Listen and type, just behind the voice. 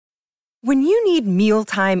When you need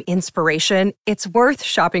mealtime inspiration, it's worth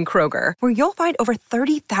shopping Kroger, where you'll find over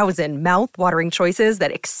 30,000 mouth-watering choices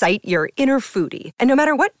that excite your inner foodie. And no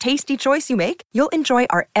matter what tasty choice you make, you'll enjoy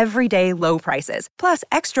our everyday low prices, plus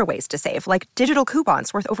extra ways to save, like digital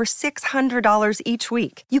coupons worth over $600 each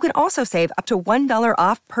week. You can also save up to $1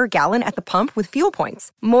 off per gallon at the pump with fuel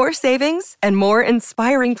points. More savings and more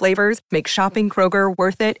inspiring flavors make shopping Kroger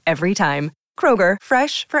worth it every time. Kroger,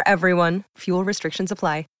 fresh for everyone. Fuel restrictions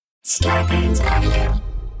apply. Scarpins Avenue.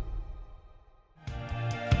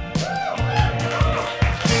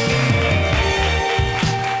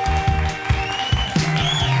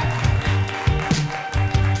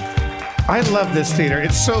 I love this theater.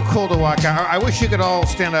 It's so cool to walk out. I wish you could all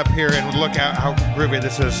stand up here and look at how groovy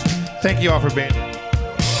this is. Thank you all for being here.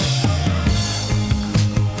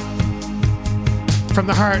 From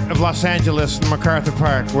the heart of Los Angeles and MacArthur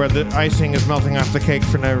Park, where the icing is melting off the cake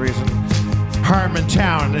for no reason,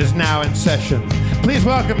 Harmontown is now in session. Please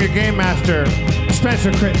welcome your game master,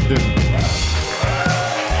 Spencer Crittenden.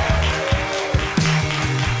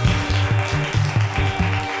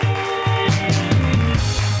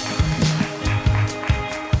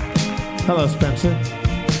 Hello, Spencer.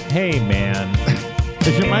 Hey, man.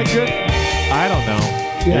 Is your mic good? I don't know.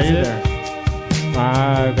 Yeah, Is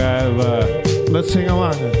it? Let's sing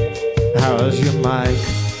along then. How is your mic?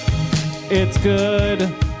 It's good.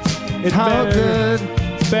 It's How better, good?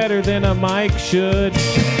 Better than a mic should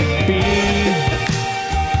be.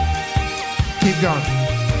 Keep going.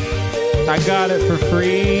 I got it for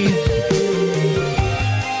free.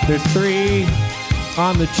 There's 3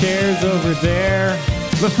 on the chairs over there.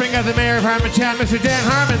 Let's bring out the mayor of Harmontown, Mr. Dan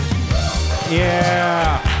Harmon.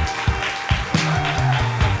 Yeah.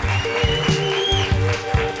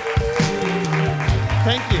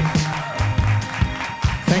 Thank you.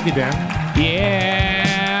 Thank you, Dan. Yeah.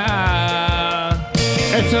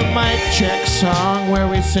 It's a mic check song where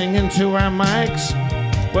we sing into our mics.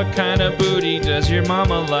 What kind of booty does your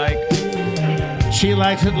mama like? She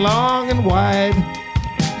likes it long and wide.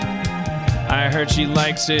 I heard she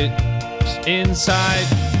likes it inside.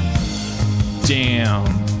 Damn.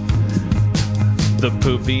 The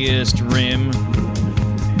poopiest rim.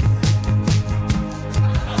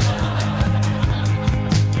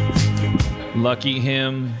 Lucky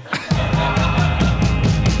him.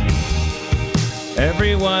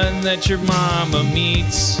 Everyone that your mama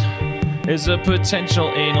meets is a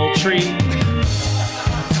potential anal treat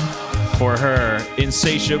for her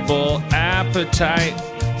insatiable appetite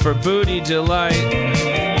for booty delight.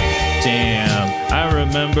 Damn, I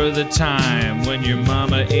remember the time when your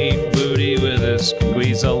mama ate booty with a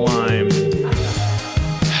squeeze of lime.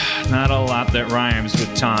 Not a lot that rhymes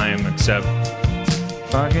with time except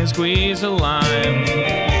fucking squeeze a lime.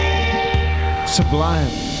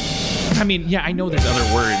 Sublime. I mean, yeah, I know there's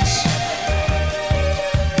other words.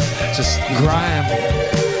 Just Grime.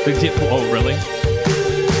 Oh, really?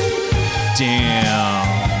 Damn.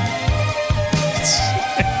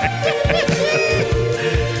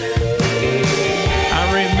 I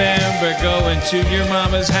remember going to your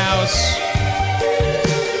mama's house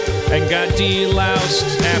and got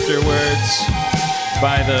deloused afterwards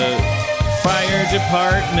by the fire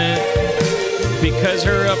department because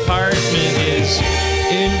her apartment is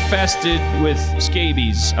infested with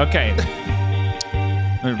scabies. Okay.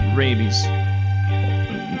 Or rabies.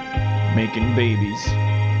 Making babies.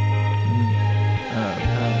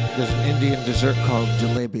 There's an Indian dessert called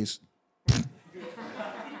jalebis.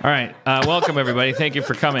 All right. Welcome, everybody. Thank you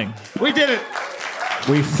for coming. We did it.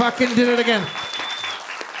 We fucking did it again.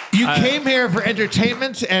 You came here for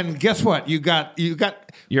entertainment, and guess what? You got.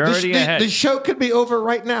 You're already ahead. The show could be over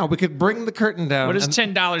right now. We could bring the curtain down. What does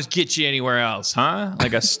 $10 get you anywhere else, huh?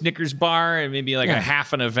 Like a Snickers bar and maybe like a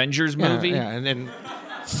half an Avengers movie? Yeah, and then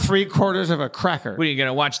 3/4 of a cracker. What, are you going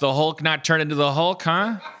to watch the Hulk not turn into the Hulk,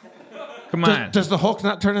 huh? Come on. Does the Hulk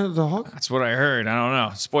not turn into the Hulk? That's what I heard. I don't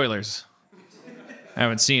know. Spoilers. I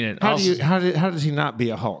haven't seen it. How does he not be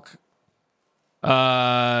a Hulk?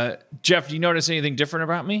 Jeff, do you notice anything different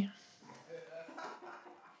about me?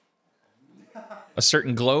 A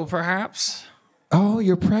certain glow, perhaps? Oh,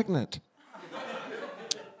 you're pregnant.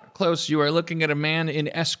 Close. You are looking at a man in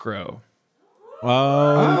escrow.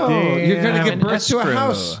 Oh, damn. You're gonna I'm give in birth to a escrow.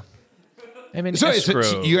 house. I'm in So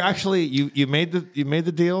escrow. you actually you made the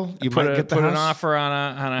deal. You might get the put house. an offer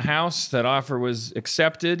on a house. That offer was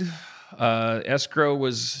accepted. Escrow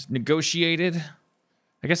was negotiated.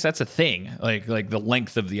 I guess that's a thing. Like the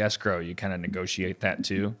length of the escrow, you kind of negotiate that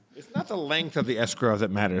too. It's not the length of the escrow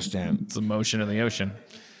that matters, Dan. It's the motion of the ocean.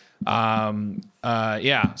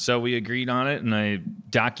 Yeah. So we agreed on it, and I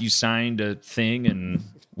docu-signed a thing, and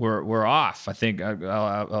we're off. I think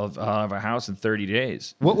I'll have a house in 30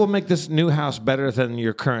 days. What will make this new house better than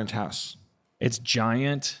your current house? It's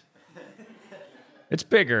giant. It's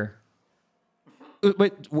bigger.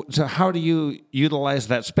 Wait, so how do you utilize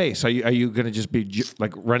that space? Are you going to just be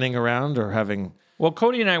like running around or having? Well,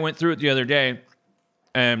 Cody and I went through it the other day,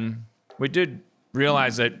 and we did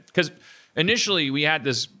realize that because initially we had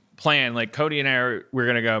this plan. Like Cody and we're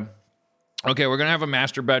going to go, okay, we're going to have a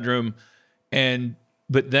master bedroom,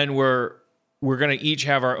 but then we're going to each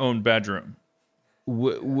have our own bedroom,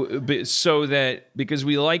 so that because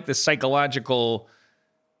we like the psychological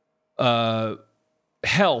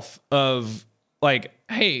health of. Like,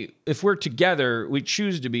 hey, if we're together, we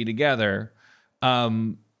choose to be together.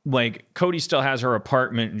 Like Cody still has her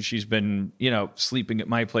apartment and she's been, sleeping at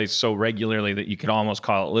my place so regularly that you could almost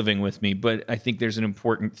call it living with me. But I think there's an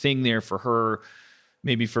important thing there for her,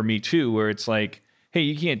 maybe for me too, where it's like, hey,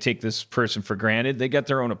 you can't take this person for granted. They got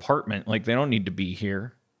their own apartment. Like they don't need to be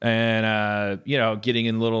here. And, getting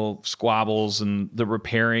in little squabbles and the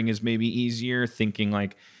repairing is maybe easier, thinking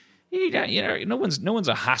like, no one's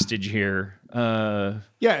a hostage here.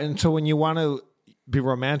 Yeah, and so when you want to be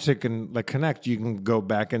romantic and like connect, you can go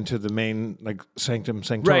back into the main like sanctum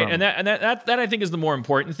sanctorum. Right, and that I think is the more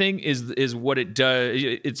important thing is what it does.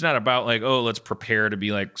 It's not about like, oh, let's prepare to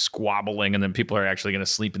be like squabbling and then people are actually going to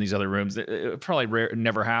sleep in these other rooms. It probably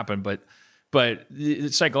never happen, but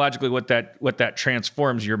psychologically what that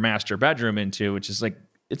transforms your master bedroom into, which is like.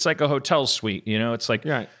 It's like a hotel suite, It's like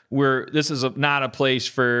this is not a place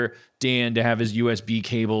for Dan to have his USB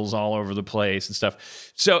cables all over the place and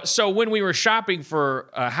stuff. So when we were shopping for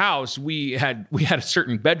a house, we had a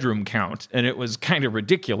certain bedroom count, and it was kind of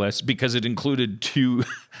ridiculous because it included two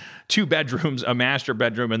bedrooms, a master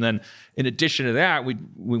bedroom, and then in addition to that, we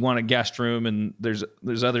want a guest room, and there's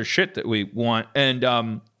other shit that we want, and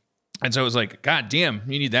so it was like, God damn,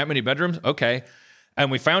 you need that many bedrooms? Okay, and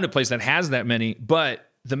we found a place that has that many, but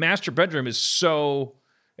the master bedroom is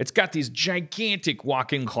it's got these gigantic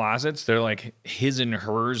walk-in closets. They're like his and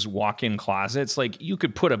hers walk-in closets. Like you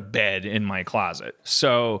could put a bed in my closet.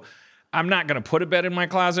 So I'm not going to put a bed in my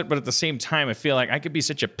closet, but at the same time, I feel like I could be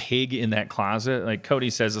such a pig in that closet. Like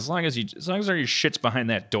Cody says, as long as there are your shits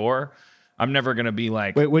behind that door, I'm never going to be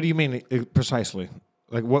like. Wait, what do you mean precisely?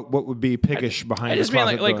 Like what would be piggish behind the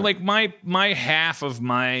closet door? Like my half of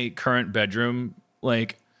my current bedroom,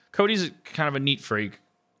 like Cody's kind of a neat freak.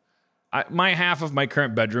 My half of my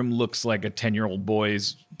current bedroom looks like a 10-year-old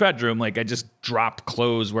boy's bedroom. Like I just drop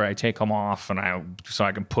clothes where I take them off so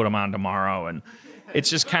I can put them on tomorrow. And it's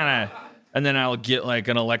just kind of, and then I'll get like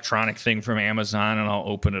an electronic thing from Amazon and I'll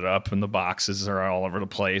open it up and the boxes are all over the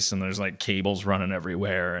place and there's like cables running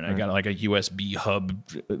everywhere. And I got like a USB hub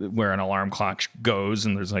where an alarm clock goes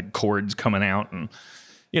and there's like cords coming out and,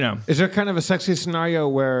 Is there kind of a sexy scenario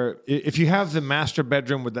where if you have the master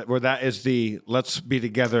bedroom where that is the let's be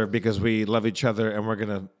together because we love each other and we're going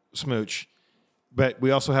to smooch, but we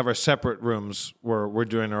also have our separate rooms where we're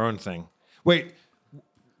doing our own thing. Wait,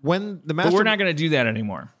 when the master... But we're not going to do that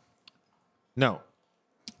anymore. No.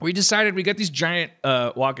 We decided we got these giant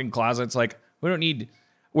walk-in closets. Like we don't need...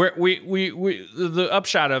 The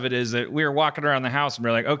upshot of it is that we were walking around the house and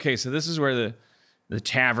we're like, okay, so this is where the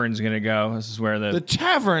tavern's going to go. This is where the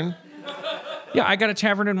tavern? Yeah, I got a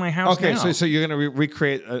tavern in my house now. Okay, so you're going to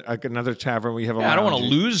recreate another tavern where you have a lounge. I don't want to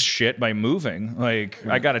lose shit by moving. Like,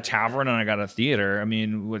 I got a tavern and I got a theater. I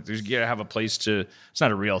mean, you got to have a place to... It's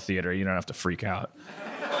not a real theater. You don't have to freak out.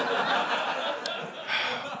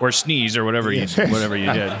 Or sneeze or whatever you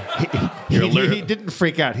did. He didn't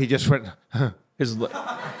freak out. He just went... Huh.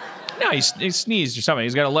 He sneezed or something.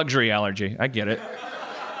 He's got a luxury allergy. I get it.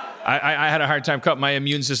 I had a hard time cutting. My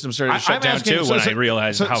immune system started to shut down too when I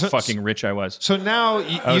realized how fucking rich I was. So now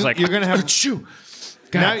I was like, you're going to have...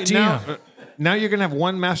 Now you're going to have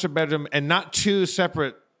one master bedroom and not two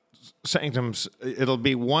separate sanctums. It'll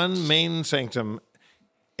be one main sanctum.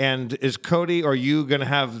 And is Cody or you going to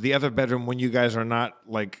have the other bedroom when you guys are not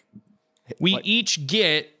like...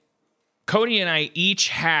 Cody and I each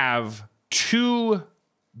have two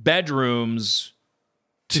bedrooms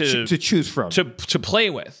to choose from, to play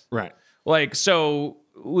with. Right. Like, so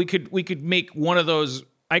we could make one of those.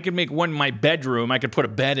 I could make one my bedroom. I could put a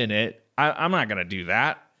bed in it. I'm not going to do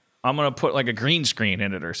that. I'm going to put like a green screen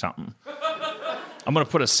in it or something. I'm going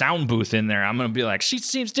to put a sound booth in there. I'm going to be like, she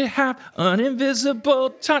seems to have an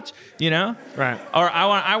invisible touch, Right. Or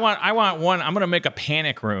I want one. I'm going to make a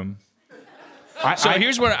panic room.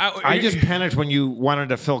 Here's what I just panicked when you wanted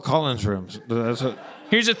to Phil Collins rooms.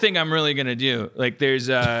 Here's the thing I'm really gonna do. Like, there's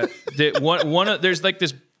there's like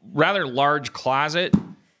this rather large closet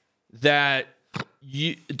that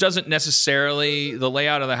it doesn't necessarily, the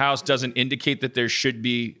layout of the house doesn't indicate that there should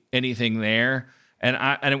be anything there. And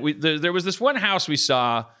there was this one house we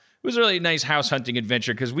saw. It was a really nice house hunting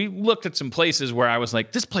adventure because we looked at some places where I was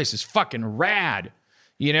like, this place is fucking rad,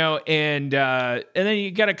 you know? And then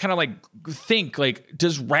you got to kind of like think, like,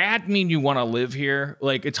 does rad mean you want to live here?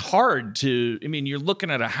 Like, it's hard to, I mean, you're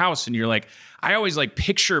looking at a house and you're like, I always like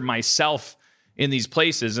picture myself in these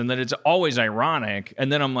places, and then it's always ironic.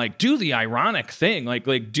 And then I'm like, do the ironic thing, like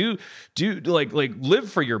do live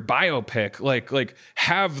for your biopic, like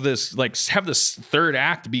have this third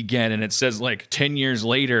act begin, and it says like 10 years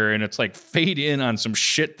later, and it's like fade in on some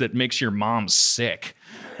shit that makes your mom sick,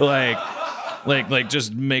 like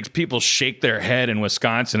just makes people shake their head in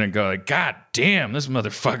Wisconsin and go like, God damn, this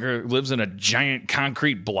motherfucker lives in a giant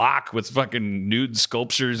concrete block with fucking nude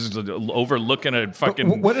sculptures overlooking a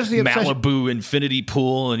fucking what is the Malibu infinity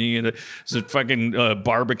pool, and it's a fucking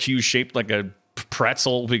barbecue shaped like a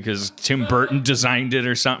pretzel because Tim Burton designed it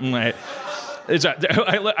or something. I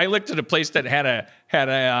looked at a place that had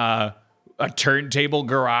a turntable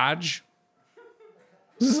garage.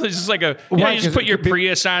 It's just like you just put your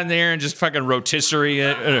Prius on there and just fucking rotisserie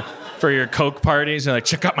it for your Coke parties. And like,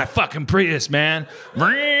 check out my fucking Prius, man.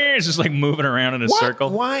 It's just like moving around in a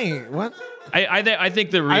circle. Why? What? I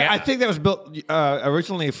think I think that was built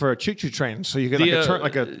originally for a choo-choo train, so you get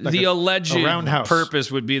the alleged roundhouse.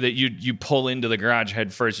 Purpose would be that you pull into the garage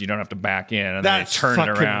head first. You don't have to back in, and then turn it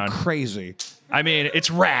around. Crazy. I mean, it's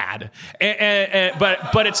rad,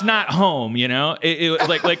 but it's not home. You know,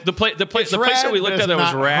 like the place that we looked at that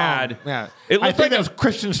was rad. Home. Yeah, I think that was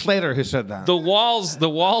Christian Slater who said that. The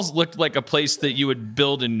walls looked like a place that you would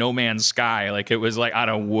build in No Man's Sky. Like it was like out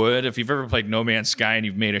of wood. If you've ever played No Man's Sky and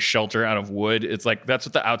you've made a shelter out of wood, it's like that's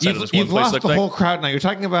what the outside of this one place looked like. You've lost the whole crowd now. You're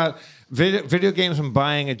talking about video games and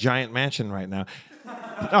buying a giant mansion right now.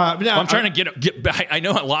 I'm trying to get back. I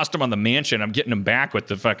know I lost him on the mansion. I'm getting him back with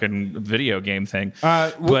the fucking video game thing.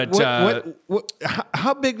 How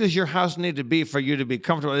big does your house need to be for you to be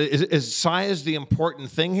comfortable? Is size the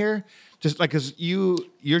important thing here? Just like, cause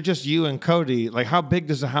you're just you and Cody. Like, how big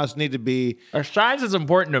does the house need to be? Size is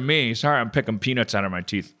important to me. Sorry, I'm picking peanuts out of my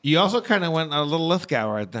teeth. You also kind of went a little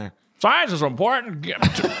Lithgow right there. Size is important.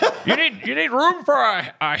 You need room for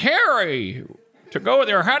a Harry to go with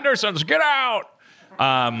your Hendersons. Get out.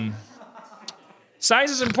 Size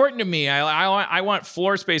is important to me. I want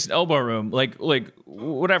floor space and elbow room. Like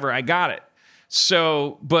whatever. I got it.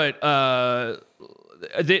 So, but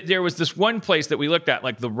there was this one place that we looked at,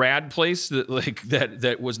 like the rad place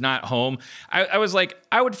that was not home. I was like,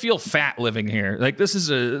 I would feel fat living here. Like this is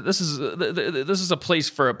a place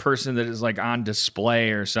for a person that is like on display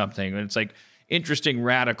or something. And it's like interesting,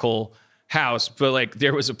 radical house. But like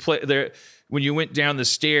there was a place there. When you went down the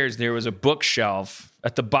stairs, there was a bookshelf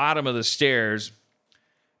at the bottom of the stairs,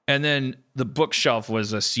 and then the bookshelf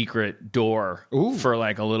was a secret door for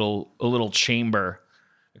like a little chamber.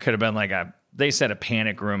 It could have been like they said a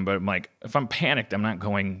panic room, but I'm like, if I'm panicked, I'm not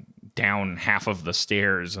going down half of the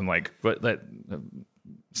stairs and like, but that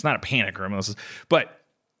it's not a panic room. But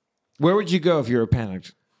where would you go if you were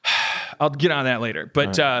panicked? I'll get on that later.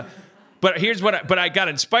 But But here's what I got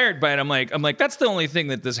inspired by it. I'm like that's the only thing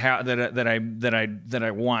that this house that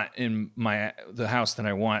I want in the house that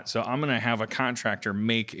I want. So I'm gonna have a contractor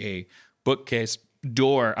make a bookcase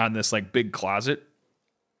door on this like big closet,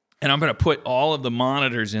 and I'm gonna put all of the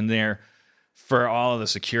monitors in there for all of the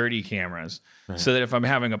security cameras, so that if I'm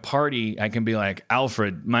having a party, I can be like,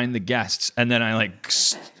 Alfred, mind the guests, and then I like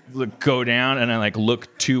go down and I like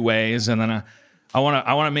look two ways, and then I want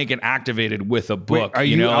to make it activated with a book. Wait,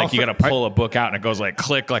 you know, like you got to pull a book out and it goes like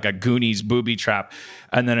click, like a Goonies booby trap,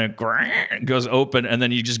 and then it goes open, and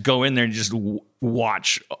then you just go in there and just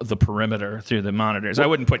watch the perimeter through the monitors. I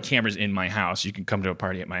wouldn't put cameras in my house. You can come to a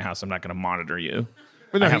party at my house. I'm not going to monitor you.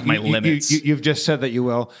 I have my limits. You've just said that you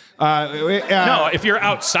will. No, if you're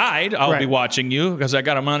outside, I'll be watching you because I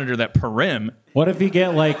got to monitor that perim. What if you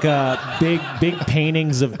get like big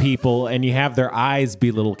paintings of people and you have their eyes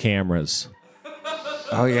be little cameras?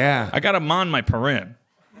 Oh, yeah. I got them on my perim.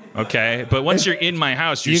 Okay, but once you're in my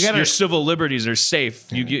house, your civil liberties are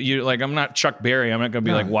safe. You like, I'm not Chuck Berry. I'm not going to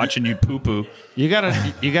be like watching you poo poo. You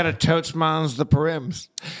gotta totes mons the perims.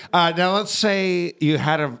 Now let's say you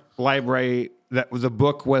had a library that the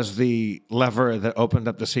book was the lever that opened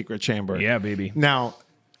up the secret chamber. Yeah, baby. Now,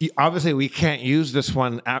 obviously, we can't use this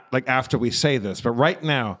one like after we say this, but right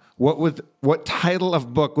now, what title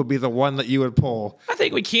of book would be the one that you would pull? I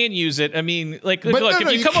think we can use it. I mean, like, look, if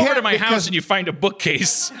you come over to my house and you find a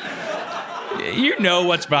bookcase, You know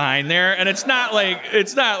what's behind there, and it's not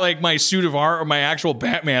like my suit of armor or my actual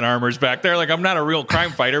Batman armor's back there. Like I'm not a real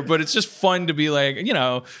crime fighter, but it's just fun to be like,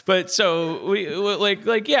 But so we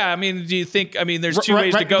yeah. I mean, do you think? I mean, there's two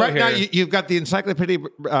ways to go right here. Now, you've got the Encyclopedia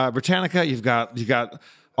Britannica. You've got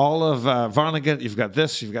all of Vonnegut. You've got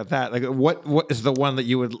this. You've got that. Like, what is the one that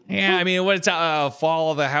you would? Yeah, I mean, what's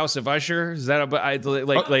Fall of the House of Usher? Is that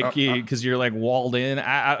because you're like walled in?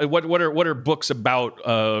 What are books about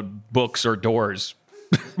books or doors?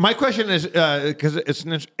 My question is because it's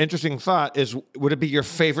an interesting thought. Is would it be your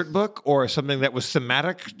favorite book or something that was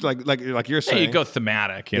thematic, like you're saying? Yeah, you go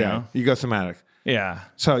thematic. You know, you go thematic. Yeah.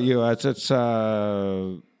 So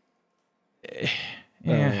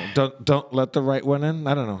don't let the right one in.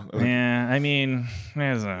 I don't know. Yeah, I mean,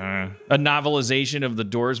 there's a novelization of the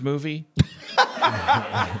Doors movie.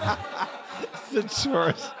 The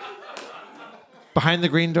Doors. Behind the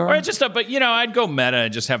Green Door. Or I'd go meta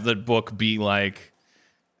and just have the book be like.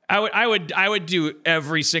 I would do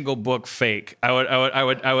every single book fake.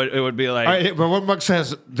 It would be like. All right, but one book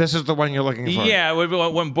says this is the one you're looking for. Yeah,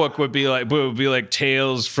 one book would be like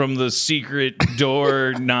Tales from the Secret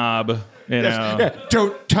Door Knob. Yeah,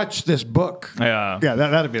 don't touch this book. Yeah,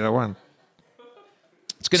 that'd be the one.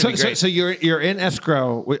 It's gonna be great. So you're in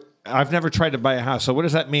escrow. I've never tried to buy a house. So what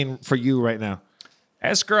does that mean for you right now?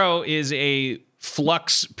 Escrow is a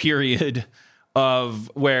flux period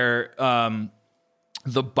of where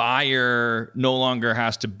the buyer no longer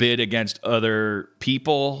has to bid against other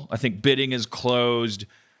people. I think bidding is closed,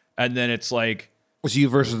 and then it's like was you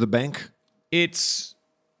versus the bank? It's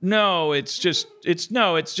just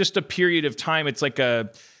a period of time. It's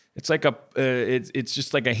just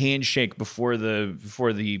like a handshake before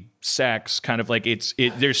the sex, kind of like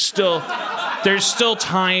there's still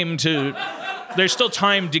time to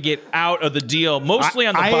get out of the deal, mostly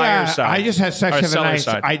on the buyer side. I just had sex the other night.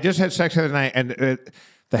 Side. I just had sex the other night, and the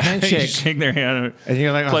handshake. You shake their hand. And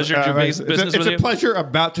you're like, pleasure to do business with you. It's a pleasure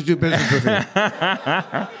about to do business with you.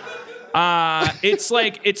 It's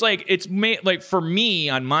for me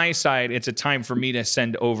on my side, it's a time for me to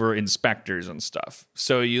send over inspectors and stuff.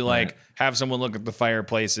 So you have someone look at the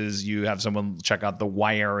fireplaces, you have someone check out the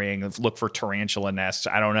wiring, look for tarantula nests.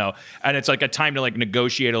 I don't know. And it's like a time to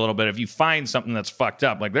negotiate a little bit. If you find something that's fucked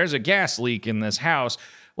up, like there's a gas leak in this house,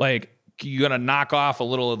 you gonna knock off a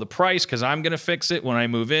little of the price because I'm gonna fix it when I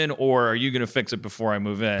move in, or are you gonna fix it before I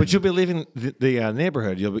move in? But you'll be leaving the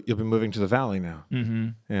neighborhood. You'll be moving to the valley now. Mm-hmm.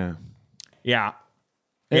 Yeah. Yeah.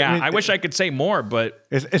 Yeah. I wish I could say more, but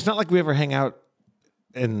it's not like we ever hang out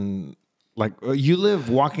in you live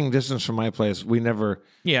walking distance from my place. We never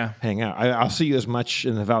hang out. I'll see you as much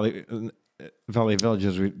in the Valley Village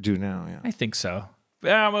as we do now. Yeah. I think so.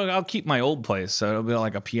 Yeah, I'll keep my old place, so it'll be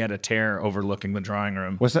like a pied-à-terre overlooking the drawing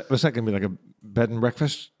room. What's that going to be, like a bed and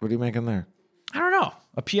breakfast? What are you making there? I don't know.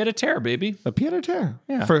 A pied-à-terre, baby. A pied-à-terre?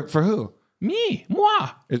 Yeah. For who? Me. Moi.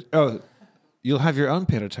 You'll have your own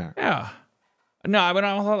pied-à-terre. Yeah. No,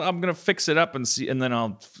 I'm going to fix it up and see, and then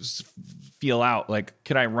I'll feel out,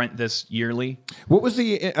 could I rent this yearly? What was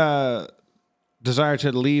the desire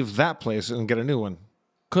to leave that place and get a new one?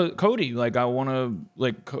 Cody,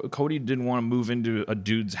 Cody didn't want to move into a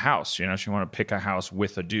dude's house. She wanted to pick a house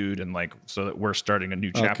with a dude, and so that we're starting a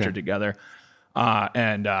new chapter together.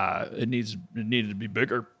 And it needed to be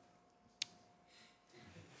bigger.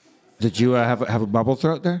 Did you have a bubble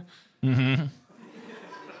throat there? Mm-hmm.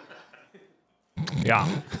 Yeah.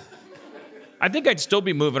 I think I'd still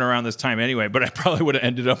be moving around this time anyway, but I probably would have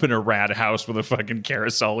ended up in a rad house with a fucking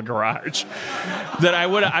carousel garage.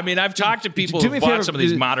 I've talked to people who bought some of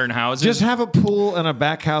these modern houses. Just have a pool and a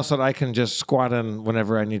back house that I can just squat in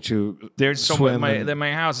whenever I need to. There's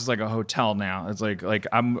my house is like a hotel now. It's like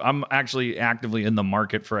I'm actually actively in the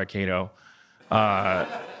market for a Cato.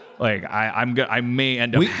 I may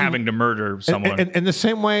end up having to murder someone. In the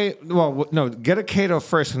same way, well, no, get a Cato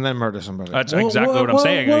first and then murder somebody. That's exactly what I'm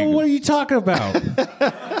saying. What are you talking about?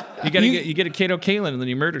 You get a Cato Kalin and then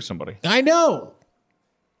you murder somebody. I know.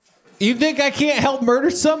 You think I can't help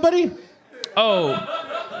murder somebody?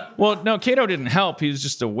 Oh, well, no, Cato didn't help. He was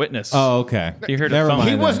just a witness. Oh, okay. He heard a thump.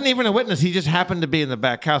 He wasn't even a witness. He just happened to be in the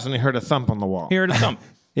back house and he heard a thump on the wall. He heard a thump.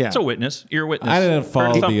 Yeah, it's a witness. You're a witness. I didn't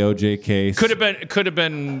follow the OJ case. Could have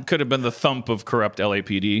been the thump of corrupt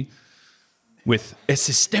LAPD with a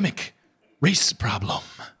systemic race problem.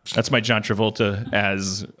 That's my John Travolta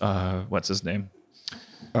as what's his name?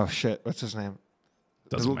 Oh shit! What's his name?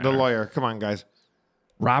 The matter. lawyer. Come on, guys.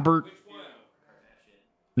 Robert.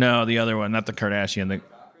 No, the other one, not the Kardashian.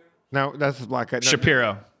 No, that's the black guy. No,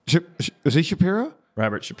 Shapiro. Is he Shapiro?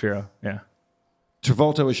 Robert Shapiro. Yeah.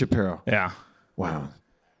 Travolta was Shapiro. Yeah. Wow.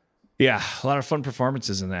 Yeah, a lot of fun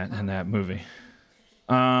performances in that movie.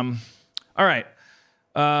 All right.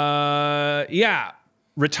 Yeah,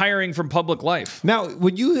 retiring from public life. Now,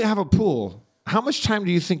 when you have a pool, how much time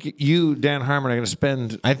do you think you, Dan Harmon, are going to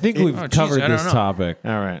spend? I think we've covered I don't this know. topic.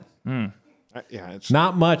 All right. Yeah, it's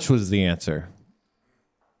Not much was the answer.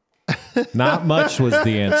 Not much was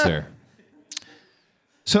the answer.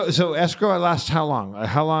 So escrow lasts how long?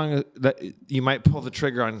 How long that you might pull the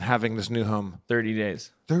trigger on having this new home? 30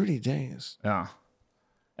 days. 30 days. Yeah.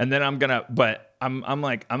 And then I'm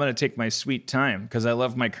gonna take my sweet time because I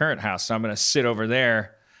love my current house. So I'm gonna sit over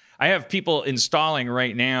there. I have people installing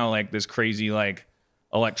right now like this crazy like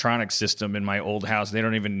electronic system in my old house. They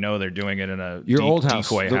don't even know they're doing it in a Old house,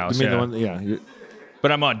 decoy house. You mean Yeah. the one, yeah.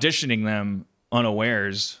 But I'm auditioning them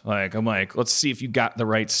unawares. Like I'm like, let's see if you got the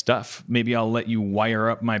right stuff. Maybe I'll let you wire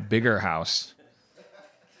up my bigger house.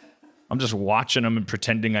 I'm just watching them and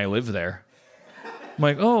pretending I live there. I'm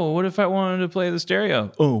like, oh, what if I wanted to play the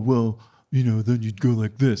stereo? Oh, well, then you'd go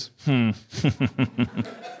like this.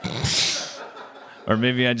 Or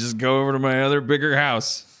maybe I just go over to my other bigger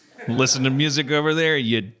house, listen to music over there,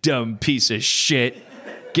 you dumb piece of shit.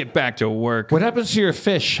 Get back to work. What happens to your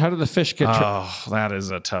fish? How do the fish get? Oh, that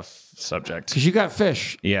is a tough subject. Because you got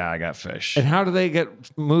fish, Yeah, I got fish. and how do they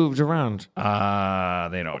get moved around?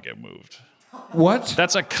 They don't get moved. What?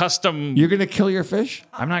 That's a custom. You're gonna kill your fish?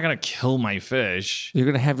 I'm not gonna kill my fish. You're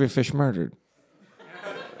gonna have your fish murdered?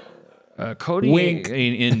 Cody Wink.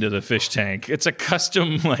 ain't into the fish tank. It's a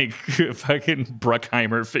custom like fucking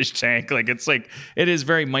Bruckheimer fish tank. Like it is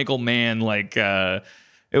very Michael Mann. Like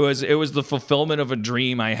it was the fulfillment of a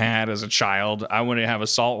dream I had as a child. I wanted to have a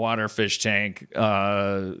saltwater fish tank.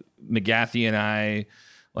 McGathy and I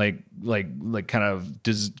like kind of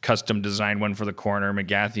custom designed one for the corner.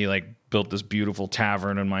 McGathy like built this beautiful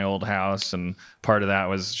tavern in my old house, and part of that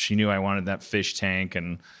was she knew I wanted that fish tank.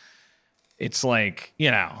 And it's like,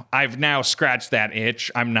 I've now scratched that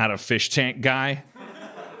itch. I'm not a fish tank guy.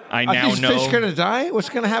 I Are now these know. fish gonna die? What's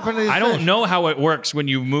gonna happen to these I fish? don't know how it works when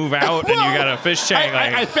you move out and you got a fish tank.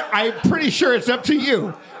 I'm pretty sure it's up to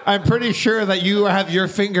you. I'm pretty sure that you have your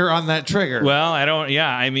finger on that trigger. Well, I don't. Yeah,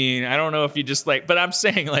 I mean, I don't know if you just but I'm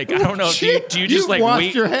saying I don't know. Do you just You've washed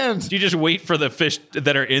wait? your hands. Do you just wait for the fish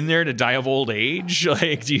that are in there to die of old age?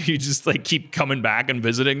 Like, do you just keep coming back and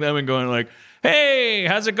visiting them and going like, "Hey,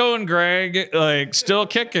 how's it going, Greg? Like, still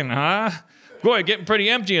kicking, huh? Boy, getting pretty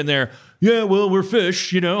empty in there." Yeah, well, we're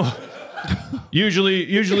fish, Usually,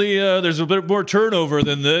 there's a bit more turnover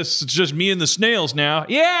than this. It's just me and the snails now.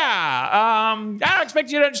 Yeah, I don't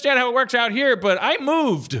expect you to understand how it works out here, but I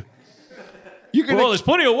moved. Well, there's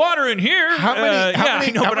plenty of water in here.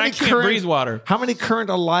 I know, but I can't breathe water. How many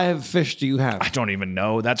current alive fish do you have? I don't even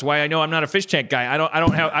know. That's why I know I'm not a fish tank guy. I don't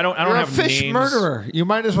You're have a fish names. murderer. You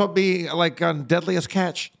might as well be like on Deadliest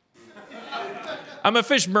Catch. I'm a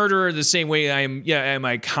fish murderer the same way I'm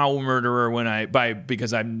a cow murderer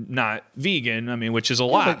because I'm not vegan. I mean, which is a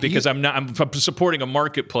lot because I'm supporting a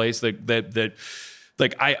marketplace that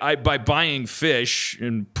I by buying fish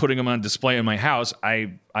and putting them on display in my house,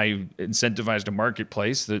 I incentivized a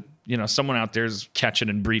marketplace that someone out there is catching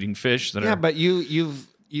and breeding fish that are. But you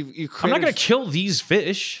I'm not going to kill these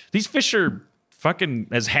fish. These fish are fucking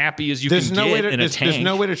as happy as you there's can no get way to, in a there's, tank. there's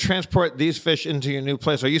no way to transport these fish into your new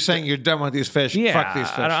place. Are you saying you're done with these fish? Yeah, Fuck these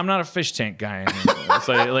fish. I'm not a fish tank guy anymore. It's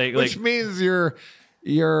like Which means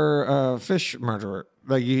you're a fish murderer.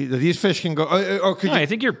 Like these fish can go. I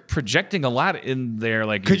think you're projecting a lot in there.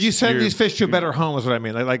 Like, could you send these fish to a better home? Is what I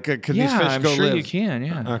mean. Could these fish I'm go sure live? you can.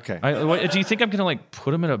 Yeah. Okay. Do you think I'm gonna put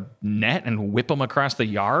them in a net and whip them across the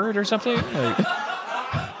yard or something?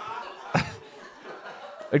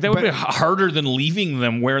 Like that would be harder than leaving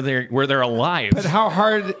them where they're alive. But how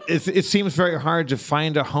hard? It seems very hard to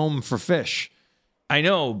find a home for fish. I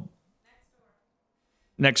know.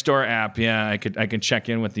 Nextdoor app, yeah, I can check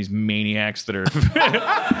in with these maniacs that are.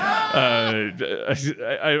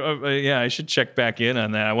 I should check back in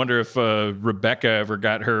on that. I wonder if Rebecca ever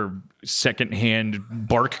got her secondhand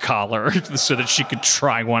bark collar so that she could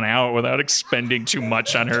try one out without expending too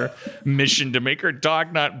much on her mission to make her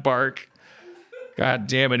dog not bark. God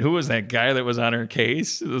damn it! Who was that guy that was on her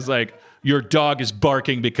case? It was like, your dog is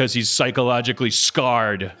barking because he's psychologically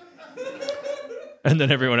scarred, and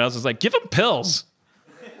then everyone else is like, give him pills.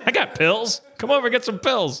 I got pills. Come over, get some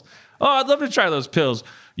pills. Oh, I'd love to try those pills.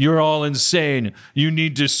 You're all insane. You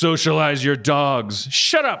need to socialize your dogs.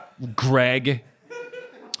 Shut up, Greg.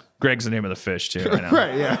 Greg's the name of the fish, too. I know.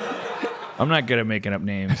 Right? Yeah. I'm not good at making up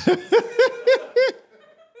names.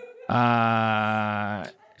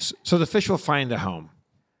 So the fish will find a home.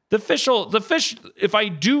 The fish, if I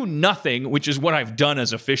do nothing, which is what I've done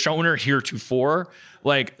as a fish owner heretofore,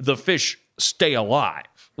 like the fish stay alive.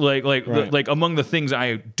 Like among the things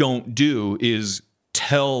I don't do is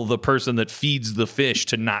tell the person that feeds the fish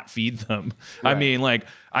to not feed them. Right. I mean, like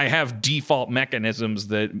I have default mechanisms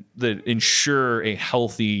that ensure a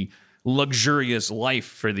healthy, luxurious life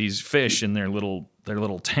for these fish in their little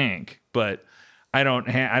tank, but I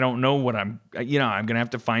don't know what I'm gonna have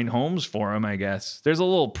to find homes for them, I guess. There's a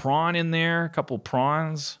little prawn in there, a couple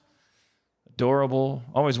prawns. Adorable.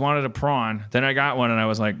 Always wanted a prawn. Then I got one and I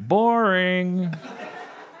was like, boring.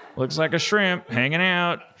 Looks like a shrimp hanging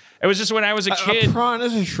out. It was just when I was a kid. A prawn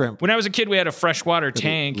is a shrimp. When I was a kid, we had a freshwater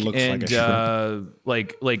tank, and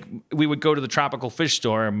like we would go to the tropical fish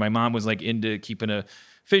store. And my mom was like into keeping a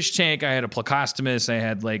fish tank. I had a Plecostomus. I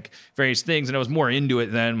had like various things, and I was more into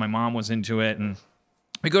it then. My mom was into it, and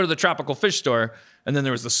we go to the tropical fish store, and then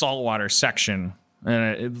there was the saltwater section,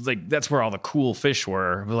 and it was like that's where all the cool fish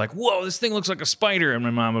were. We're like, whoa, this thing looks like a spider, and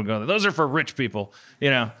my mom would go, those are for rich people,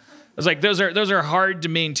 you know. I was like, those are hard to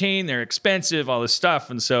maintain. They're expensive, all this stuff,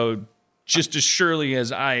 and so just as surely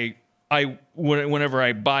as whenever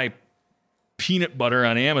I buy peanut butter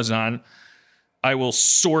on Amazon, I will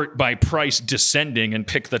sort by price descending and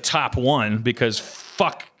pick the top one because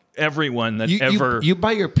fuck everyone that you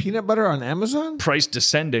buy your peanut butter on Amazon? Price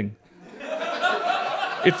descending.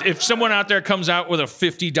 If someone out there comes out with a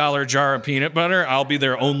 $50 jar of peanut butter, I'll be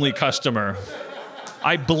their only customer.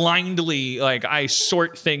 I blindly, I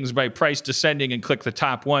sort things by price descending and click the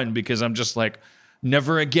top one because I'm just like,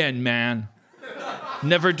 never again, man.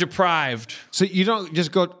 Never deprived. So you don't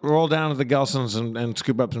just go roll down to the Gelson's and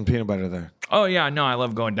scoop up some peanut butter there? Oh, yeah, no, I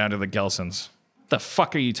love going down to the Gelson's. The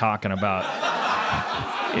fuck are you talking about?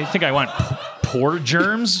 You think I want pore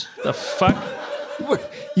germs? The fuck?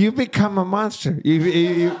 You've become a monster.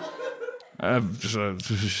 You don't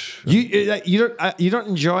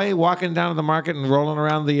enjoy walking down to the market and rolling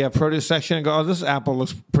around the produce section and go, oh, this apple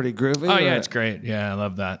looks pretty groovy. Oh yeah, it's great. Yeah, I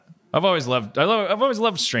love that. I've always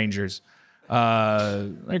loved strangers.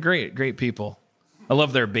 They're great people. I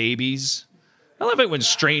love their babies. I love it when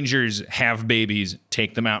strangers have babies,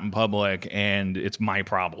 take them out in public, and it's my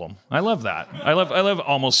problem. I love that. I love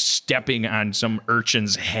almost stepping on some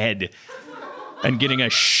urchin's head and getting a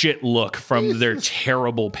shit look from their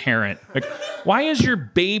terrible parent. Like, why is your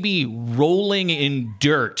baby rolling in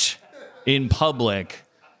dirt in public?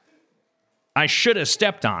 I should have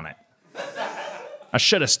stepped on it. I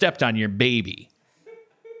should have stepped on your baby.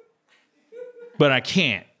 But I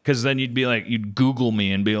can't, because then you'd Google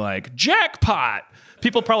me and be like, jackpot!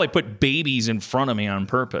 People probably put babies in front of me on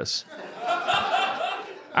purpose.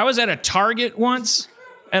 I was at a Target once,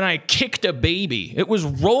 and I kicked a baby. It was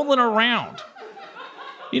rolling around.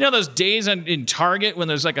 You know those days in Target when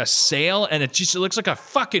there's like a sale and it looks like a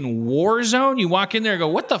fucking war zone? You walk in there and go,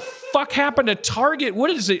 what the fuck happened to Target?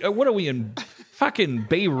 What is it? What are we in fucking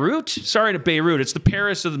Beirut? Sorry to Beirut. It's the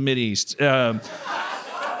Paris of the Mideast.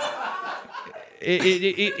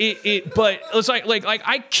 But it's like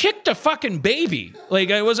I kicked a fucking baby.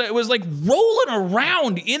 It was like rolling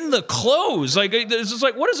around in the clothes. It's just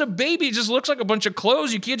like, what is a baby? It just looks like a bunch of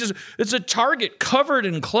clothes. You can't just, it's a Target covered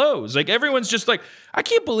in clothes. Like everyone's just like, I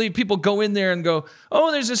can't believe people go in there and go,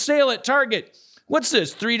 oh, there's a sale at Target. What's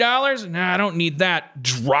this, $3? Nah, I don't need that.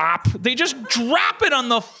 Drop. They just drop it on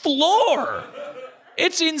the floor.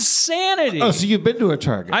 It's insanity. Oh, so you've been to a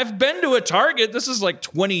Target? I've been to a Target. This is like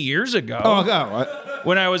 20 years ago. Oh, no.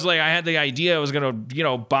 When I was like, I had the idea I was going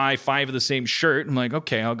to, buy 5 of the same shirt. I'm like,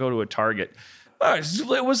 okay, I'll go to a Target.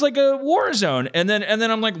 It was like a war zone. And then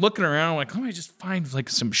I'm like looking around. I'm like, oh, I just find like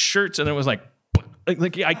some shirts. And it was like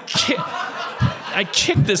I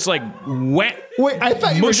kicked this like wet,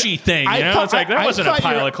 mushy thing. It's like, that wasn't a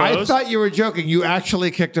pile of clothes. I thought you were joking. You actually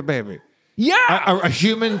kicked a baby. Yeah. A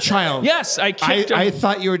human child. Yes, I kicked him. I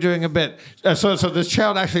thought you were doing a bit. So this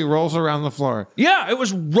child actually rolls around the floor. Yeah, it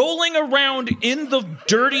was rolling around in the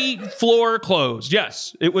dirty floor clothes.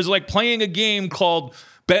 Yes, it was like playing a game called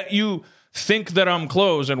Bet You Think That I'm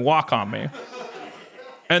Clothes and Walk on Me.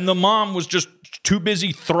 And the mom was just too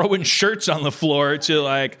busy throwing shirts on the floor to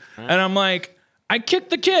and I'm like, I kicked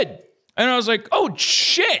the kid. And I was like, oh,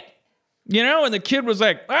 shit. And the kid was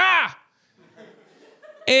like, ah.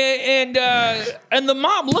 And the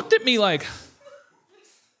mom looked at me like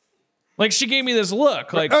she gave me this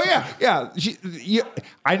look. Like, oh yeah.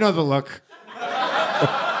 I know the look.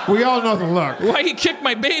 We all know the look. Why you kick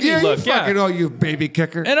my baby look? You fucking know, you baby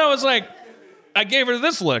kicker. And I was like, I gave her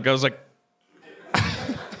this look. I was like,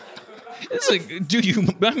 it's like,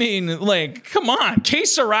 come on. Que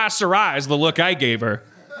sera is the look I gave her.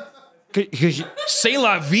 C'est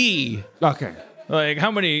la vie. Okay. Like,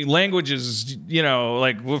 how many languages,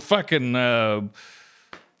 like, we're fucking, your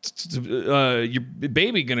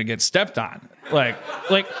baby gonna get stepped on? Like,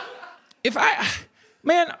 if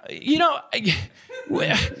when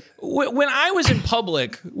I was in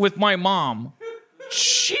public with my mom,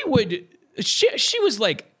 she was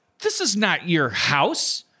like, this is not your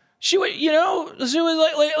house. She was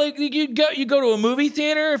like you go to a movie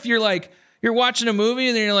theater if you're watching a movie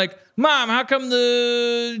and then you're like, Mom, how come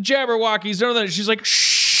the Jabberwockies don't know that? She's like,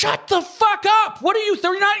 shut the fuck up. What are you?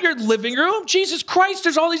 They're not your living room. Jesus Christ,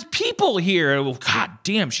 there's all these people here. Well, God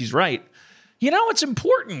damn, she's right. It's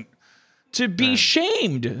important to be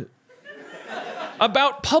shamed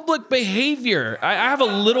about public behavior. I have a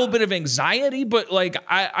little bit of anxiety, but like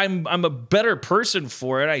I'm a better person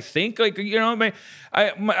for it. I think my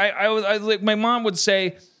mom would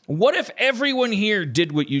say, "What if everyone here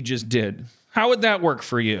did what you just did? How would that work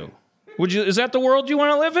for you? Is that the world you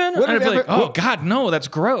want to live in?" I'd be like, "Oh God, no, that's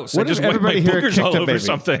gross. I just wipe my boogers all over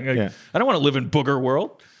something. I don't want to live in booger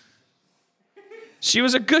world." She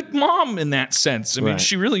was a good mom in that sense. I mean,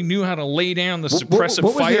 she really knew how to lay down the suppressive fire.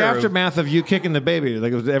 What was the aftermath of you kicking the baby?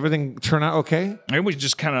 Like, did everything turn out okay? It was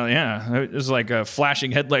just kind of, it was like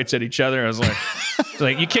flashing headlights at each other. I was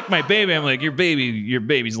like, you kicked my baby. I'm like, your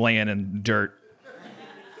baby's laying in dirt.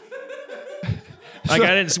 Like,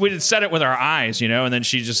 we didn't set it with our eyes, and then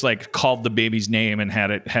she just like called the baby's name and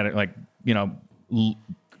had it like,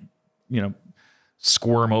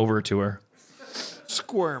 squirm over to her.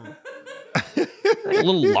 Squirm. Like a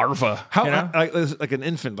little larva. Like an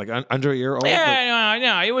infant, like under a year old?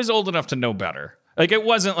 Yeah, it was old enough to know better. Like, it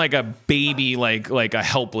wasn't like a baby, like a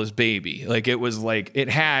helpless baby. Like, it was like, it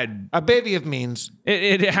had a baby of means.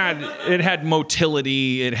 It had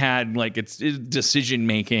motility. It had like its decision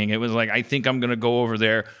making. It was like, I think I'm gonna go over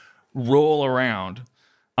there, roll around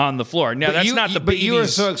on the floor. Now, that's not the baby's. But you were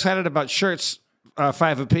so excited about shirts.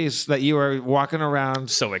 5 apiece that you were walking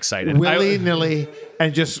around so excited willy-nilly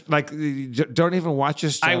and just like don't even watch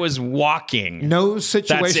your step. I was walking. No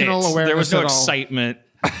situational awareness. There was no excitement.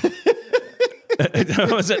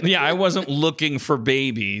 I wasn't looking for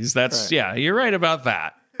babies. That's right. Yeah, you're right about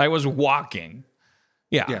that. I was walking.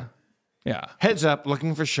 Yeah. Heads up,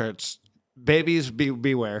 looking for shirts. Babies,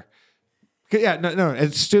 beware. Yeah, no,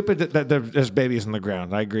 it's stupid that there's babies on the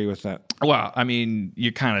ground. I agree with that. Well, I mean,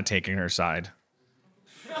 you're kind of taking her side.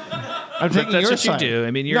 I'm taking that's your what side. you do.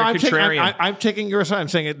 I mean, you're a contrarian. I'm taking your side. I'm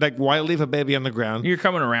saying it like, why leave a baby on the ground? You're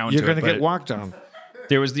coming around. You're going to get walked on.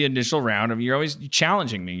 There was the initial round of you're always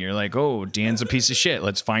challenging me. You're like, oh, Dan's a piece of shit.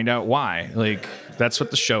 Let's find out why. Like, that's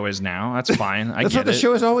what the show is now. That's fine. That's what the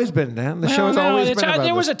show has always been, Dan. The show has always been about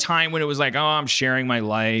there was a time when it was like, oh, I'm sharing my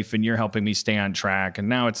life and you're helping me stay on track. And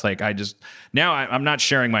now it's like, I'm not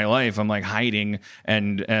sharing my life. I'm like hiding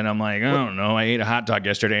and I'm like, I don't know. I ate a hot dog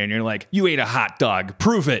yesterday. And you're like, you ate a hot dog.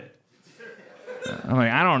 Prove it. I'm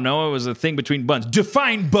like, I don't know. It was a thing between buns.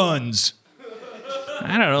 Define buns.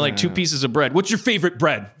 I don't know, like 2 pieces of bread. What's your favorite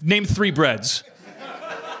bread? Name 3 breads.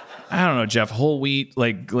 I don't know, Jeff. Whole wheat,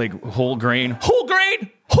 like whole grain. Whole grain!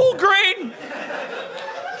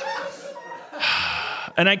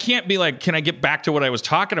 And I can't be like, can I get back to what I was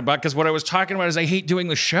talking about? Because what I was talking about is I hate doing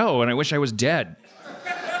the show and I wish I was dead.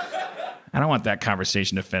 I don't want that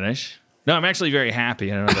conversation to finish. No, I'm actually very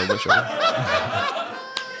happy. I don't know which one.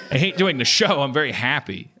 I hate doing the show. I'm very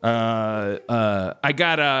happy. I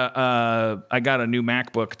got a new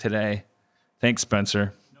MacBook today. Thanks,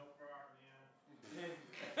 Spencer. No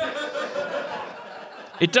problem.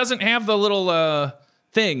 It doesn't have the little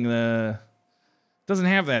thing. Doesn't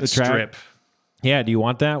have that strip. Yeah. Do you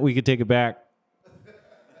want that? We could take it back.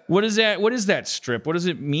 What is that? What is that strip? What does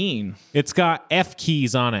it mean? It's got F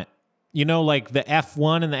keys on it. Like the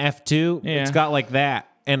F1 and the F2. Yeah. It's got like that.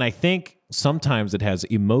 And I think sometimes it has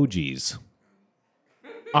emojis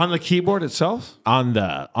on the keyboard itself, on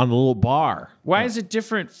the little bar. Why is it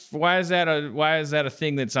different? Why is that a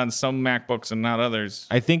thing that's on some MacBooks and not others?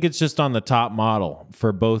 I think it's just on the top model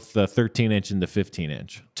for both the 13-inch and the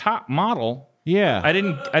 15-inch. Top model? Yeah. I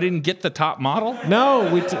didn't get the top model?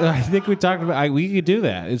 No, I think we talked about we could do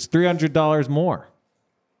that. It's $300 more.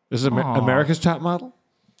 This is America's top model?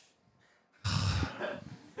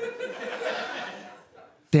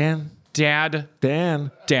 Dan. Dad.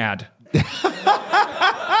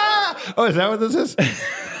 Oh, is that what this is?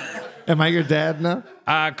 Am I your dad now?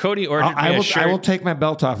 Cody ordered me a shirt. I will take my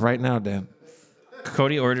belt off right now, Dan.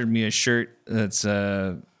 Cody ordered me a shirt that's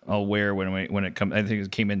I'll wear when it comes. I think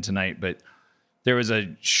it came in tonight, but there was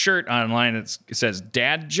a shirt online that says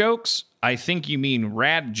 "Dad jokes." I think you mean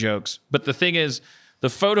rad jokes, but the thing is, the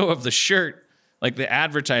photo of the shirt, like the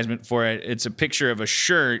advertisement for it, it's a picture of a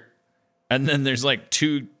shirt, and then there's like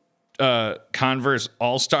 2 Converse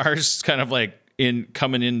All Stars kind of like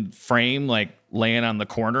coming in frame, like laying on the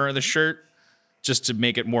corner of the shirt just to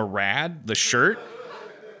make it more rad, the shirt.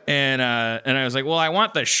 And I was like, well, I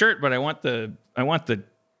want the shirt, but I want the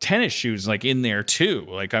tennis shoes like in there too.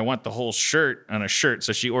 Like I want the whole shirt on a shirt.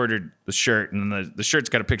 So she ordered the shirt, and the shirt's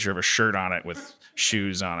got a picture of a shirt on it with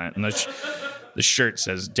shoes on it. And the shirt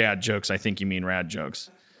says dad jokes. I think you mean rad jokes.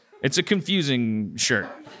 It's a confusing shirt.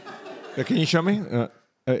 Can you show me?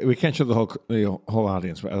 We can't show the whole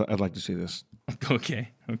audience, but I'd like to see this. Okay.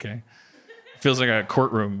 Feels like a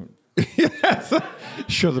courtroom. Yes.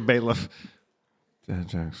 Show the bailiff. Dad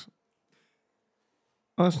jokes.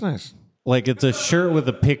 Oh, that's nice. Like it's a shirt with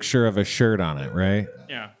a picture of a shirt on it, right?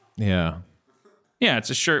 Yeah. Yeah. Yeah,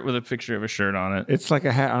 it's a shirt with a picture of a shirt on it. It's like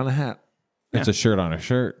a hat on a hat. It's a shirt on a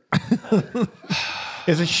shirt.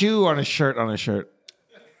 It's a shoe on a shirt on a shirt.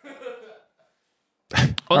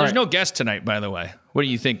 Oh, there's no guest tonight, by the way. What do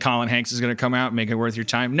you think? Colin Hanks is going to come out and make it worth your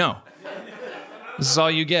time? No. This is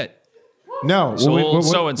all you get. No.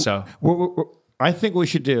 So-and-so. What I think we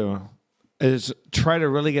should do is try to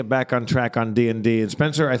really get back on track on D&D. And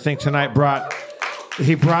Spencer, I think tonight brought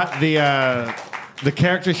the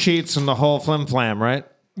character sheets and the whole flim flam, right?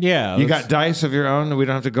 Yeah. You got dice of your own. We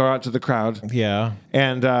don't have to go out to the crowd. Yeah.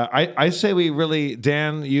 And I say we really,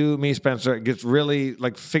 Dan, you, me, Spencer, get really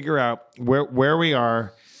like figure out where we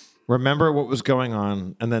are, remember what was going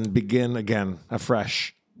on, and then begin again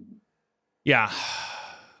afresh. Yeah.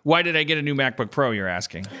 Why did I get a new MacBook Pro, you're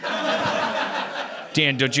asking?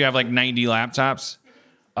 Dan, don't you have like 90 laptops?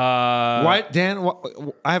 Why, Dan?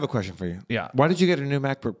 I have a question for you. Yeah. Why did you get a new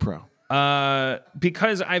MacBook Pro?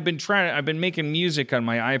 Because I've been making music on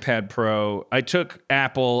my iPad Pro. I took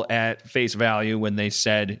Apple at face value when they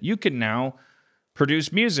said you can now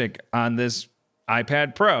produce music on this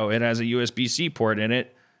iPad Pro. It has a USB-C port in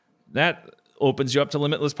it. That opens you up to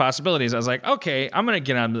limitless possibilities. I was like, okay, I'm going to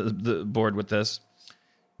get on the board with this.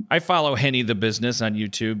 I follow Henny the Business on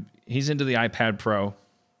YouTube. He's into the iPad Pro,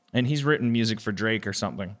 and he's written music for Drake or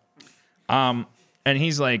something. And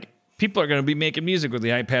he's like, people are going to be making music with the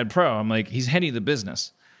iPad Pro. I'm like, he's Henny the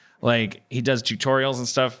Business. Like, he does tutorials and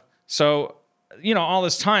stuff. So, all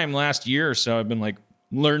this time, last year or so, I've been like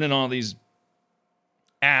learning all these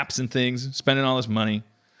apps and things, spending all this money,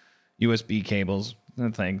 USB cables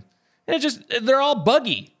and things. And they're all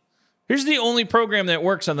buggy. Here's the only program that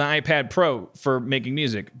works on the iPad Pro for making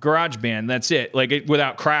music. GarageBand, that's it. Like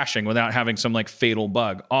without crashing, without having some like fatal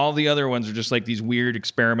bug. All the other ones are just like these weird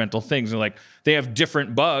experimental things. They're like, they have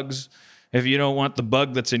different bugs. If you don't want the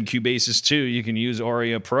bug that's in Cubasis 2, you can use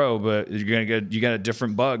Aurea Pro, but you got a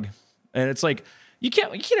different bug. And it's like, you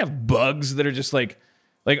can't have bugs that are just like,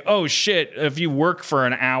 oh shit, if you work for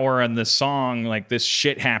an hour on this song, like this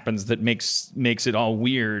shit happens that makes it all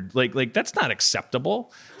weird. Like that's not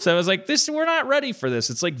acceptable. So I was like, we're not ready for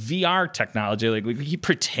this. It's like VR technology. Like we keep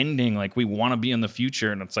pretending like we want to be in the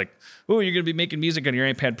future. And it's like, oh, you're going to be making music on your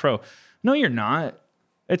iPad Pro. No, you're not.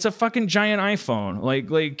 It's a fucking giant iPhone.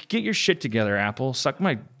 Like get your shit together, Apple. Suck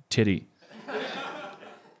my titty.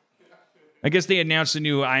 I guess they announced a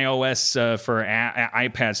new iOS for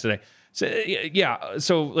iPads today. So yeah,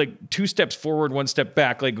 so like 2 steps forward, 1 step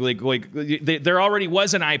back. Like there already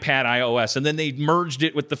was an iPad iOS, and then they merged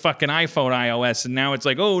it with the fucking iPhone iOS, and now it's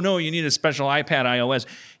like, oh no, you need a special iPad iOS.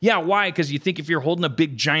 Yeah, why? Because you think if you're holding a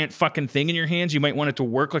big giant fucking thing in your hands, you might want it to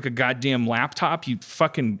work like a goddamn laptop. You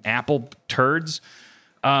fucking Apple turds.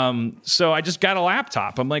 So I just got a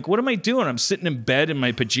laptop. I'm like, what am I doing? I'm sitting in bed in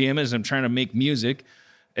my pajamas. I'm trying to make music.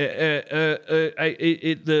 A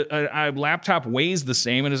laptop weighs the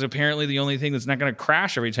same and is apparently the only thing that's not going to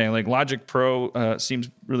crash every time. Like Logic Pro seems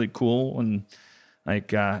really cool, and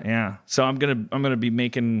like yeah. So I'm gonna be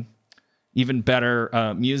making even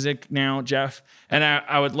better music now, Jeff. And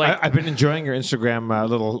I would like. I've been enjoying your Instagram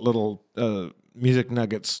little music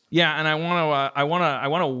nuggets. Yeah, and I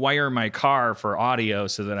want to wire my car for audio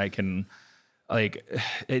so that I can. Like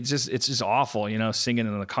it's just awful, singing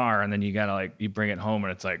in the car, and then you gotta like you bring it home,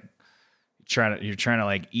 and it's like you're trying to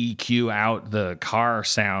like EQ out the car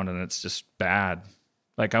sound, and it's just bad.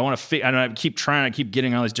 Like I keep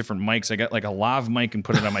getting all these different mics. I got like a lav mic and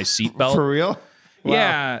put it on my seatbelt. For real? Wow.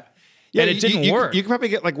 Yeah. And it didn't work. You could probably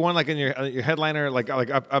get like one like in your headliner, like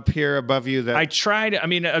up here above you. That I tried. I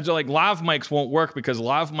mean, like lav mics won't work because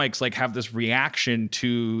lav mics like have this reaction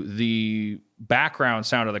to the background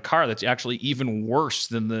sound of the car that's actually even worse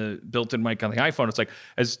than the built-in mic on the iPhone. It's like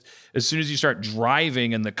as soon as you start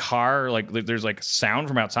driving in the car, like there's like sound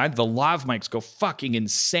from outside, the lav mics go fucking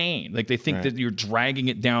insane. Like they think that you're dragging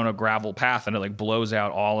it down a gravel path and it like blows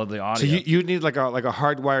out all of the audio. So you need like a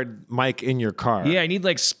hardwired mic in your car. Yeah, I need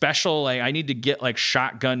like special, like I need to get like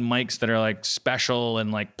shotgun mics that are like special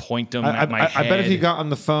and like point them at my head. I bet if you got on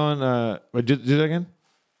the phone, do that again?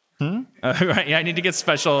 Right, yeah, I need to get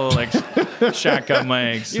special like shotgun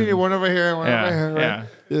mics. You need one over here, one over here.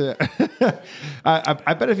 Right? Yeah.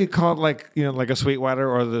 I bet if you called like a Sweetwater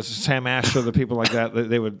or the Sam Ash or the people like that,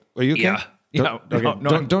 they would. Are you okay? Yeah.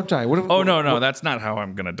 Don't die. No, that's not how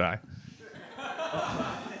I'm gonna die.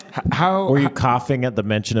 How Were you coughing at the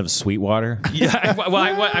mention of Sweetwater? Yeah,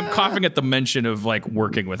 I'm coughing at the mention of like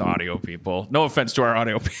working with audio people. No offense to our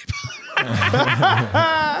audio people.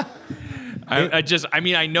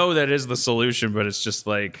 I know that is the solution, but it's just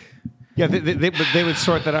like, yeah, they would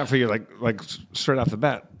sort that out for you like straight off the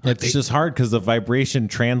bat. It's just hard because the vibration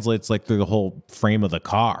translates like through the whole frame of the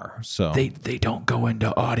car. So they don't go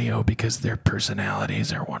into audio because their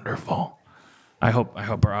personalities are wonderful. I hope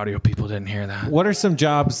our audio people didn't hear that. what are some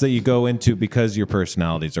jobs that you go into because your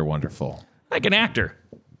personalities are wonderful? Like an actor.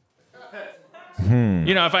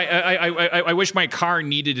 You know, if I wish my car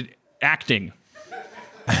needed acting,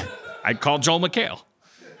 I'd call Joel McHale.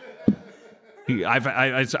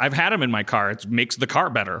 I've had him in my car. It makes the car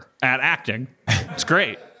better at acting. It's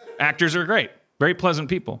great. Actors are great. Very pleasant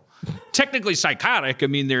people. Technically psychotic. I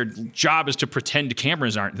mean, their job is to pretend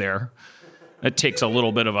cameras aren't there. It takes a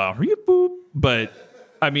little bit of a boop, but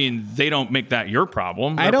I mean, they don't make that your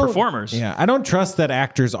problem. They're performers. Yeah, I don't trust that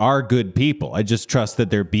actors are good people. I just trust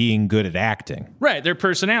that they're being good at acting. Right. Their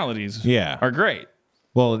personalities are great.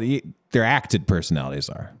 Well, their acted personalities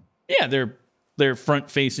are. Yeah, they're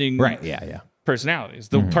front-facing Right, yeah. personalities.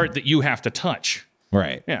 The part that you have to touch.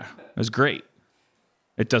 Right. Yeah, it was great.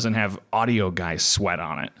 It doesn't have audio guy sweat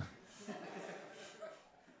on it.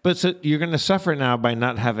 But so you're going to suffer now by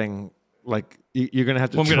not having like you're going to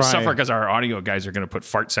have to. Well, I'm going to try. suffer because our audio guys are going to put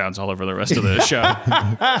fart sounds all over the rest of the show.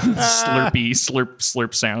 Slurpy,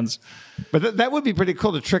 slurp sounds. But that would be pretty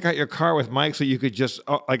cool to trick out your car with mics so you could just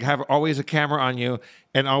like have always a camera on you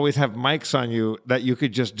and always have mics on you that you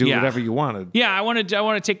could just do whatever you wanted. Yeah, I want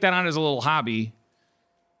to take that on as a little hobby.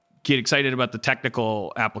 Get excited about the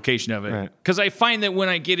technical application of it because I find that when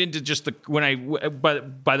I get into just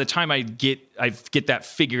by the time I get that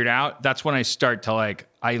figured out, that's when I start to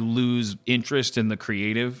I lose interest in the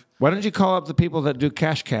creative. Why don't you call up the people that do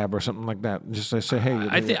Cash Cab or something like that and just say, hey,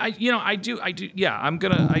 I do. Yeah, I'm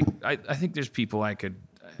gonna. I think there's people I could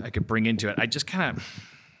bring into it. I just kind of.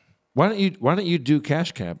 Why don't you do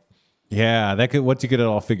Cash Cab? Yeah, once you get it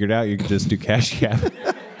all figured out, you can just do Cash Cab.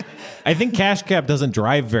 I think Cash Cab doesn't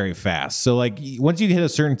drive very fast. So once you hit a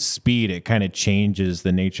certain speed, it kind of changes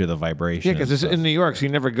the nature of the vibration. Yeah, because it's in New York, so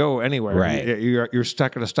you never go anywhere. Right. You're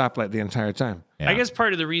stuck at a stoplight the entire time. Yeah. I guess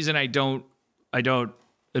part of the reason I don't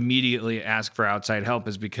immediately ask for outside help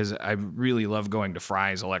is because I really love going to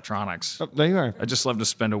Fry's Electronics. Oh, there you are. I just love to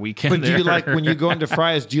spend a weekend But there. do you like when you go into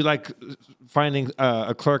Fry's? Do you like finding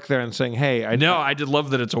a clerk there and saying, "Hey"? I just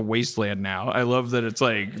love that it's a wasteland now. I love that it's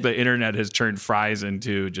like the internet has turned Fry's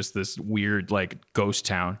into just this weird ghost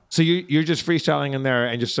town. So you're just freestyling in there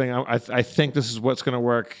and just saying, "I think this is what's going to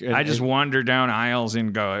work." And, I just wander down aisles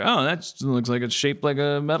and go, "Oh, that looks like it's shaped like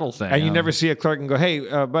a metal thing." And you never see a clerk and go, "Hey,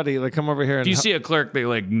 buddy, come over here." And if you see a clerk,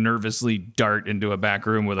 they nervously dart into a back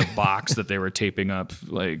room with a box that they were taping up.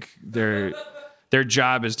 Their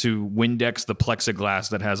job is to Windex the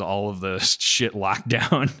plexiglass that has all of the shit locked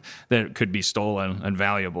down that could be stolen and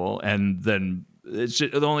valuable. And then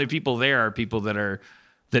the only people there are people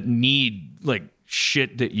that need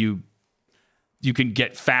shit that you can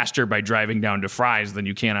get faster by driving down to Fry's than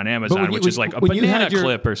you can on Amazon, which is like a banana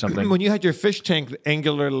clip or something. When you had your fish tank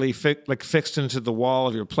angularly fixed into the wall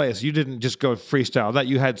of your place, you didn't just go freestyle. That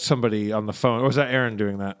you had somebody on the phone, or was that Aaron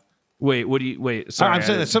doing that? Wait, sorry. I'm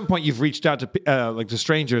saying at some point you've reached out to to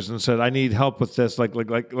strangers and said, "I need help with this.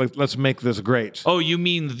 Let's make this great." Oh, you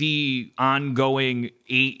mean the ongoing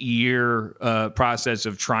 8-year process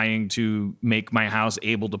of trying to make my house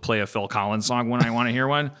able to play a Phil Collins song when I want to hear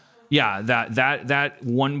one? Yeah, that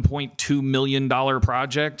 $1.2 million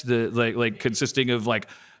project, consisting of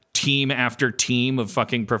team after team of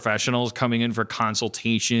fucking professionals coming in for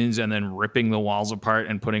consultations and then ripping the walls apart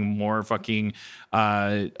and putting more fucking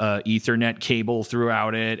Ethernet cable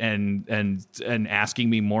throughout it and asking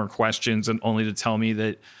me more questions and only to tell me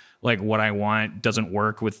that what I want doesn't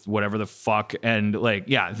work with whatever the fuck. And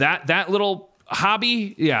that little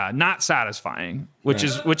hobby, not satisfying, which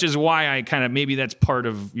is why I kind of, maybe that's part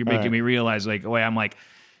of, you're making me realize like, oh,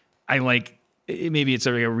 maybe it's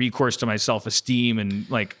a recourse to my self-esteem and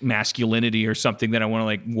like masculinity or something that I want to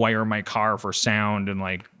like wire my car for sound and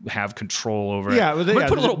like have control over it. I'm gonna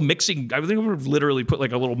put a little mixing. I think I'm gonna literally put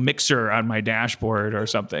like a little mixer on my dashboard or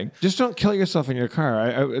something. Just don't kill yourself in your car.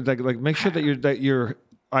 I like make sure that your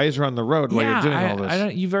eyes are on the road while you're doing all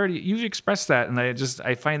this. You've expressed that, and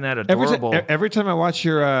I find that adorable. Every time I watch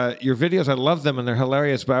your videos, I love them and they're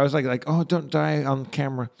hilarious. But I was like, oh, don't die on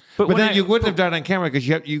camera. But then you wouldn't have died on camera because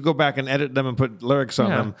you go back and edit them and put lyrics on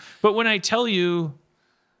them. But when I tell you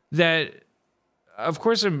that, of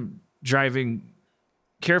course I'm driving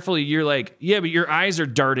carefully, you're like, yeah, but your eyes are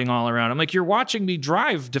darting all around. I'm like, you're watching me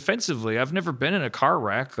drive defensively. I've never been in a car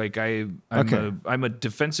wreck. Like I'm a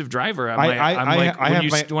defensive driver.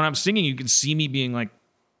 When I'm singing, you can see me being like.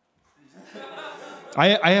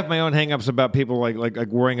 I have my own hangups about people like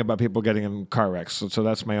worrying about people getting in car wrecks. So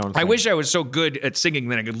that's my own thing. I wish I was so good at singing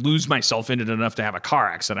that I could lose myself in it enough to have a car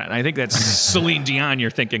accident. I think that's Celine Dion you're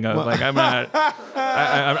thinking of. Like I'm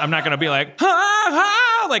not going to be like,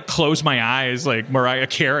 like close my eyes like Mariah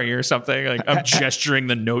Carey or something. Like I'm gesturing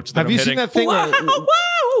the notes that I'm hitting. Have you seen that thing?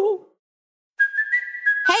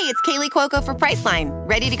 Hey, it's Kaylee Cuoco for Priceline.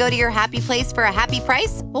 Ready to go to your happy place for a happy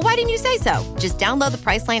price? Well, why didn't you say so? Just download the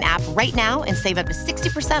Priceline app right now and save up to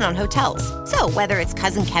 60% on hotels. So whether it's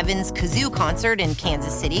Cousin Kevin's Kazoo Concert in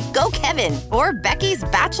Kansas City, go Kevin, or Becky's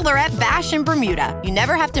Bachelorette Bash in Bermuda, you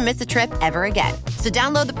never have to miss a trip ever again. So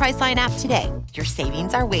download the Priceline app today. Your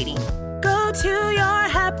savings are waiting. Go to your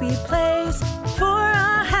happy place for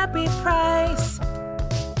a happy price.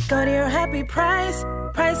 Go to your happy price,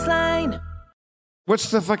 Priceline.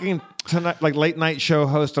 What's the fucking like late night show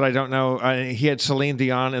host that I don't know? He had Celine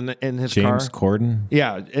Dion in his car. James Corden.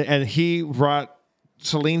 Yeah, and he brought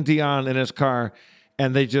Celine Dion in his car,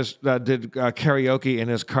 and they just did karaoke in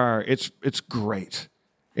his car. It's great.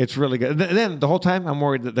 It's really good. And then the whole time I'm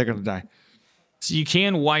worried that they're going to die. So you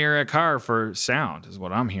can wire a car for sound, is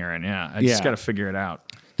what I'm hearing. Yeah, I just got to figure it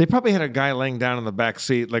out. They probably had a guy laying down in the back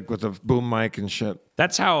seat, like with a boom mic and shit.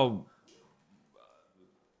 That's how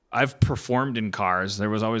I've performed in cars. There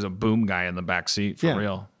was always a boom guy in the back seat for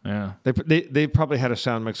real. Yeah, they probably had a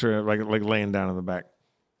sound mixer like laying down in the back.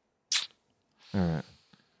 All right.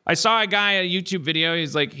 I saw a guy a YouTube video.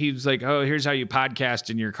 He's like, oh, here's how you podcast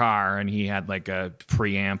in your car, and he had like a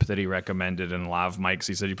preamp that he recommended and lav mics.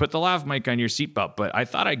 He said you put the lav mic on your seatbelt, but I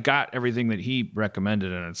thought I got everything that he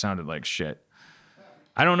recommended, and it sounded like shit.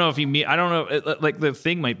 I don't know if I don't know. Like the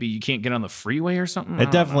thing might be you can't get on the freeway or something.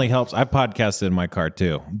 It definitely helps. I podcasted in my car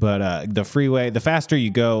too, but the freeway, the faster you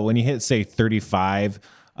go, when you hit say 35,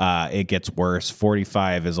 it gets worse.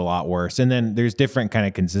 45 is a lot worse, and then there's different kind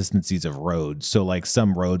of consistencies of roads. So like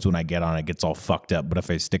some roads, when I get on, it gets all fucked up. But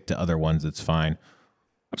if I stick to other ones, it's fine.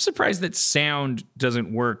 I'm surprised that sound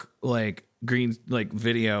doesn't work like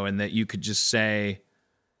video, and that you could just say,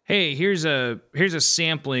 hey, here's a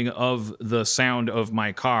sampling of the sound of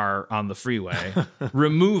my car on the freeway.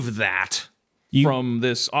 Remove that from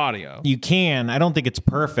this audio. You can. I don't think it's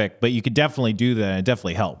perfect, but you could definitely do that. It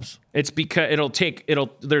definitely helps. It's because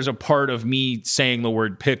there's a part of me saying the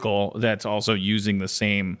word pickle that's also using the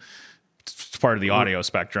same part of the audio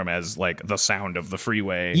spectrum as like the sound of the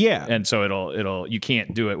freeway. Yeah. And so it'll you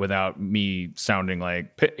can't do it without me sounding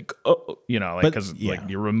like because like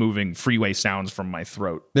you're removing freeway sounds from my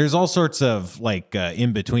throat. There's all sorts of like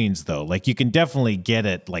in betweens though. Like you can definitely get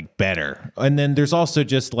it like better. And then there's also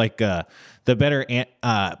just like the better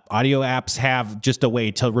audio apps have just a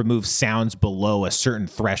way to remove sounds below a certain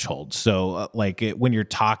threshold. So when you're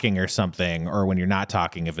talking or something, or when you're not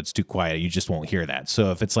talking, if it's too quiet, you just won't hear that.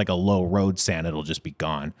 So if it's like a low road sound, it'll just be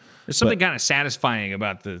gone. There's something kind of satisfying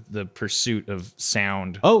about the pursuit of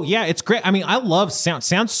sound. Oh yeah, it's great. I mean, I love sound.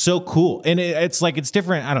 Sound's so cool. And it's like, it's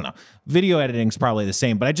different. I don't know. Video editing's probably the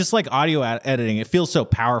same, but I just like audio editing. It feels so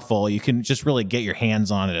powerful. You can just really get your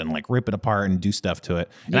hands on it and like rip it apart and do stuff to it.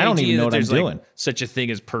 And I don't even know what I'm doing. Like such a thing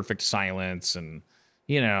as perfect silence and,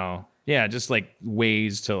 just like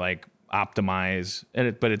ways to like optimize.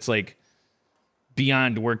 But it's like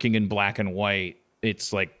beyond working in black and white.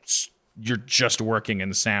 It's like you're just working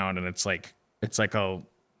in sound, and it's like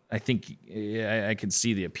I think I can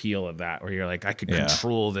see the appeal of that, where you're like, I could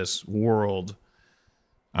control this world.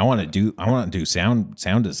 I want to do sound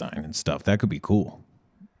design and stuff. That could be cool.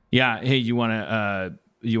 Yeah. Hey, you want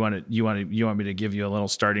me to give you a little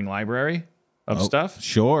starting library of stuff?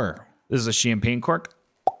 Sure. This is a champagne cork.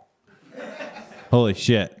 Holy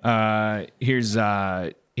shit. Here's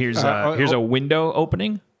a window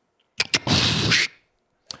opening.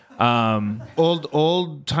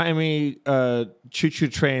 Old timey choo choo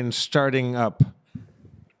train starting up.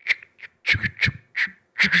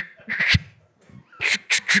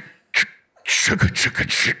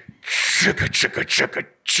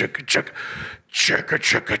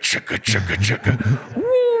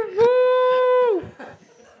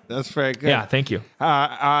 That's very good. Yeah, thank you.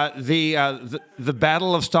 The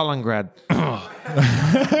Battle of Stalingrad.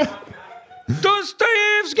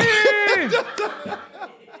 Dostoevsky!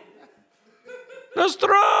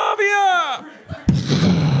 Nostrovia!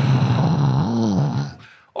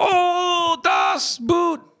 Oh, das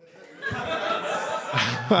Boot!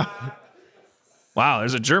 Wow,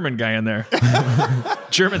 there's a German guy in there.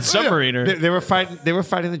 German submariner. They were fighting. They were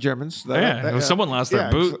fighting the Germans. Yeah, someone lost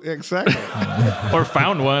their boot. Exactly. Or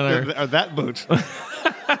found one. Or that boot.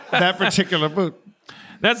 That particular boot.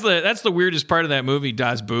 That's the weirdest part of that movie,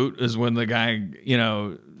 Das Boot, is when the guy,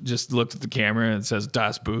 just looked at the camera and says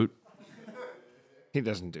Das Boot. He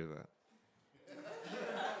doesn't do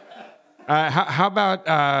that. How about?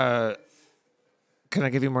 Can I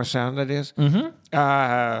give you more sound ideas?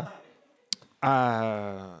 Mm-hmm.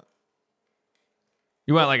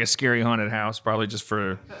 You want like a scary haunted house, probably just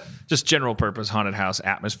for general purpose haunted house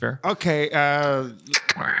atmosphere. Okay.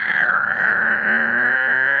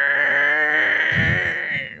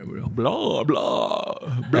 Blah blah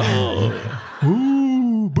blah.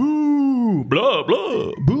 Ooh, boo, blah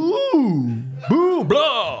blah, boo, boo,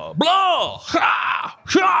 blah blah. Ha,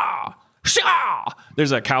 ha, ha.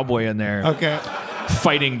 There's a cowboy in there. Okay.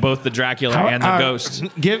 Fighting both the Dracula and the ghost.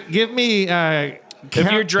 Give me.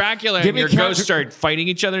 If you're Dracula and your ghosts start fighting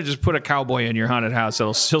each other, just put a cowboy in your haunted house.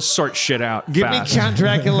 He'll sort shit out. Give fast. me Count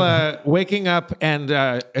Dracula waking up and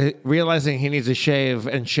realizing he needs a shave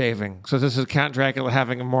and shaving. So this is Count Dracula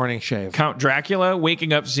having a morning shave. Count Dracula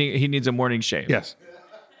waking up, seeing he needs a morning shave. Yes.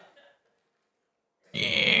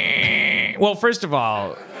 Well, first of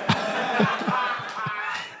all,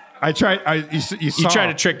 I tried. You tried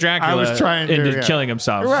to trick Dracula. I was trying into killing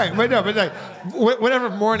himself. Right, but no, but like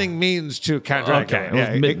whatever morning means to Count Dracula. Okay, it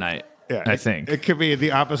was midnight. I think it could be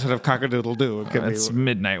the opposite of cock-a-doodle-doo. It could it's be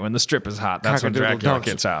midnight when the strip is hot. That's when Dracula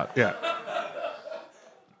gets out. Yeah.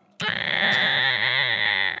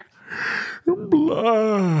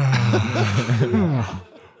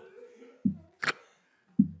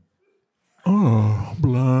 Oh,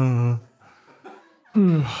 blah.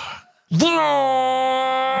 Blah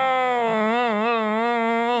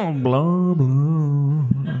blah.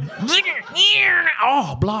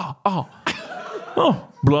 Oh blah. Oh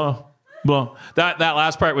blah blah. That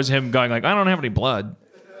last part was him going like, I don't have any blood,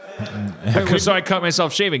 so I cut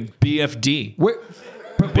myself shaving. BFD.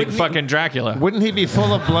 Big fucking Dracula. Wouldn't he be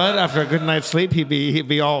full of blood after a good night's sleep? He'd be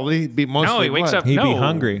mostly No, he wakes blood. up. He'd no. be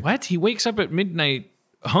hungry. What? He wakes up at midnight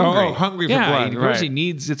hungry. Oh, hungry for yeah, blood, Of course right. he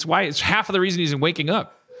needs. It's half of the reason he's waking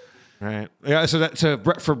up. Right. Yeah. So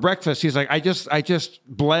for breakfast, he's like, I just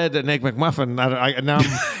bled an egg McMuffin. Now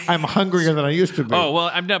I'm hungrier than I used to be. Oh well,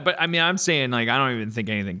 I'm not. But I mean, I'm saying like I don't even think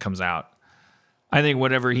anything comes out. I think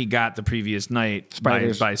whatever he got the previous night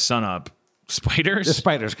by sunup, spiders. The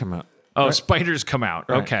spiders come out. Oh, right. Spiders come out.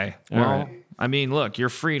 Right. Okay. All Well, right. I mean, look, you're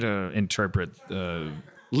free to interpret.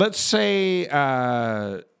 Let's say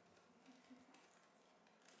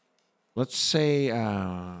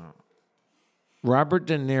Robert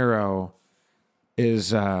De Niro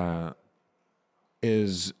is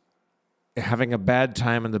having a bad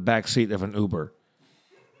time in the back seat of an Uber.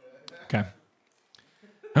 Okay.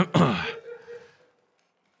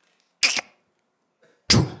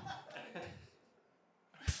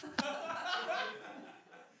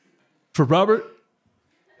 For Robert?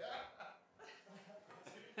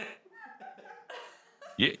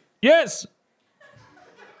 Yes.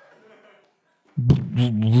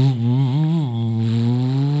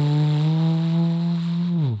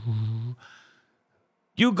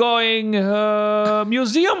 You going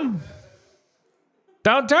museum?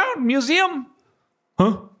 Downtown museum?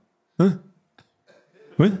 Huh?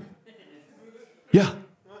 What? Yeah.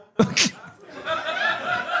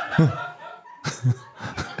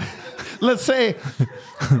 Let's say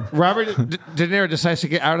Robert De Niro decides to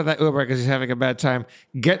get out of that Uber because he's having a bad time,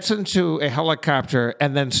 gets into a helicopter,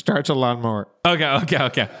 and then starts a lawnmower. Okay. I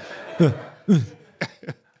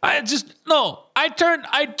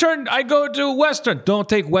go to Western. Don't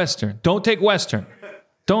take Western. Don't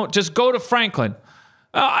just go to Franklin.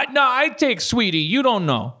 No, I take Sweetie. You don't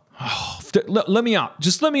know. Oh, let me out.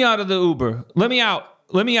 Just let me out of the Uber. Let me out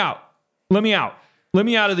of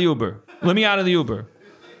the Uber.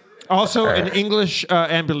 Also, an English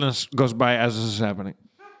ambulance goes by as this is happening.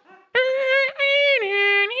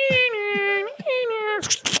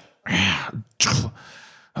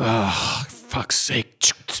 Oh, fuck's sake.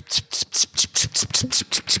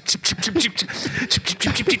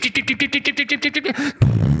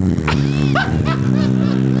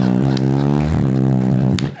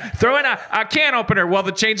 Throw in a can opener while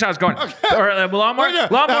the chainsaw's going. Or a lawnmower,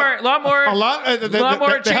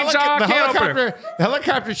 chainsaw, can opener. The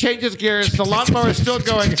helicopter changes gears. The lawnmower is still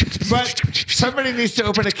going, but somebody needs to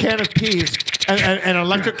open a can of peas, and an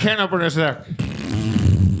electric can opener is there.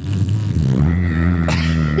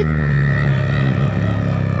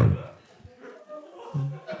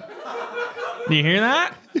 Do you hear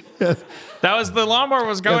that? Yes. That was the lawnmower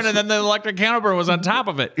was going, and then the electric can opener was on top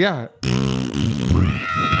of it. Yeah.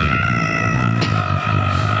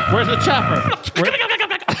 Where's the chopper?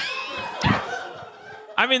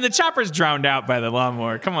 I mean, the chopper's drowned out by the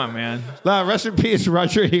lawnmower. Come on, man. Rest in peace,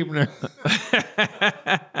 Roger Hebner.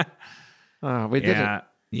 We did it.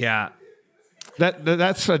 Yeah.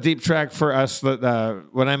 That's a deep track for us. That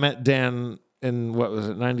when I met Dan in what was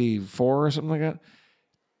it, 94 or something like that.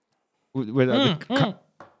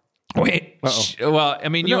 Wait. Well, I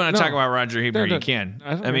mean, you want to talk about Roger Hebner, No. you can.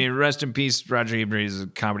 I mean, rest in peace, Roger Hebner. He's a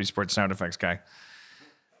comedy sports sound effects guy.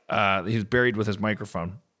 He was buried with his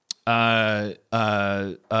microphone. I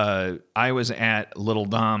was at Little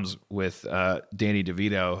Dom's with Danny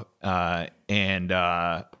DeVito, and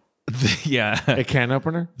a can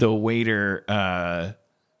opener. The waiter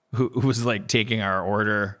who was like taking our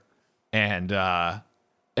order, and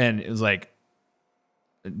it was like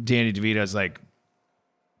Danny DeVito's like,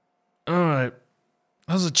 "Oh,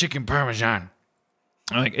 that was a chicken parmesan."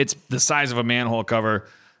 I'm like, it's the size of a manhole cover.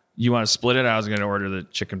 You want to split it? I was going to order the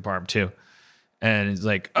chicken parm too. And he's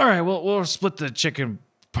like, all right, well, we'll split the chicken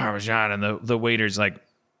parmesan. And the waiter's like,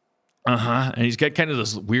 uh-huh. And he's got kind of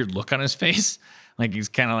this weird look on his face. Like he's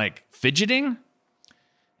kind of like fidgeting.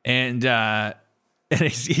 And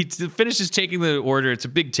he finishes taking the order. It's a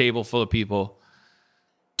big table full of people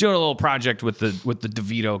doing a little project with the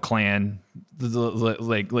DeVito clan.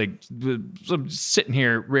 I'm sitting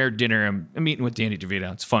here, rare dinner. I'm eating with Danny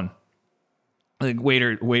DeVito. It's fun. Like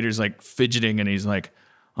waiter's like fidgeting, and he's like,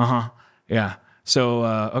 yeah. So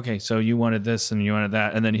okay, so you wanted this and you wanted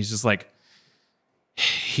that, and then he's just like,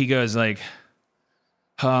 he goes like,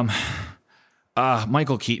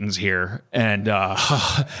 Michael Keaton's here, and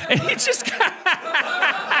and he just wait,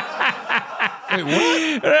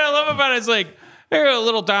 what? What I love about it is like, there are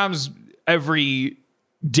Little Dom's every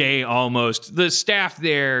day almost. The staff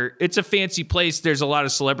there, it's a fancy place. There's a lot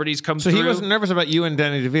of celebrities come through. So he wasn't nervous about you and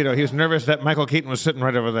Danny DeVito. He was nervous that Michael Keaton was sitting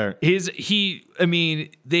right over there.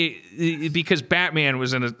 Because Batman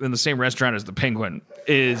was in the same restaurant as the Penguin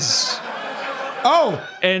is. Oh,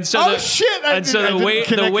 and so shit! The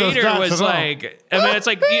waiter was like, I mean, it's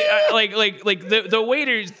like, the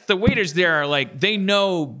waiters there are like, they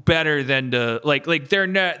know better than to like they're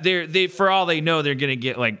not they for all they know they're gonna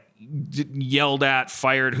get like yelled at,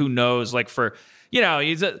 fired, who knows, like for,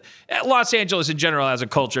 Los Angeles in general has a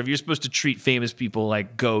culture of you're supposed to treat famous people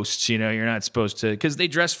like ghosts, you're not supposed to, because they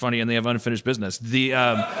dress funny and they have unfinished business. The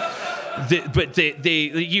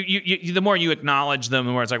more you acknowledge them,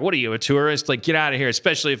 the more it's like, what are you, a tourist? Like, get out of here.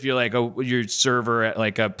 Especially if you're like your server at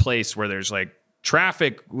like a place where there's like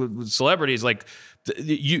traffic with celebrities. Like,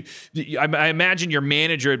 I imagine your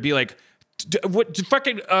manager would be like, what, did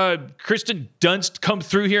fucking Kristen Dunst come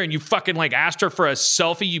through here and you fucking like asked her for a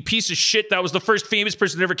selfie? You piece of shit. That was the first famous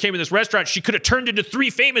person that ever came in this restaurant. She could have turned into 3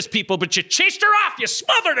 famous people, but you chased her off. You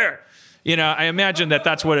smothered her. I imagine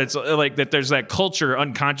that's what it's like, that there's that culture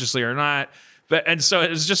unconsciously or not. And so it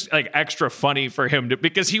was just like extra funny for him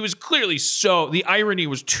because he was clearly the irony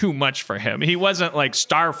was too much for him. He wasn't like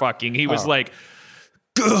star fucking. He was like,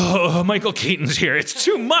 Michael Keaton's here. It's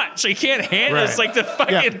too much. I can't handle this. Like the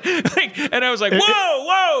fucking and I was like,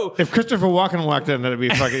 whoa. If Christopher Walken walked in, that'd be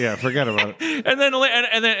fucking forget about it. And then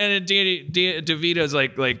Danny DeVito's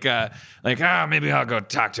like, maybe I'll go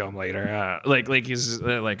talk to him later. Like he's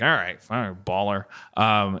like, all right, fine, baller.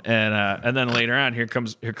 And then later on, here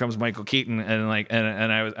comes Michael Keaton, and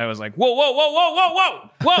I was like, whoa.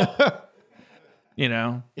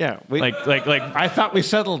 Yeah, I thought we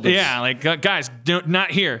settled this. Yeah, like guys,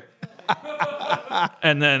 not here.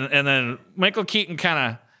 and then Michael Keaton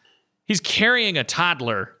he's carrying a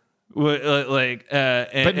toddler, but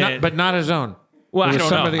not his own. Well, I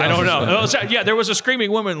don't know. Yeah, there was a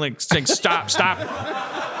screaming woman like saying, "Stop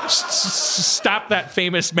that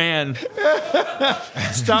famous man!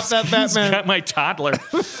 Stop that Batman! He's got my toddler.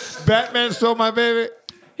 Batman stole my baby."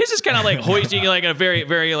 This is kind of like hoisting like a very,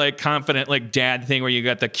 very like confident like dad thing where you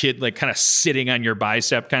got the kid like kind of sitting on your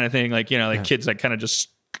bicep kind of thing. Like, kids like kind of just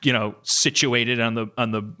situated on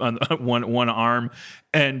the one arm,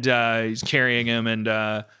 and he's carrying him, and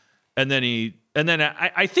then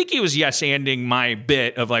I think he was yes-anding my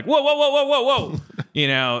bit of like whoa,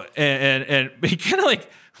 and he kind of like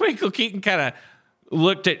Michael Keaton kind of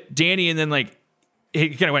looked at Danny, and then like he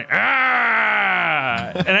kind of went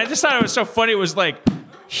and I just thought it was so funny. It was like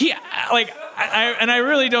I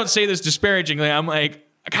really don't say this disparagingly. I'm like,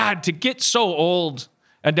 God, to get so old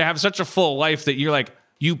and to have such a full life that you're like,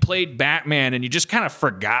 you played Batman and you just kind of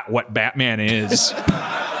forgot what Batman is.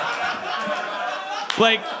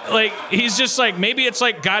 like he's just like, maybe it's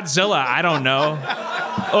like Godzilla. I don't know.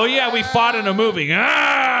 Oh yeah, we fought in a movie.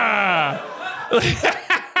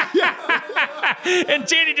 And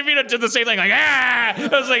Danny DeVito did the same thing, like I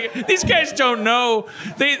was like, these guys don't know.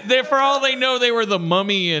 They for all they know, they were the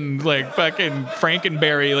Mummy and like fucking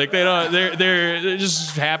Frankenberry. Like they don't. They're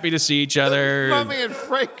just happy to see each other. Mummy and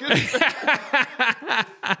Frankenberry.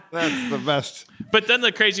 That's the best. But then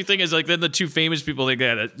the crazy thing is, like, then the two famous people they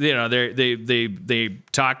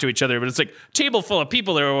talk to each other, but it's like a table full of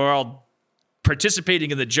people that were all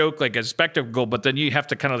participating in the joke like a spectacle. But then you have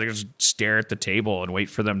to kind of like just stare at the table and wait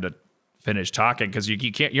for them to finish talking because you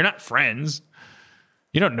can't. You're not friends.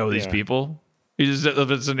 You don't know these people. You just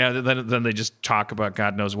then they just talk about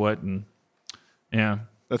God knows what, and yeah,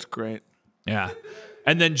 that's great. Yeah,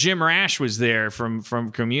 and then Jim Rash was there from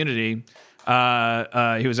Community.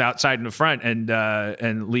 He was outside in the front,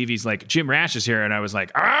 and Levy's like, Jim Rash is here, and I was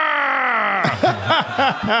like, ah.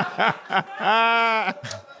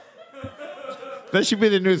 That should be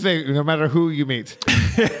the new thing, no matter who you meet.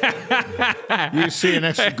 You see an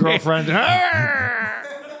ex-girlfriend.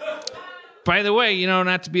 By the way,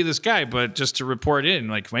 not to be this guy, but just to report in,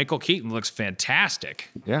 like, Michael Keaton looks fantastic.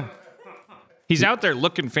 Yeah. He's out there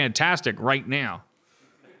looking fantastic right now.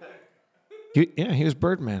 He was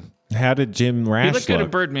Birdman. How did Jim Rash He looked good at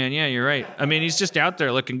Birdman. Yeah, you're right. I mean, he's just out there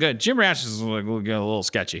looking good. Jim Rash is like, a little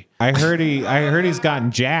sketchy. I heard he's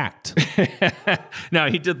gotten jacked. No,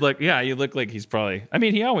 he did look. Yeah, he looked like he's probably. I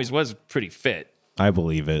mean, he always was pretty fit. I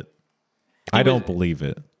believe it. I don't believe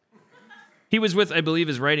it. He was with, I believe,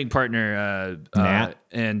 his writing partner, Nat.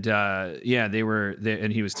 And they were there,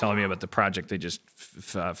 and he was telling me about the project they just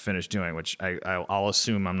finished doing, which I'll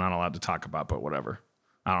assume I'm not allowed to talk about, but whatever.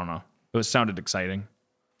 I don't know. It sounded exciting.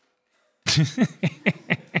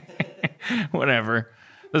 Whatever.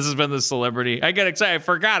 This has been the celebrity. I got excited. I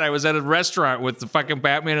forgot I was at a restaurant with the fucking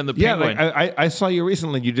Batman and the Penguin. Yeah, I saw you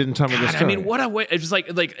recently. You didn't tell me the story. I mean, what a way. It was like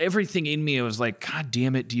everything in me. It was like, God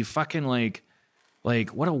damn it. Do you fucking like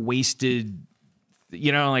what a wasted,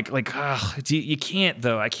 you can't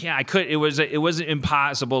though. I can't. I could. It wasn't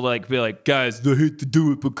impossible to like be like, guys, I hate to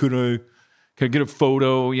do it, but could I get a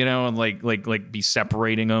photo? And like be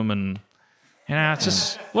separating them and. It's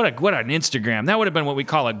just what an Instagram. That would have been what we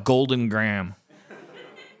call a golden gram.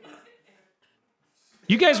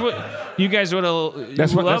 You guys would have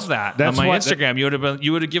loved that on my Instagram.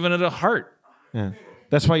 You would have given it a heart. Yeah,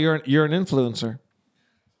 that's why you're an influencer.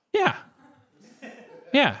 Yeah,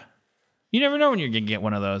 yeah. You never know when you're gonna get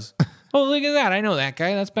one of those. Oh, look at that! I know that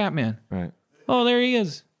guy. That's Batman. Right. Oh, there he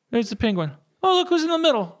is. There's the Penguin. Oh, look who's in the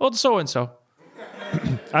middle. Oh, so and so.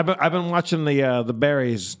 I've been watching the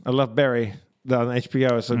Barrys. I love Barry. On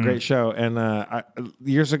HBO. It's a great show. And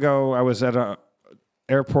years ago, I was at an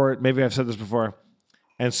airport. Maybe I've said this before.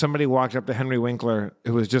 And somebody walked up to Henry Winkler,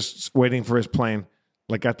 who was just waiting for his plane,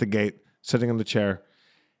 like at the gate, sitting in the chair.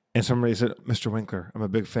 And somebody said, Mr. Winkler, I'm a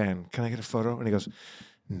big fan. Can I get a photo? And he goes,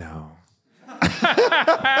 no.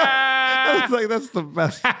 I was like, that's the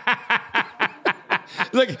best.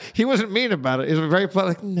 Like, he wasn't mean about it. He was very polite,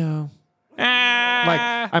 like, no.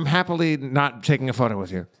 Like, I'm happily not taking a photo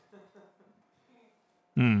with you.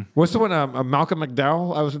 What's the one? Malcolm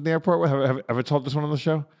McDowell. I was in the airport with. Have I told this one on the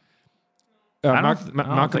show? Malcolm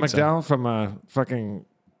McDowell from fucking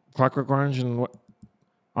Clockwork Orange and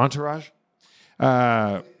Entourage.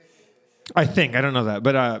 I think I don't know that,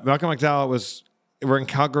 but Malcolm McDowell we're in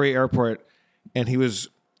Calgary Airport, and he was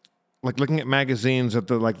like looking at magazines at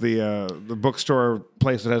the bookstore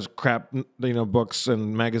place that has crap, books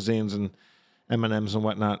and magazines and M&Ms and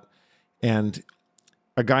whatnot, and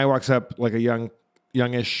a guy walks up like a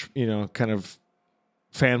youngish, kind of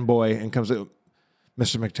fanboy, and comes up,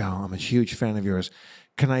 Mr. McDowell, I'm a huge fan of yours.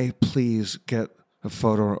 Can I please get a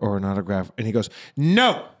photo or an autograph? And he goes,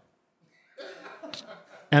 no.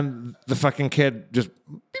 And the fucking kid just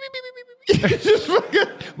just fucking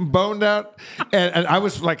boned out. And I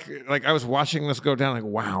was like I was watching this go down, like,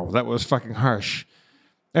 wow, that was fucking harsh.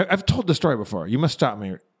 I've told the story before. You must stop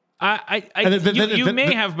me. You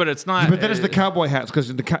may have, but it's not. But then it's the cowboy hats, because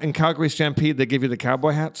in Calgary Stampede, they give you the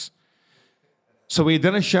cowboy hats. So we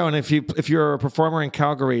done a show, and if you're a performer in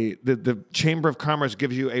Calgary, the Chamber of Commerce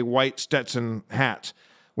gives you a white Stetson hat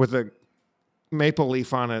with a maple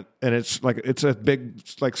leaf on it, and it's a big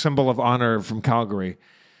like symbol of honor from Calgary.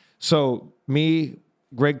 So me,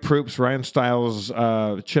 Greg Proops, Ryan Stiles,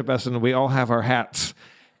 Chip Essen, we all have our hats,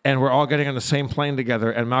 and we're all getting on the same plane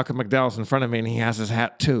together. And Malcolm McDowell's in front of me, and he has his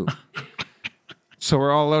hat too. So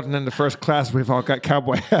we're all loading into first class. We've all got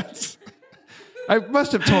cowboy hats. I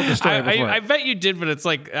must have told the story before. I bet you did, but it's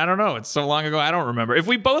like, I don't know. It's so long ago, I don't remember. If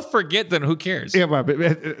we both forget, then who cares? Yeah, but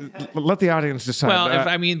let the audience decide.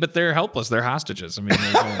 Well, but they're helpless. They're hostages. I mean,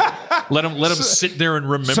 let them sit there and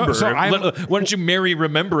remember. Why don't you marry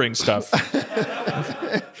remembering stuff?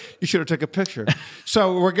 You should have took a picture.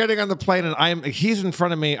 So we're getting on the plane, and he's in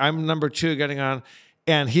front of me. I'm number 2 getting on,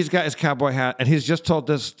 and he's got his cowboy hat, and he's just told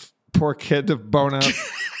this poor kid to bone out.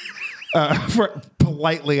 For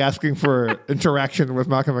politely asking for interaction with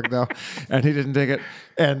Malcolm McDowell, and he didn't dig it.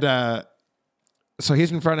 And so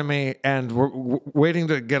he's in front of me, and we're waiting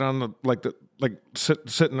to get on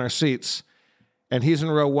sit in our seats. And he's in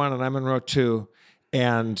row 1, and I'm in row 2,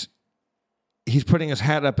 and he's putting his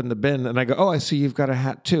hat up in the bin. And I go, "Oh, I see you've got a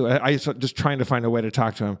hat too." I just trying to find a way to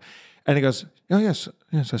talk to him, and he goes, "Oh yes,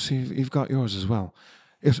 I see you've got yours as well."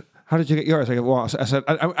 How did you get yours? I go, "Well," I said,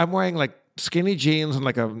 "I'm wearing like skinny jeans and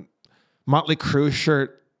like a Motley Crue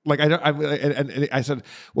shirt." And I said,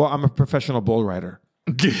 "Well, I'm a professional bull rider."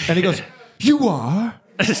 And he goes, "You are?"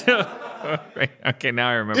 Okay, now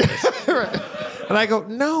I remember this. And I go,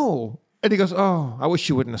 "No." And he goes, "Oh, I wish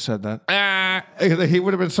you wouldn't have said that." He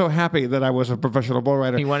would have been so happy that I was a professional bull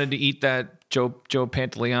rider. He wanted to eat that Joe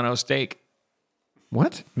Pantoliano steak.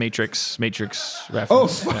 What? Matrix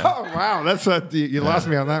reference. Oh, wow. That's you lost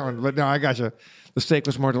me on that one. But no, I got you. The steak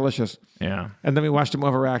was more delicious. Yeah. And then we watched him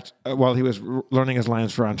overact while he was learning his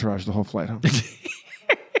lines for Entourage the whole flight home.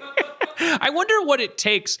 I wonder what it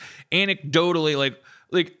takes anecdotally,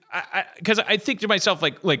 because I think to myself,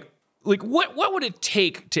 like what would it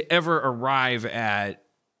take to ever arrive at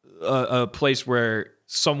a place where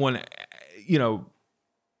someone,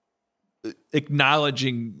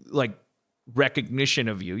 acknowledging like recognition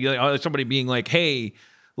of you, somebody being like, "Hey,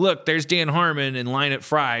 look, there's Dan Harmon in line at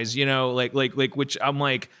Fry's," which I'm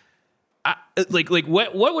like,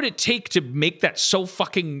 what would it take to make that so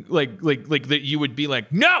fucking like that you would be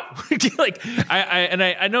like, "No,"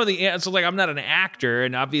 I know the answer. Like, I'm not an actor,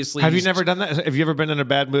 and obviously, have you never done that? Have you ever been in a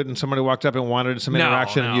bad mood and somebody walked up and wanted some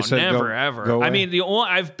interaction and you said, never, ever. Go away? I mean,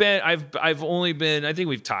 I've only been. I think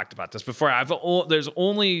we've talked about this before. There's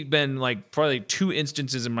only been like probably 2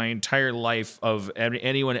 instances in my entire life of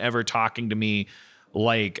anyone ever talking to me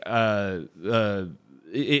like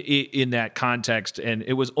in that context, and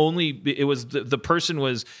it was the person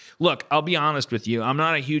was, "Look, I'll be honest with you, I'm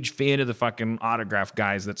not a huge fan of the fucking autograph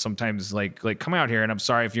guys that sometimes like come out here, and I'm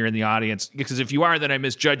sorry if you're in the audience, because if you are, then I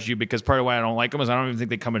misjudge you, because part of why I don't like them is I don't even think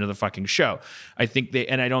they come into the fucking show. I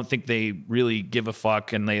don't think they really give a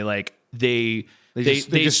fuck, and they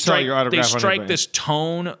strike this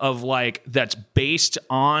tone of like that's based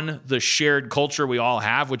on the shared culture we all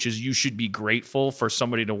have, which is you should be grateful for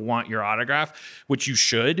somebody to want your autograph, which you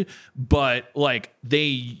should, but like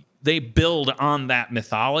they build on that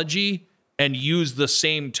mythology and use the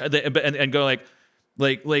same and go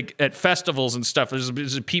like at festivals and stuff,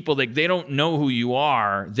 there's people like they don't know who you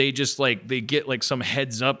are. They just like they get like some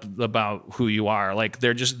heads up about who you are. Like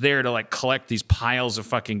they're just there to like collect these piles of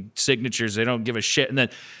fucking signatures. They don't give a shit, and then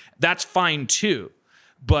that's fine too.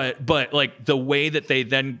 But like the way that they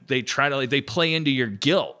try to they play into your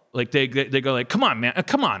guilt. Like they go like, come on man,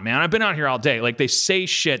 I've been out here all day. Like they say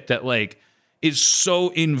shit that like is so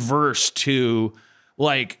inverse to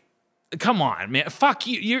like, come on, man. Fuck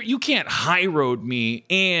you. You can't high road me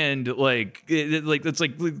and it's like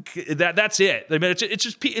that. That's it. I mean,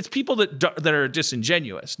 it's people that are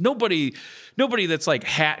disingenuous. Nobody that's like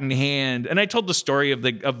hat in hand. And I told the story of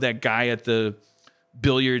that guy at the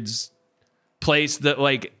billiards place that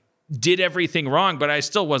like did everything wrong, but I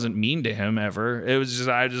still wasn't mean to him ever. It was just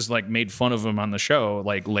I just like made fun of him on the show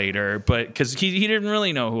like later, but because he didn't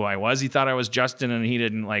really know who I was. He thought I was Justin, and he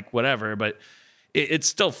didn't like whatever. But it's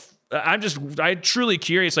still. I'm truly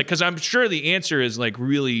curious, like, because I'm sure the answer is like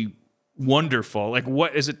really wonderful. Like,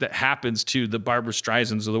 what is it that happens to the Barbra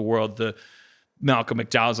Streisands of the world, the Malcolm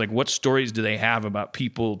McDowell's? Like, what stories do they have about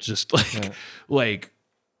people just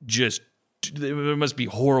there must be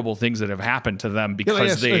horrible things that have happened to them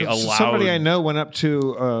because they allowed. Somebody I know went up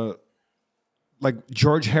to like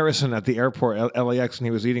George Harrison at the airport, LAX, and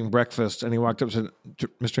he was eating breakfast, and he walked up and said,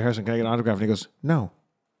 "Mr. Harrison, can I get an autograph?" And he goes, "No."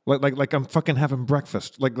 Like I'm fucking having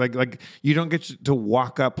breakfast. Like you don't get to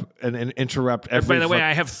walk up and interrupt every. By the way,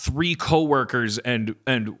 I have 3 coworkers, and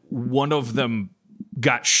one of them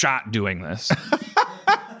got shot doing this.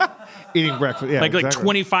 Eating breakfast. Yeah, like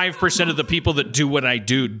exactly. 25% of the people that do what I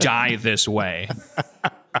do die this way.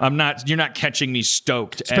 You're not catching me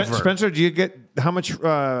stoked ever. Spencer, how much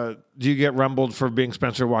do you get rumbled for being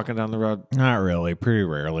Spencer walking down the road? Not really. Pretty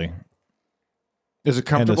rarely. Is it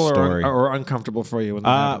comfortable story. or uncomfortable for you when that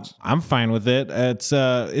happens? I'm fine with it.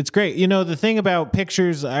 It's great. You know, the thing about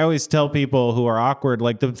pictures, I always tell people who are awkward,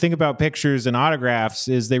 like the thing about pictures and autographs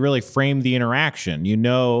is they really frame the interaction. You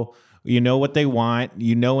know what they want,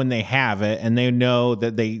 you know when they have it, and they know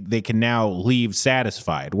that they can now leave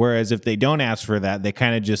satisfied. Whereas if they don't ask for that, they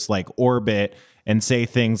kind of just like orbit and say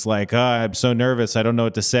things like, I'm so nervous, I don't know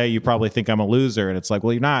what to say. You probably think I'm a loser. And it's like,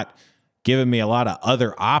 well, you're not giving me a lot of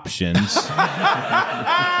other options.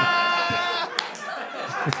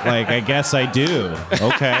 Like, I guess I do.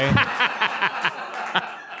 Okay.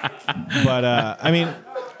 But, I mean,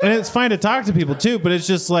 and it's fine to talk to people too, but it's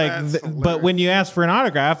just like, but when you ask for an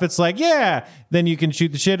autograph, it's like, yeah, then you can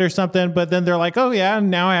shoot the shit or something. But then they're like, oh yeah,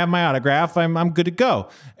 now I have my autograph. I'm good to go.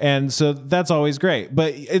 And so that's always great.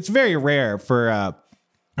 But it's very rare for, I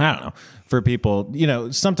don't know, for people, you know,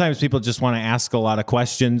 sometimes people just want to ask a lot of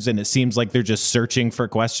questions and it seems like they're just searching for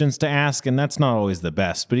questions to ask. And that's not always the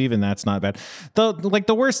best, but even that's not bad.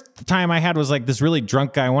 The worst time I had was like this really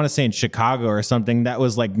drunk guy, I want to say in Chicago or something, that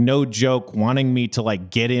was like no joke wanting me to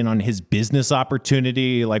like get in on his business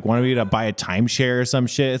opportunity, like wanted me to buy a timeshare or some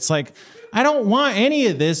shit. It's like, I don't want any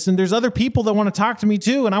of this. And there's other people that want to talk to me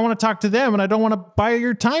too. And I want to talk to them and I don't want to buy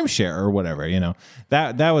your timeshare or whatever, you know,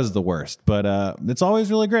 that was the worst, but it's always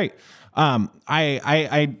really great.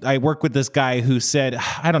 I work with this guy who said,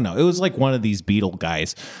 I don't know, it was like one of these Beatle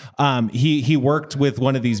guys. He worked with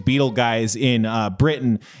one of these Beatle guys in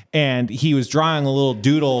Britain, and he was drawing a little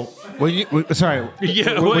doodle. When you say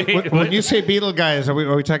Beatle guys, are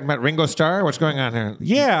we talking about Ringo Starr? What's going on here?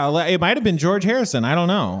 Yeah, it might have been George Harrison. I don't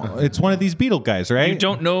know. It's one of these Beatle guys, right? You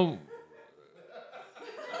don't know.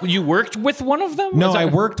 You worked with one of them? No, I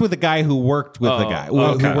worked with a guy who worked with a guy who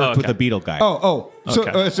worked with a Beatle guy. So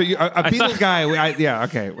you, a Beatle guy?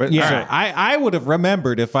 Okay. Yeah, right. I would have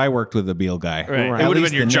remembered if I worked with a Beatle guy. Right. It would have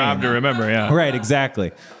been your job to remember. Yeah. Right.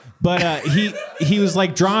 Exactly. But he was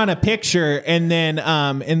like drawing a picture and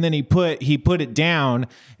then he put it down.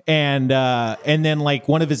 And then like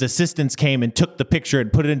one of his assistants came and took the picture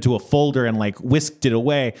and put it into a folder and like whisked it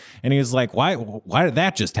away. And he was like, why did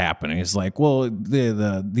that just happen? And he's like, well,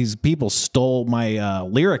 these people stole my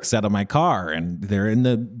lyrics out of my car and they're in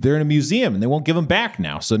a museum and they won't give them back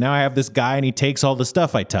now. So now I have this guy and he takes all the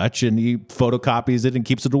stuff I touch and he photocopies it and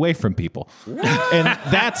keeps it away from people. And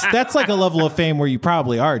that's like a level of fame where you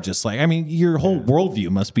probably are just like, I mean, your whole worldview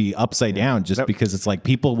must be upside down just because it's like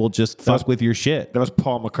people will just fuck with your shit. That was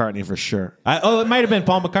Paul McCartney for sure. It might have been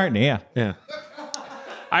Paul McCartney. Yeah.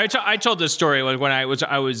 I told this story when I was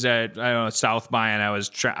at South by, and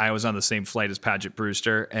I was on the same flight as Paget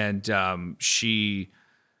Brewster, and she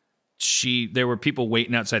there were people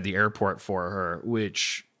waiting outside the airport for her,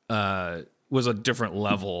 which was a different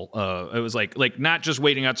level. It was like not just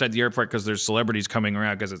waiting outside the airport because there's celebrities coming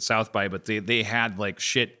around because it's South by, but they had like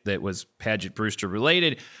shit that was Paget Brewster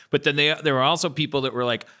related. But then there were also people that were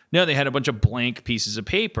like, no, they had a bunch of blank pieces of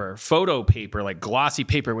paper, photo paper, like glossy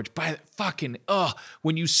paper, which by fucking,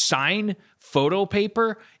 when you sign photo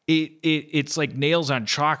paper, it's like nails on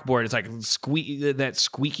chalkboard. It's like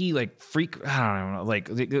squeaky, like freak. I don't know. Like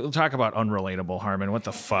we'll talk about unrelatable, Harmon. What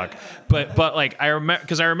the fuck? But like I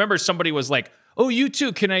remember somebody was like, oh, you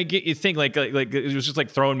too. Can I get you thing? Like it was just like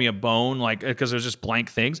throwing me a bone, like because it was just blank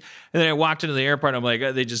things. And then I walked into the airport. I'm like,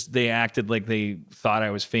 they acted like they thought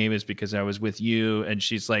I was famous because I was with you. And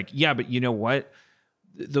she's like, yeah, but you know what?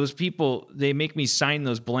 Those people, they make me sign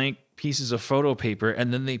those blank pieces of photo paper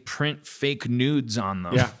and then they print fake nudes on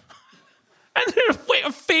them. Yeah. And then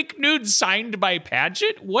a fake nude signed by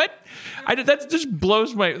Paget? What? That just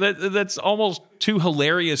blows my... That's almost too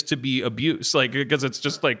hilarious to be abuse. Like, because it's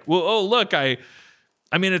just like, well, oh, look, I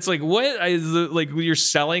mean, it's like, what? Like, you're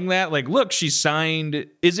selling that? Like, look, she signed...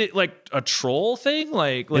 Is it like a troll thing?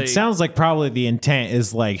 Like it sounds like probably the intent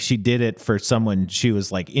is like she did it for someone she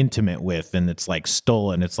was like intimate with and it's like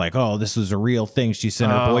stolen. It's like, oh, this was a real thing. She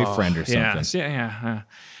sent her boyfriend or something. Yeah.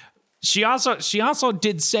 She also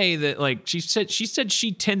did say that like she said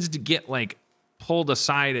she tends to get like pulled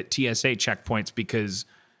aside at TSA checkpoints because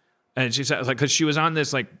she said like because she was on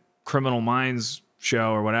this like Criminal Minds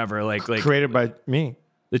show or whatever like created by me.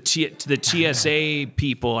 The TSA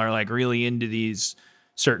people are like really into these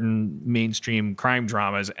certain mainstream crime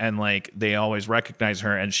dramas, and like they always recognize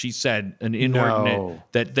her. And she said an inordinate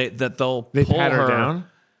that they'll They pull pat her down?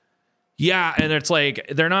 Yeah, and it's like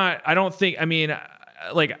they're not. I don't think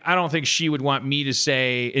she would want me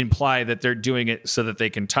to imply that they're doing it so that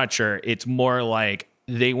they can touch her. It's more like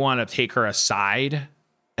they want to take her aside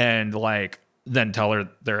and like then tell her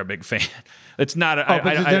they're a big fan. It's not.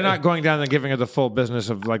 They're not going down and giving her the full business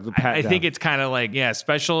of like the pat. I think it's kind of like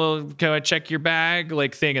special. Can I check your bag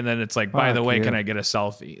like thing? And then it's like, by the way, can I get a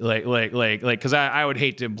selfie? Like because I would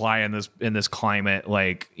hate to imply in this climate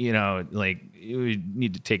like you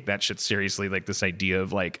need to take that shit seriously. Like this idea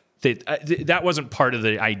of like that wasn't part of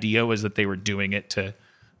the idea, was that they were doing it to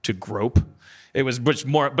grope. It was much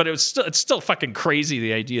more, but it's still fucking crazy,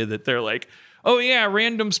 the idea that they're like, oh yeah,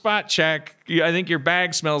 random spot check. I think your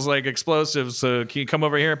bag smells like explosives, so can you come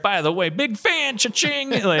over here? By the way, big fan,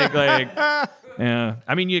 cha-ching. like, yeah.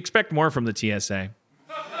 I mean, you expect more from the TSA.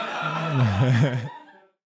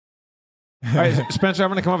 All right, Spencer, I'm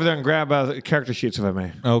going to come over there and grab the character sheets, if I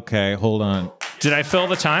may. Okay, hold on. Did I fill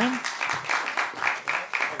the time?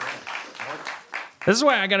 This is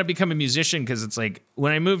why I got to become a musician, because it's like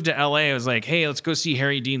when I moved to LA, I was like, hey, let's go see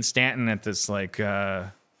Harry Dean Stanton at this like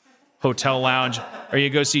hotel lounge, or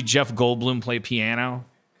you go see Jeff Goldblum play piano.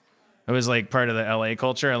 It was like part of the LA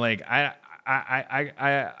culture. Like I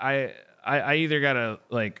either got to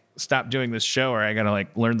like stop doing this show, or I got to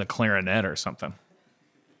like learn the clarinet or something,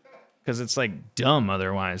 because it's like dumb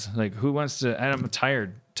otherwise. Like who wants to? I'm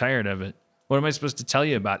tired of it. What am I supposed to tell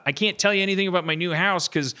you about? I can't tell you anything about my new house,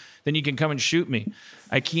 because then you can come and shoot me.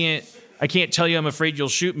 I can't tell you I'm afraid you'll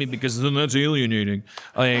shoot me, because then that's alienating.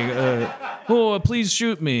 Like, please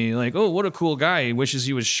shoot me. Like, oh, what a cool guy. He wishes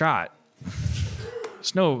he was shot.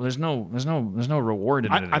 There's no reward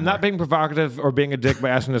in it anymore. I'm not being provocative or being a dick by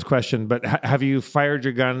asking this question, but have you fired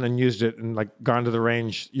your gun and used it and like gone to the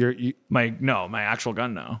range? My actual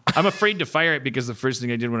gun, no. I'm afraid to fire it, because the first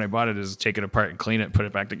thing I did when I bought it is take it apart and clean it and put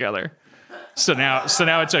it back together. So now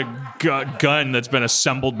it's a gun that's been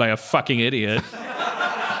assembled by a fucking idiot.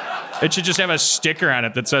 It should just have a sticker on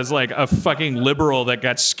it that says like a fucking liberal that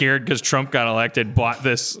got scared because Trump got elected bought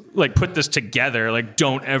this, like put this together. Like,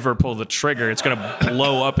 don't ever pull the trigger. It's gonna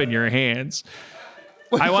blow up in your hands.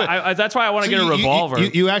 That's why I want to get a revolver.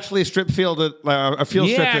 You actually strip fielded a field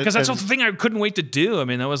strip. Yeah, because that's the thing I couldn't wait to do. I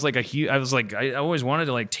mean, that was like I always wanted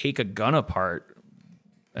to like take a gun apart.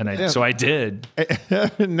 And so I did.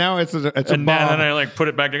 Now it's a bomb. And then I like put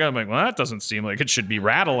it back together. I'm like, well, that doesn't seem like it should be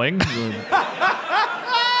rattling.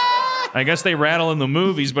 I guess they rattle in the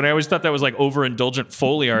movies, but I always thought that was like overindulgent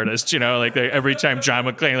Foley artists, like every time John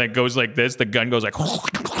McClane like goes like this, the gun goes like,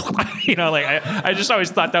 like I just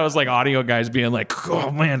always thought that was like audio guys being like,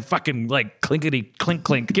 oh man, fucking like clinkety clink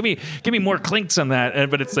clink, give me more clinks on that.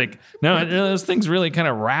 But it's like, no, those things really kind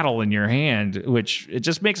of rattle in your hand, which it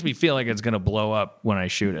just makes me feel like it's gonna blow up when I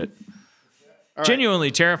shoot it.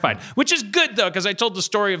 Genuinely terrified, which is good though, because I told the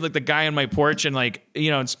story of like the guy on my porch, and like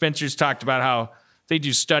and Spencer's talked about how they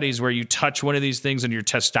do studies where you touch one of these things and your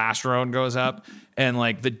testosterone goes up, and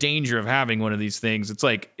like the danger of having one of these things. It's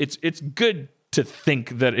like it's good to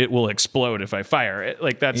think that it will explode if I fire it.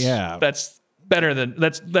 Like that's better than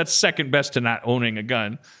that's second best to not owning a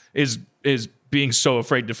gun. Is being so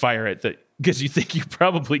afraid to fire it that because you think you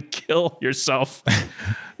probably kill yourself.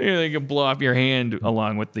 You can blow off your hand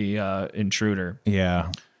along with the intruder.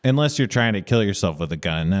 Yeah, unless you're trying to kill yourself with a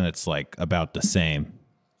gun, then it's like about the same.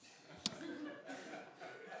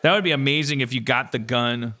 That would be amazing if you got the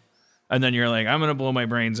gun and then you're like, I'm going to blow my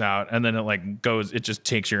brains out. And then it just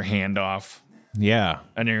takes your hand off. Yeah.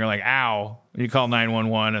 And you're like, ow. And you call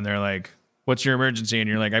 911 and they're like, what's your emergency? And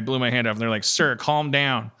you're like, I blew my hand off. And they're like, sir, calm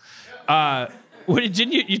down. What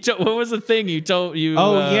was the thing you told you?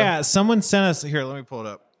 Oh, yeah. Someone sent us here. Let me pull it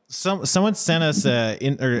up. Someone sent us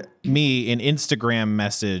me an Instagram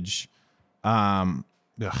message. I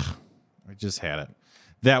just had it.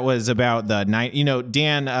 That was about the night.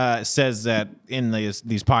 Dan says that in these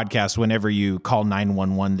podcasts, whenever you call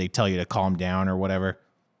 911, they tell you to calm down or whatever.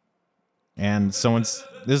 And this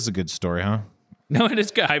is a good story, huh? No, it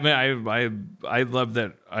is good. I mean, I love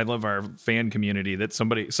that. I love our fan community. That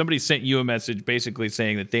somebody sent you a message basically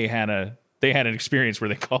saying that they had an experience where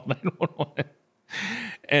they called 911,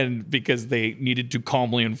 and because they needed to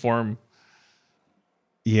calmly inform.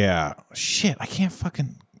 Yeah, shit. I can't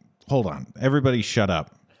fucking. Hold on. Everybody shut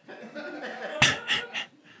up.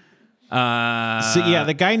 So yeah,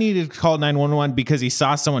 the guy needed to call 911 because he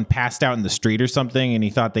saw someone passed out in the street or something, and he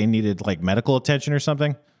thought they needed like medical attention or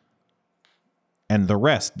something. And the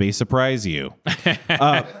rest may surprise you.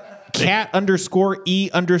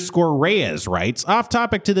 Cat_E_Reyes writes, off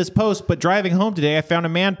topic to this post, but driving home today, I found a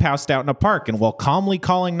man passed out in a park, and while calmly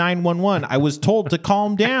calling 911, I was told to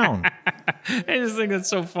calm down. I just think that's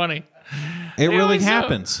so funny. It really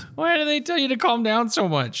happens. Why do they tell you to calm down so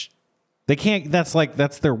much? They can't. That's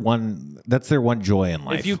their one joy in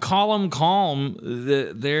life. If you call them calm,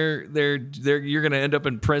 you're gonna end up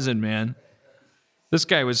in prison, man. This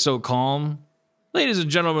guy was so calm. Ladies and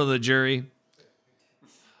gentlemen of the jury,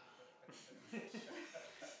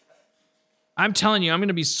 I'm telling you, I'm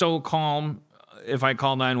gonna be so calm if I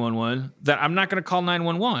call 911 that I'm not gonna call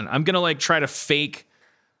 911. I'm gonna like try to fake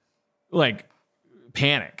like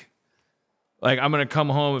panic. Like, I'm going to come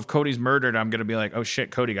home. If Cody's murdered, I'm going to be like, oh,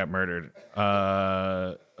 shit, Cody got murdered.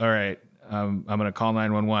 All right. I'm going to call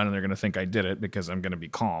 911, and they're going to think I did it because I'm going to be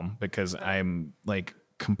calm because I'm, like,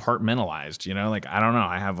 compartmentalized, you know? Like, I don't know.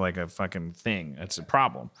 I have, like, a fucking thing. It's a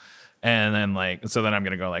problem. And then, like, so then I'm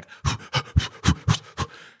going to go, like, oh,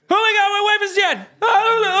 my God, my wife is dead.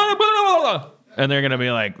 And they're going to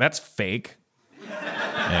be like, that's fake.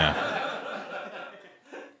 Yeah.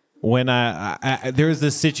 When there was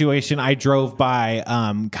this situation I drove by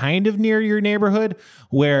kind of near your neighborhood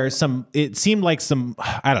where it seemed like some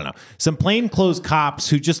plainclothes cops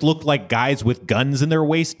who just looked like guys with guns in their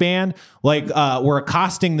waistband, like were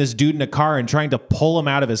accosting this dude in a car and trying to pull him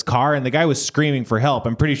out of his car. And the guy was screaming for help.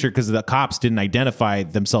 I'm pretty sure because the cops didn't identify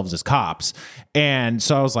themselves as cops. And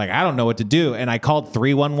so I was like, I don't know what to do. And I called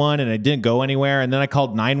 311 and it didn't go anywhere. And then I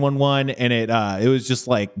called 911 and it was just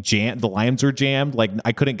like the lines were jammed. Like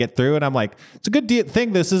I couldn't get through. And I'm like, it's a good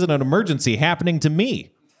thing this isn't an emergency happening to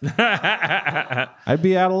me. I'd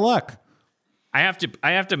be out of luck. I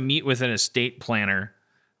have to meet with an estate planner,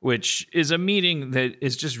 which is a meeting that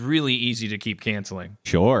is just really easy to keep canceling.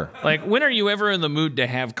 Sure. Like, when are you ever in the mood to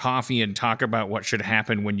have coffee and talk about what should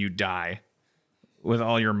happen when you die with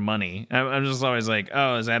all your money? I'm just always like,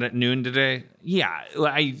 oh, is that at noon today? Yeah,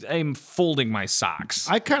 I'm folding my socks.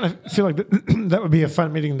 I kind of feel like that would be a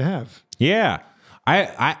fun meeting to have. Yeah.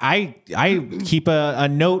 I keep a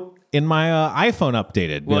note in my iPhone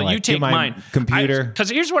updated. Well, you take mine. Computer. Because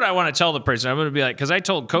here's what I want to tell the person. I'm going to be like, because I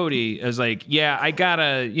told Cody, I was like, yeah, I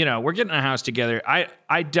gotta, we're getting a house together.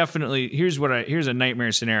 I definitely, here's a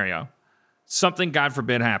nightmare scenario. Something, God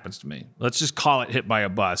forbid, happens to me. Let's just call it hit by a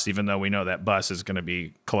bus, even though we know that bus is going to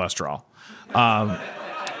be cholesterol. But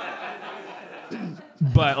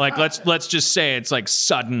like, let's just say it's like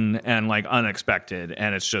sudden and like unexpected,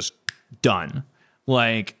 and it's just done.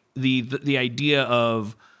 Like the idea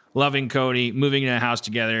of loving Cody, moving in a house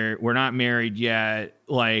together. We're not married yet.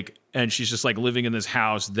 Like, and she's just like living in this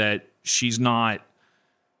house that she's not,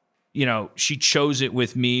 she chose it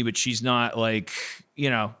with me, but she's not like,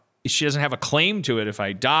 she doesn't have a claim to it if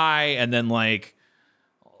I die. And then like,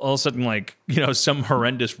 all of a sudden, like, some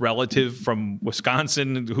horrendous relative from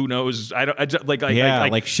Wisconsin, who knows?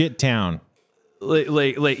 Like shit town. I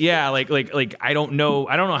don't know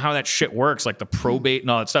how that shit works, like the probate and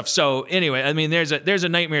all that stuff. So anyway, I mean, there's a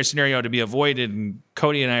nightmare scenario to be avoided, and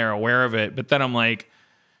Cody and I are aware of it. But then I'm like,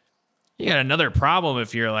 you got another problem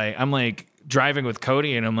if you're like, I'm like driving with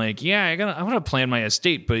Cody, and I'm like, yeah, I want to plan my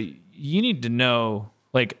estate, but you need to know,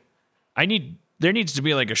 like, there needs to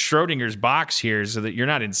be like a Schrodinger's box here so that you're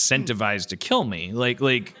not incentivized to kill me.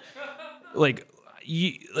 And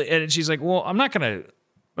she's like, well, I'm not gonna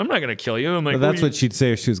kill you. I'm like, well, that's what she'd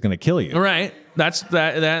say if she was gonna kill you. Right. That's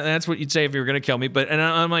what you'd say if you were gonna kill me. But and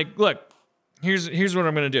I'm like, look, here's what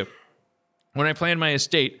I'm gonna do. When I plan my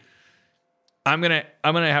estate, I'm gonna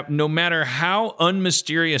have, no matter how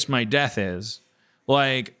unmysterious my death is,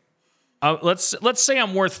 like, let's say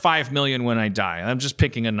I'm worth $5 million when I die. I'm just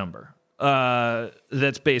picking a number.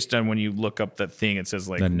 That's based on when you look up that thing. It says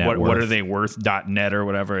like what are they worth.net or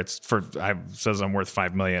whatever. It says I'm worth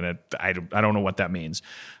 $5 million. I don't know what that means.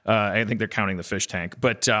 I think they're counting the fish tank.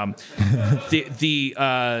 But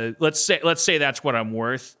let's say that's what I'm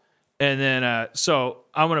worth, and then so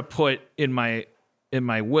I'm gonna put in my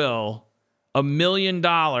will $1 million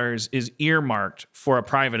is earmarked for a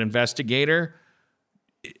private investigator.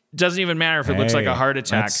 It doesn't even matter if it looks like a heart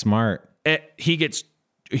attack. That's smart.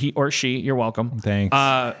 He or she, you're welcome. Thanks.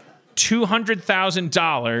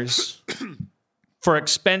 $200,000 for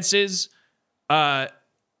expenses and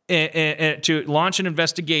to launch an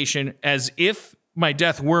investigation as if my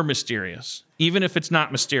death were mysterious, even if it's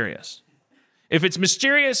not mysterious. If it's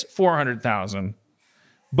mysterious, $400,000,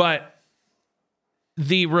 but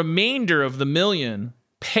the remainder of the $1 million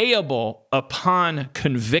payable upon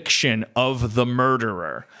conviction of the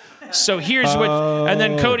murderer. So here's and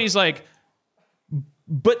then Cody's like,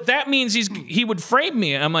 but that means he would frame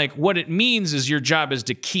me. I'm like, what it means is your job is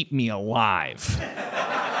to keep me alive.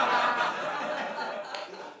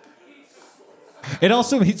 It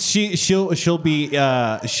also means she'll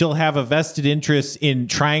have a vested interest in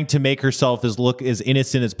trying to make herself look as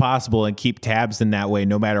innocent as possible and keep tabs in that way,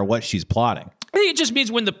 no matter what she's plotting. I think it just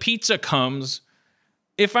means when the pizza comes,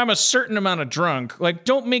 if I'm a certain amount of drunk, like,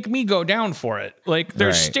 don't make me go down for it. Like,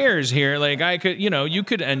 there's Right. stairs here. Like, I could, you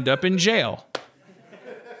could end up in jail.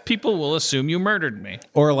 People will assume you murdered me.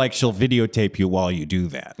 Or like she'll videotape you while you do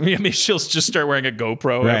that. I mean, she'll just start wearing a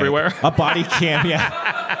GoPro Right. everywhere. A body cam,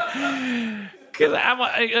 yeah.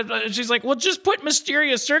 Because she's like, well, just put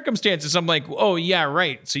mysterious circumstances. I'm like, oh, yeah,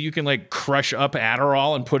 right. So you can like crush up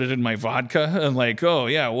Adderall and put it in my vodka. And like, oh,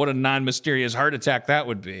 yeah, what a non-mysterious heart attack that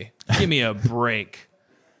would be. Give me a break.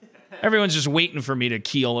 Everyone's just waiting for me to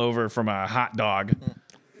keel over from a hot dog.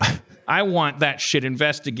 I want that shit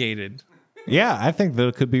investigated. Yeah, I think that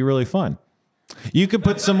it could be really fun. You could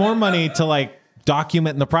put some more money to like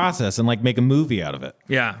document the process and like make a movie out of it.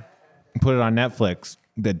 Yeah. Put it on Netflix.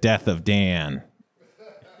 The Death of Dan.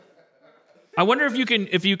 I wonder if you can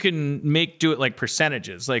do it like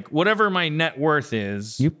percentages. Like whatever my net worth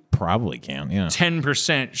is, You probably can, yeah.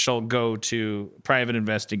 10% shall go to private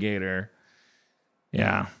investigator.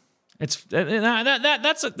 Yeah. That's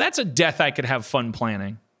a death I could have fun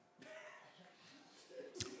planning.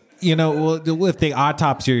 Well, if they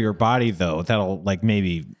autopsy your body, though, that'll like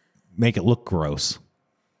maybe make it look gross.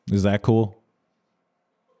 Is that cool?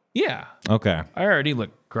 Yeah. Okay. I already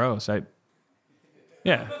look gross.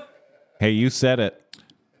 Yeah. Hey, you said it.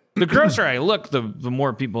 The grosser I look, the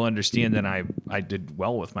more people understand that I did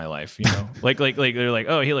well with my life, Like they're like,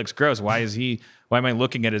 "Oh, he looks gross. Why am I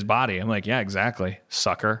looking at his body?" I'm like, "Yeah, exactly.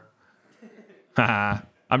 Sucker." Haha.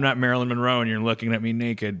 I'm not Marilyn Monroe and you're looking at me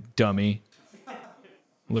naked, dummy.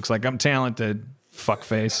 Looks like I'm talented.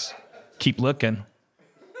 Fuckface. Keep looking.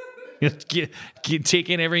 Take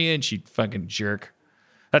in every inch, you fucking jerk.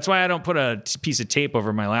 That's why I don't put a piece of tape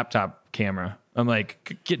over my laptop camera. I'm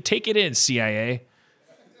like, take it in, CIA.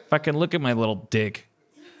 Fucking look at my little dick.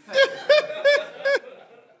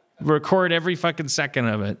 Record every fucking second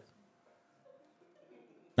of it.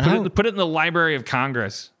 Put it in the Library of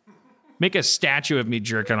Congress. Make a statue of me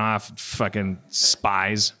jerking off, fucking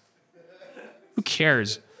spies. Who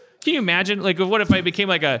cares? Can you imagine? Like, what if I became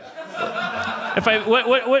like what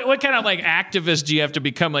kind of like activist do you have to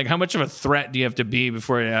become? Like, how much of a threat do you have to be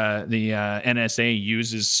before the NSA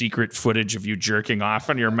uses secret footage of you jerking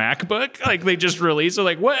off on your MacBook? Like, they just release it.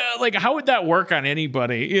 Like, well, like, how would that work on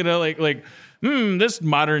anybody? This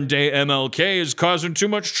modern day MLK is causing too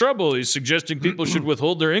much trouble. He's suggesting people should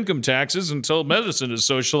withhold their income taxes until medicine is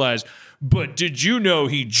socialized. But did you know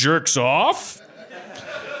he jerks off?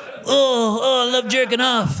 Oh, I love jerking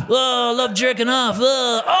off. Oh, I love jerking off.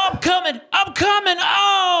 Oh, I'm coming.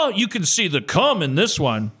 Oh, you can see the cum in this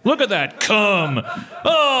one. Look at that cum.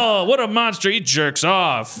 Oh, what a monster. He jerks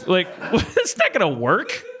off. Like, it's not going to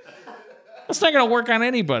work. It's not going to work on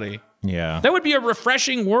anybody. Yeah. That would be a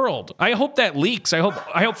refreshing world. I hope that leaks. I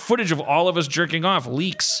hope footage of all of us jerking off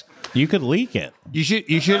leaks. You could leak it. You should.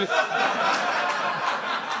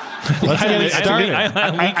 Let's get it started.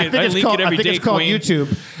 I think it's called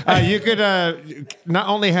YouTube. You could not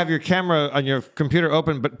only have your camera on your computer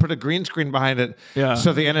open, but put a green screen behind it,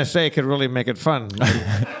 so the NSA could really make it fun.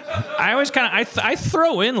 I always kind of I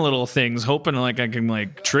throw in little things, hoping like I can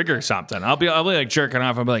like trigger something. I'll be like jerking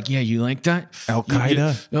off. I'll be like, yeah, you like that? Al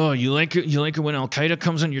Qaeda. You like it? You like it when Al Qaeda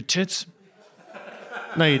comes on your tits?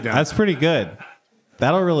 No, you don't. That's pretty good.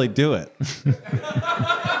 That'll really do it.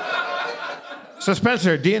 So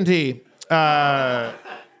Spencer, D&D,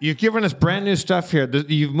 you've given us brand new stuff here.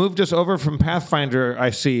 You've moved us over from Pathfinder, I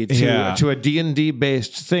see, to a D&D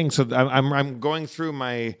based thing. So I'm going through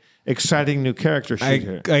my exciting new character sheet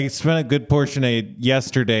here. I spent a good portion of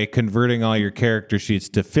yesterday converting all your character sheets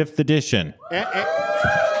to 5th edition.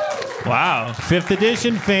 Wow. 5th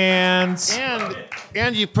edition fans.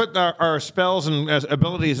 And you put our spells and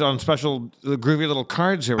abilities on special groovy little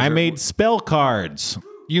cards here. I made spell cards.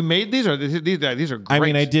 You made these, or these are great. I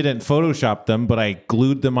mean, I didn't Photoshop them, but I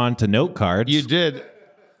glued them onto note cards. You did.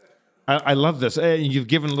 I love this. You've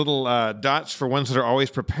given little dots for ones that are always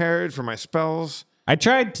prepared for my spells. I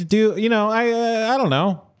tried to do, I don't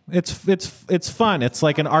know. It's fun. It's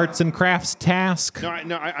like an arts and crafts task.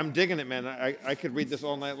 I'm digging it, man. I could read this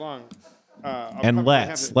all night long.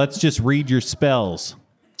 Let's just read your spells.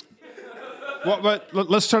 Well, but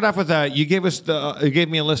let's start off with you gave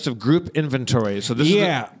me a list of group inventory. So this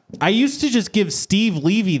is I used to just give Steve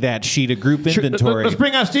Levy that sheet of group inventory. Let's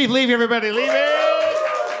bring out Steve Levy, everybody. Levy!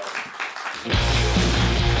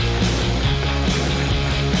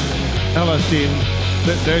 Hello, Steve.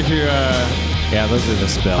 There's your... Yeah, those are the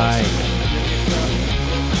spells. Hi.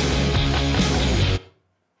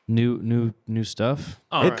 New stuff.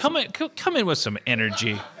 Oh, come in with some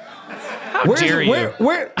energy. How dare you?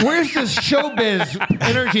 Where's this showbiz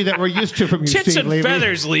energy that we're used to from you, Tits Steve and Levy?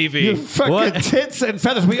 feathers, Levy. You fucking tits and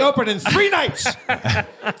feathers. We open in 3 nights.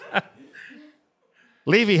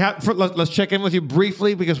 Levy, let's check in with you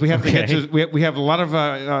briefly because we have to get to. We have a lot of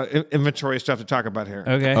inventory stuff to talk about here.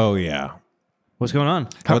 Okay. Oh yeah. What's going on?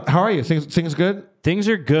 How are you? Things good? Things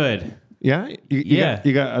are good. Yeah.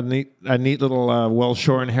 You got a neat little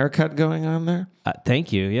well-shorn haircut going on there.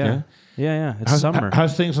 Thank you. Yeah. It's summer.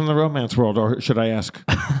 How's things in the romance world, or should I ask?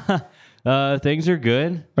 Things are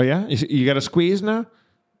good. Oh yeah, you got a squeeze now?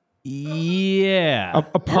 Yeah.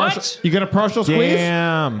 A partial? What? You got a partial squeeze?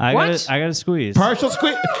 Damn. I got a squeeze. Partial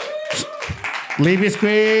squeeze. Levy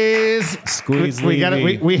squeeze. Squeeze We got it.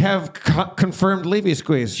 Levy. We have confirmed Levy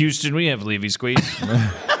squeeze. Houston, we have Levy squeeze.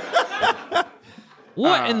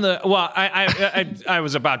 What in the? Well, I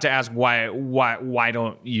was about to ask why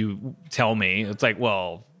don't you tell me? It's like,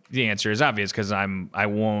 well, the answer is obvious because I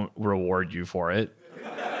won't reward you for it.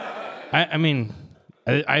 I mean,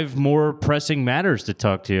 I have more pressing matters to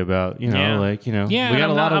talk to you about. Yeah, we got I'm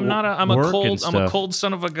a lot of I'm a cold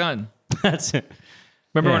son of a gun. That's it.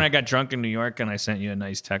 Remember Yeah. when I got drunk in New York and I sent you a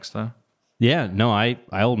nice text though? Yeah, no,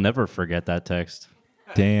 I'll never forget that text.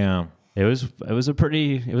 Damn. It was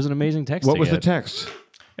an amazing text. What to was the get. text?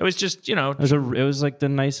 It was just, It was like the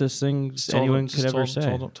nicest thing anyone could ever say.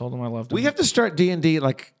 Told him I loved him. We have to start D&D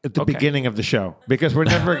like at the beginning of the show because we're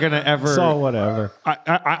never gonna ever. It's all whatever.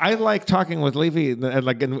 I like talking with Levy, and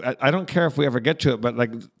I don't care if we ever get to it, but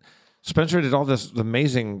like Spencer did all this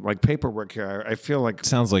amazing like paperwork here. I feel like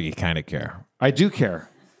Sounds like you kind of care. I do care.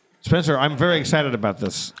 Spencer, I'm very excited about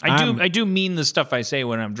this. I do mean the stuff I say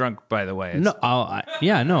when I'm drunk, by the way. No,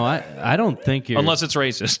 I don't think you're. Unless it's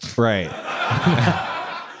racist. Right.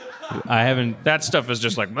 I haven't. That stuff is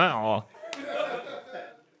just like, well,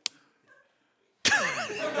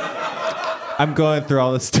 I'm going through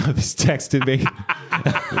all this stuff he's texted me,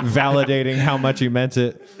 validating how much he meant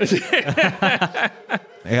it. Yeah,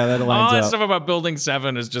 that all lines that up. stuff about Building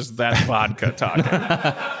 7 is just that vodka talking.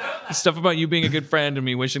 Stuff about you being a good friend and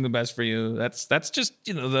me wishing the best for you. That's just,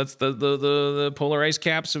 that's the polar ice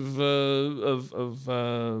caps of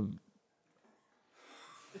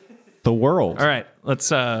The world. All right,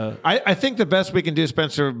 let's. I think the best we can do,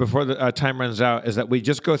 Spencer, before the time runs out, is that we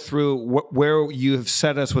just go through where you have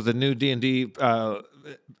set us with the new D&D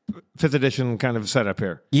 5th edition kind of setup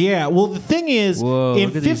here. Yeah, well, the thing is, Whoa, in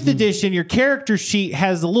look at these 5th edition, your character sheet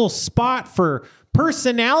has a little spot for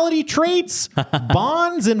personality traits,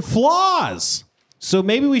 bonds, and flaws. So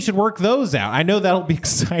maybe we should work those out. I know that'll be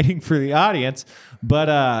exciting for the audience,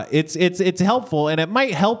 but it's helpful, and it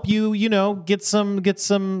might help you, get some. Get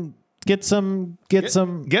some.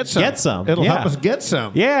 It'll help us get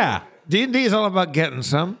some. Yeah. D&D is all about getting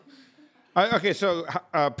some. Okay, so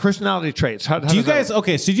personality traits. How Do you does that- guys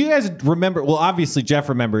okay? So do you guys remember? Well, obviously Jeff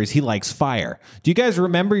remembers. He likes fire. Do you guys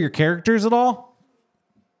remember your characters at all?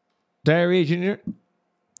 Diarrhea Junior?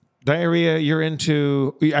 Diarrhea, you're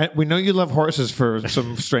into. We know you love horses for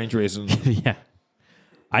some strange reason. Yeah.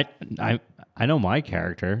 I know my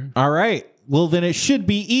character. All right. Well, then it should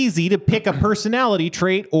be easy to pick a personality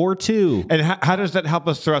trait or two. And how does that help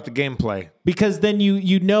us throughout the gameplay? Because then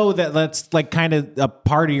you know that that's like kind of a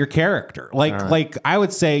part of your character. Like I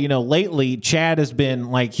would say, lately Chad has been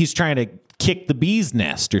like he's trying to kick the bee's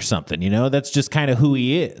nest or something. That's just kind of who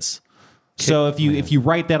he is. So if you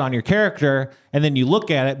write that on your character and then you look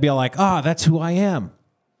at it, be like, that's who I am.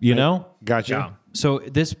 Gotcha. Yeah. So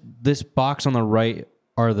this box on the right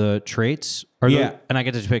are the traits. Yeah. And I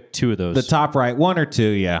get to pick two of those. The top right, one or two,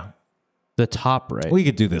 yeah. The top right. We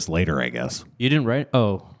could do this later, I guess. You didn't write?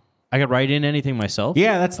 Oh, I could write in anything myself?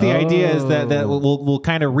 Yeah, that's the idea is that we'll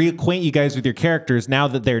kind of reacquaint you guys with your characters now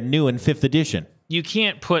that they're new in 5th edition. You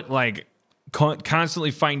can't put like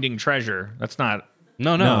constantly finding treasure. That's not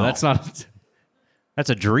No, that's not. That's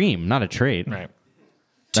a dream, not a trait. right.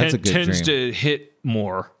 That's a good tends dream. to hit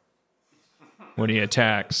more when he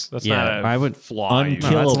attacks. That's Yeah, not a I would- flaw. No,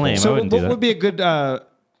 that's lame. I So wouldn't what do that. would be a good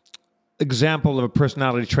example of a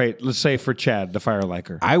personality trait? Let's say for Chad, the fire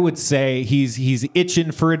liker. I would say he's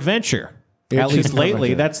itching for adventure. At Itching least for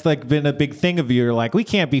lately, adventure. that's like been a big thing of you. You're like, we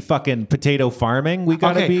can't be fucking potato farming. We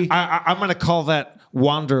gotta Okay, be. I'm going to call that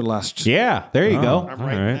wanderlust. Yeah, there you go. I'm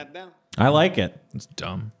writing right. that down. I like it. It's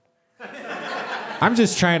dumb. I'm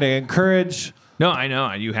just trying to encourage. No, I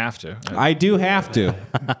know you have to. I do have to,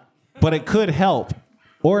 but it could help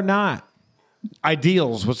or not.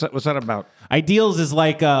 Ideals. What's that about? Ideals is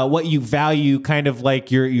like what you value, kind of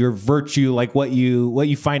like your virtue, like what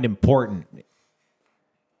you find important.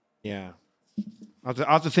 Yeah. I'll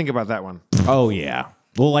have to think about that one. Oh yeah,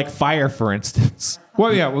 Well, like fire, for instance.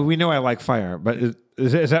 Well, yeah, we know I like fire, but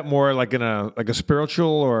is that more like in a spiritual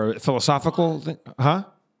or philosophical thing? Huh?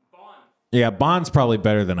 Yeah, Bond's probably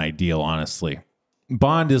better than ideal, honestly.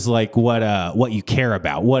 Bond is like what you care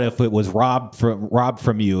about. What if it was robbed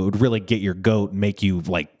from you? It would really get your goat and make you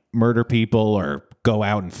like murder people or go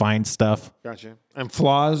out and find stuff. Gotcha. And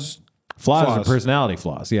flaws? Flaws are personality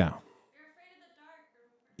flaws, yeah.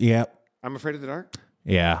 Yeah. I'm afraid of the dark?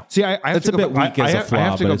 Yeah. See, I have it's to a go bit back- weak as a flaw, I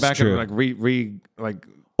have to but go it's back true. and like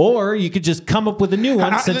Or you could just come up with a new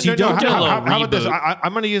one since you don't know. How about this?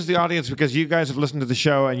 I'm going to use the audience because you guys have listened to the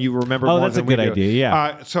show and you remember more that's a than we good do. idea,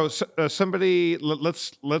 yeah. So somebody,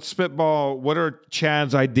 let's spitball. What are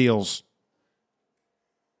Chad's ideals?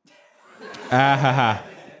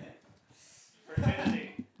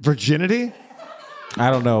 Virginity? I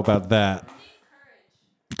don't know about that.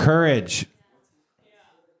 Courage.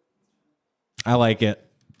 I like it.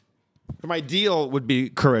 My ideal would be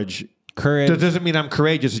courage. Courage. That doesn't mean I'm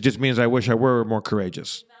courageous. It just means I wish I were more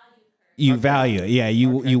courageous. You value it. Yeah, you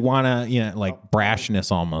want to, like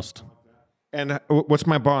brashness almost. And what's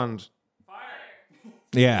my bond?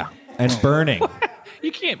 Yeah, and burning.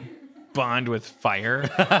 You can't bond with fire.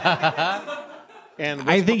 And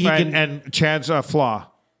I think he can. And Chad's flaw.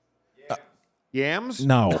 Yams?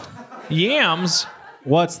 No. Yams?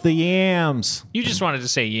 What's the yams? You just wanted to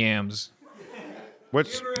say yams.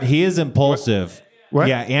 What's He is impulsive. What?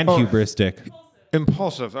 Yeah, and Oh. hubristic.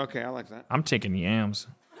 impulsive? Okay, I like that. I'm taking yams.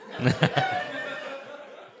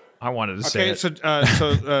 I wanted to say Okay, it.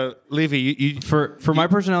 so Levy, you For my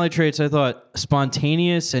personality traits, I thought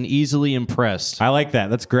spontaneous and easily impressed. I like that.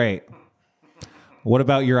 That's great. What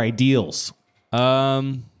about your ideals?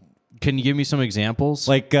 Can you give me some examples?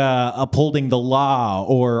 Like upholding the law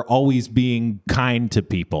or always being kind to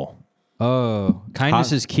people. Oh,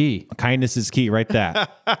 kindness is key. Kindness is key, right?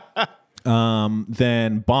 That.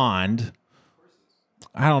 Then Bond.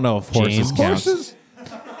 I don't know if horses James. counts. horses?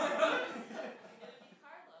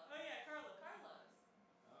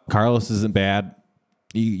 Carlos isn't bad.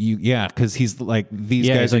 Yeah, because he's like these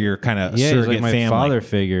Yeah, guys he's are like- your kind of Yeah, he's surrogate like my family. father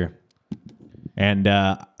figure. And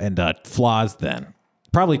flaws. Then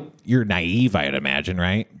probably you're naive, I'd imagine,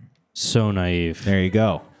 right? So naive. There you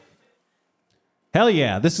go. Hell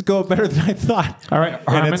yeah, this is going better than I thought. All right, and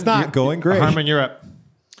Harmon, it's not going great. Harmon, you're up.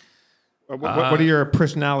 What are your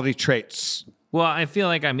personality traits? Well, I feel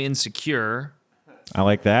like I'm insecure. I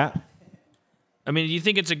like that. I mean, do you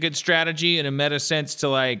think it's a good strategy in a meta sense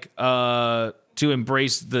to to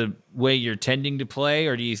embrace the way you're tending to play,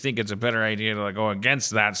 or do you think it's a better idea to go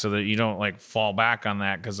against that so that you don't fall back on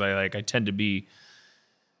that? Because I tend to be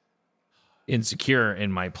insecure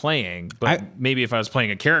in my playing, but maybe if I was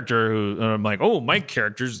playing a character who I'm like, oh, my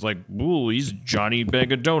character's ooh, he's Johnny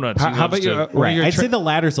Bag of Donuts. How about you? Right. I'd say the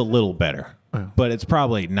latter's a little better, but it's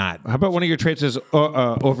probably not. How about one of your traits is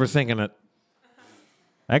overthinking it?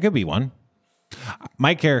 That could be one.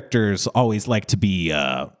 My characters always like to be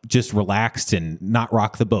just relaxed and not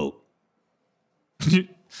rock the boat.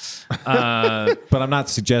 But I'm not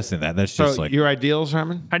suggesting that. That's just So your ideals,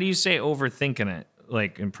 Harmon? How do you say overthinking it,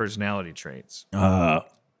 in personality traits?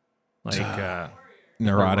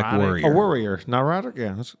 neurotic warrior. A warrior, neurotic.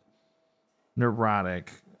 Yeah.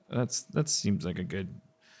 Neurotic. That seems like a good.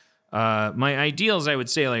 My ideals, I would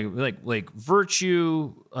say, like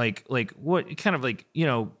virtue, what kind of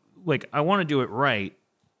I want to do it right.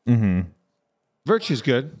 Mm-hmm. Virtue's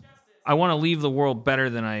good. I want to leave the world better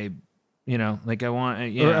than I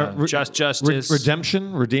want. Justice,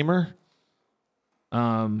 Redemption, redeemer.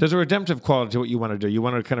 There's a redemptive quality to what you want to do. You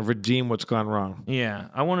want to kind of redeem what's gone wrong. Yeah,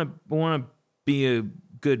 I want to be a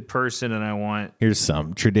good person, and I want. Here's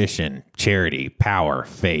some tradition, charity, power,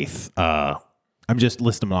 faith. I'm just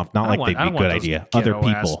listing them off. Not like they'd be a good idea. Other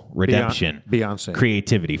people, redemption, Beyonce,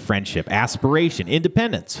 creativity, friendship, aspiration,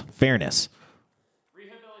 independence, fairness.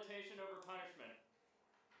 Rehabilitation over punishment.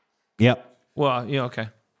 Yep. Well, yeah, okay.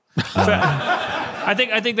 I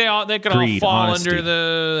think they could Greed, all fall honesty. under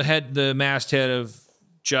the masthead of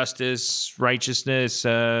justice, righteousness,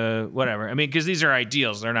 whatever. I mean, because these are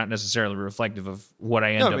ideals; they're not necessarily reflective of what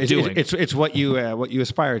I end up doing. It's what you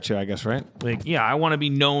aspire to, I guess, right? I want to be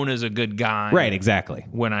known as a good guy, Right. Exactly.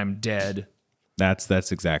 when I'm dead.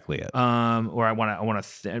 That's exactly it. Or I want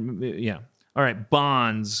to, yeah. All right,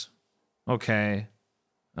 bonds. Okay.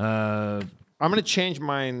 I'm going to change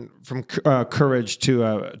mine from courage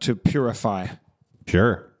to purify.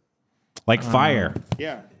 Sure. Like fire.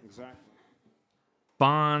 Yeah, exactly.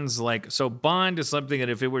 Bonds, bond is something that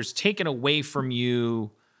if it was taken away from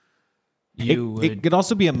you, would. It could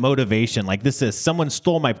also be a motivation. Like this is someone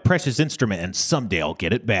stole my precious instrument and someday I'll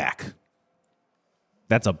get it back.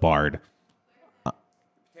 That's a bard.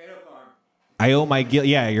 I owe my guild.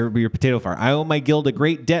 Yeah, your potato farm. I owe my guild a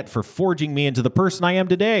great debt for forging me into the person I am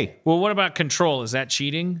today. Well, what about control? Is that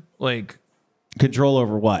cheating? Like Control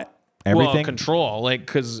over what? Everything. Well, control. Like,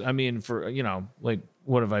 because I mean, for like,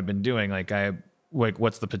 what have I been doing? Like,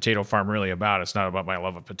 what's the potato farm really about? It's not about my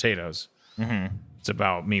love of potatoes. Mm-hmm. It's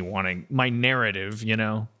about me wanting my narrative.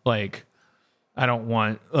 Like, I don't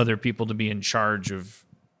want other people to be in charge of.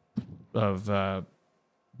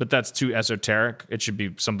 But that's too esoteric. It should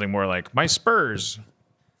be something more like my spurs,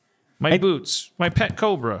 my boots, my pet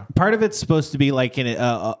cobra. Part of it's supposed to be like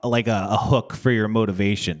a hook for your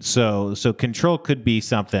motivation. So control could be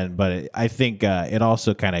something, but I think it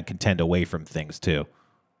also kind of can tend away from things too.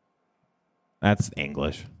 That's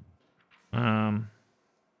English. I'm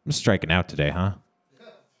striking out today, huh?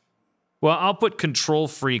 Well, I'll put control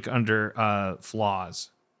freak under flaws.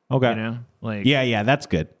 Okay. Like yeah, that's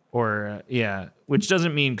good. Or which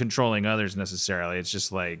doesn't mean controlling others necessarily. It's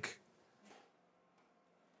just like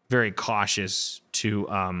very cautious to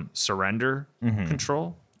surrender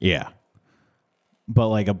control. Yeah. But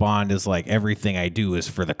like a bond is like everything I do is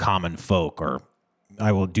for the common folk, or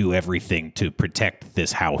I will do everything to protect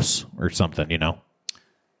this house or something,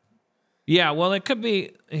 Yeah, well, it could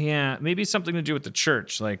be, maybe something to do with the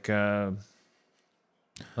church, like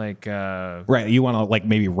right, you want to like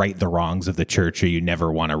maybe right the wrongs of the church, or you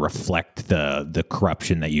never want to reflect the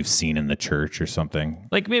corruption that you've seen in the church or something.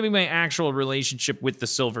 Like maybe my actual relationship with the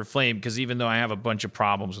Silver Flame, because even though I have a bunch of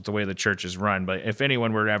problems with the way the church is run, but if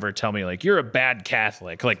anyone were to ever tell me like you're a bad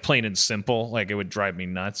Catholic, like plain and simple, like it would drive me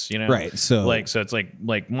nuts, Right. So it's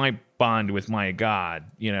like my bond with my God,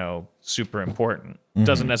 super important.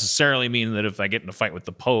 Doesn't necessarily mean that if I get in a fight with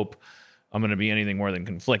the Pope, I'm going to be anything more than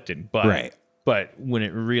conflicted. But right. But when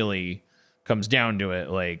it really comes down to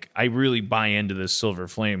it, like I really buy into this Silver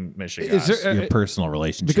Flame mission. Is there, your personal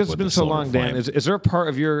relationship because with it's been the so Silver long, Flame. Dan. Is there a part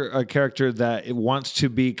of your character that it wants to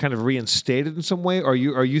be kind of reinstated in some way? Or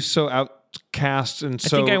are you so outcast and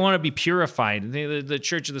so? I think I want to be purified. The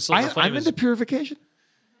Church of the Silver Flame. I'm into purification.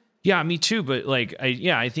 Yeah, me too. But like,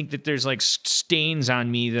 I think that there's like stains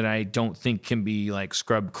on me that I don't think can be like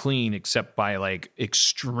scrubbed clean, except by like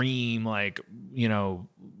extreme, like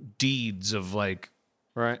deeds of like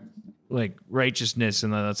righteousness,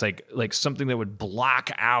 and then that's like something that would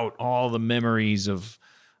block out all the memories of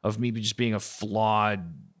me just being a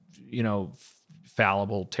flawed,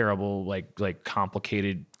 fallible, terrible, like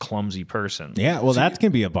complicated, clumsy person. Yeah, well, that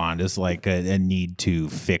can be a bond. Is like a need to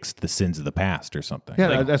fix the sins of the past or something. Yeah,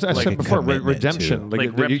 Like- that's I like said a before. commitment Redemption, to-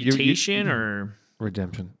 Like reputation or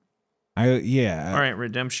redemption. all right,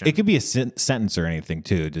 redemption. It could be a sentence or anything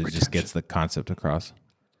too. It just gets the concept across.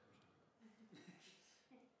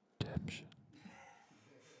 Redemption.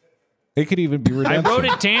 It could even be I redemption. wrote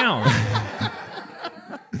it down.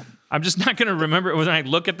 I'm just not going to remember it when I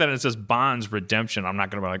look at that and it says bonds redemption. I'm not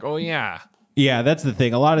going to be like, oh yeah. Yeah, that's the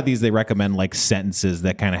thing. A lot of these they recommend like sentences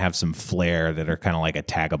that kind of have some flair that are kind of like a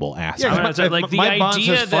taggable aspect. Yeah, 'cause like the my bond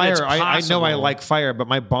idea says that it's fire. I know I possible. like fire, but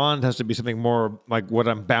my bond has to be something more like what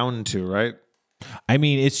I'm bound to, right? I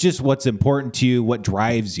mean, it's just what's important to you, what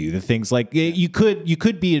drives you. The things like you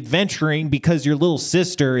could be adventuring because your little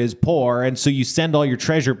sister is poor, and so you send all your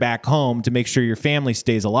treasure back home to make sure your family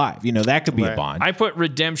stays alive. That could be a Right. bond. I put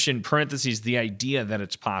redemption parentheses the idea that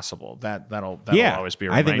it's possible. That'll Yeah, always be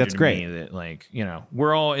a I think reminder that's to great. me that like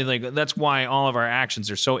we're all like that's why all of our actions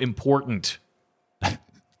are so important. Why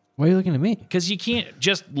are you looking at me? Because you can't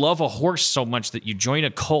just love a horse so much that you join a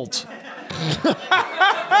cult.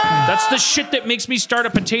 That's the shit that makes me start a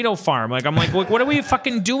potato farm. Like I'm like, what are we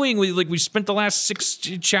fucking doing? We spent the last 6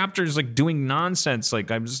 chapters like doing nonsense.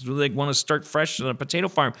 Like I just really want to start fresh on a potato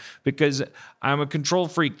farm because I'm a control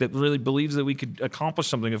freak that really believes that we could accomplish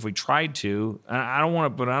something if we tried to. I don't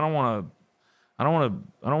want to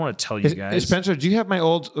tell you guys. Spencer, do you have my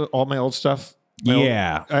all my old stuff?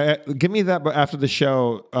 Yeah. Give me that after the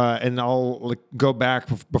show, and I'll go back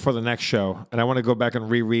before the next show, and I want to go back and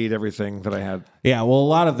reread everything that I had. Yeah, well, a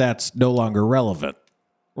lot of that's no longer relevant.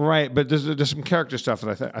 Right, but there's some character stuff that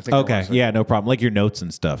I think. I Okay, wanna say. yeah, no problem. Like your notes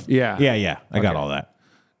and stuff. Yeah. Yeah. I got all that.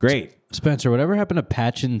 Great. Spencer, whatever happened to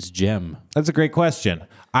Patchen's gem? That's a great question.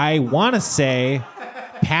 I want to say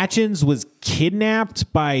Patchens was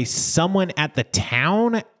kidnapped by someone at the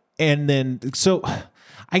town, and then so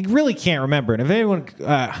I really can't remember. And if anyone,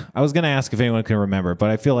 I was going to ask if anyone can remember, but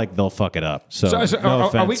I feel like they'll fuck it up. So, So no are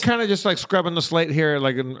we offense. kind of just like scrubbing the slate here,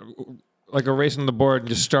 like erasing the board and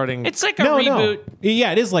just starting? It's like a No. reboot.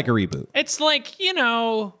 Yeah, it is like a reboot. It's like,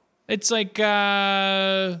 it's like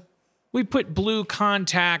we put blue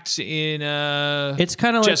contacts in It's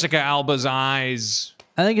kind of like Jessica Alba's eyes.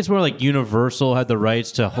 I think it's more like Universal had the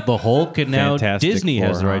rights to the Hulk, and now Fantastic Disney Four,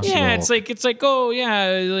 has the huh? rights to the Yeah, Hulk. it's like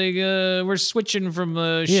we're switching from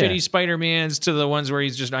the shitty Spider-Mans to the ones where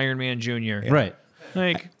he's just Iron Man Jr. Right.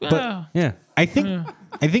 Like, Yeah. I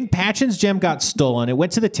think Patchen's gem got stolen. It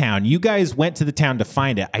went to the town. You guys went to the town to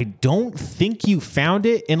find it. I don't think you found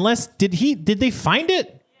it, unless did they find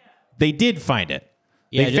it? They did find it.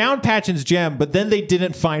 Yeah, They found Patchen's gem, but then they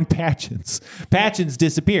didn't find Patchen's. Patchen's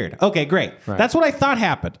disappeared. Okay, great. That's what I thought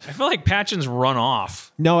happened. I feel like Patchen's run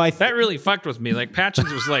off. No, That really fucked with me. Like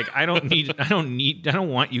Patchen's was like, I don't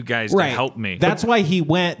want you guys to help me. That's why he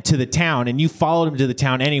went to the town, and you followed him to the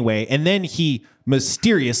town anyway, and then he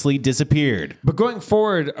mysteriously disappeared. But going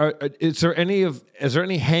forward, is there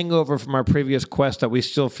any hangover from our previous quest that we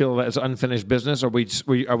still feel that is unfinished business, or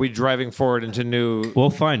are we driving forward into new? We'll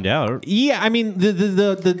find out. Yeah, I mean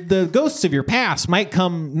the ghosts of your past might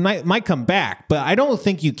come back, but I don't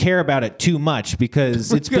think you care about it too much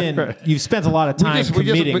because you've spent a lot of time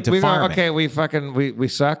committing to farming. Okay, we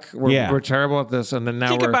suck. We're terrible at this, and then now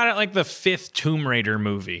Think about it like the 5th Tomb Raider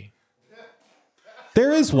movie.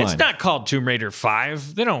 There is one. It's not called Tomb Raider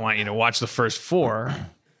 5. They don't want you to watch the first 4.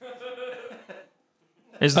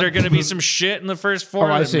 Is there going to be some shit in the first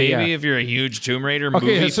 4? I that see, maybe yeah. if you're a huge Tomb Raider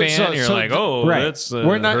movie fan, you're like, oh, right. that's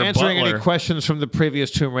we're not her answering butler. any questions from the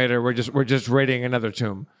previous Tomb Raider. We're just rating another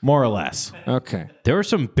tomb. More or less. Okay. There were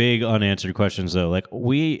some big unanswered questions though. Like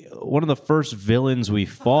one of the first villains we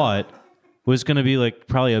fought was going to be like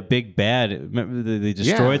probably a big bad. Remember they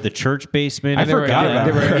destroyed the church basement. I forgot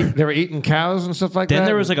about that. They were eating cows and stuff like that. Then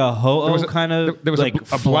there was like a ho-oh kind of there was like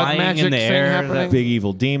a blood flying magic in the thing air. happening. Big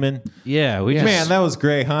evil demon. Yeah, Man, that was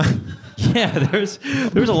great, huh? yeah. There's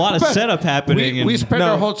a lot of setup happening. We and spent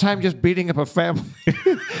our whole time just beating up a family,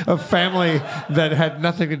 a family that had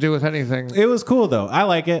nothing to do with anything. It was cool though. I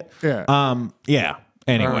like it. Yeah. Yeah.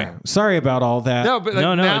 Anyway, All right. sorry about all that. No, but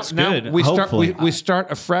No, now, it's now good. we start Hopefully. we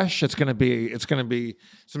start afresh. It's gonna be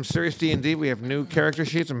some serious D&D. We have new character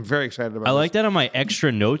sheets. I'm very excited about. I like that on my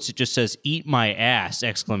extra notes. It just says "Eat my ass!" !" Yeah,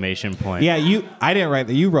 I didn't write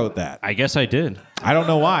that. You wrote that. I guess I did. I don't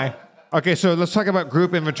know why. Okay, so let's talk about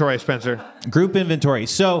group inventory, Spencer. Group inventory.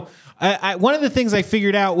 So one of the things I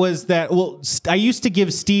figured out was that, I used to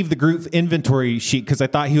give Steve the group inventory sheet because I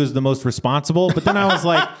thought he was the most responsible. But then I was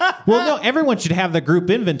like, well, no, everyone should have the group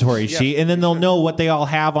inventory sheet, and then they'll know what they all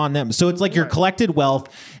have on them. So it's like your collected wealth.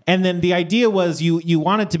 And then the idea was you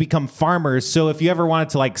wanted to become farmers. So if you ever wanted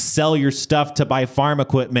to like sell your stuff to buy farm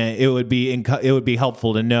equipment, it would be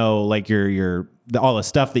helpful to know like all the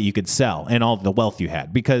stuff that you could sell and all the wealth you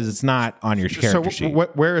had, because it's not on your character sheet.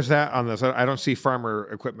 Where is that on this? I don't see farmer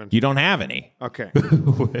equipment. You don't have any. Okay.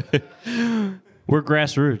 We're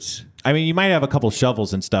grassroots. I mean, you might have a couple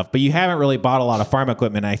shovels and stuff, but you haven't really bought a lot of farm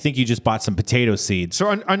equipment. I think you just bought some potato seeds.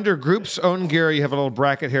 So under groups own gear, you have a little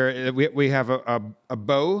bracket here. We have a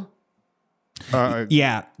bow.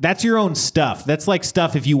 Yeah, that's your own stuff. That's like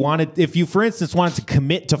stuff if you, for instance, wanted to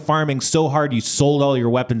commit to farming so hard you sold all your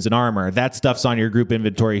weapons and armor, that stuff's on your group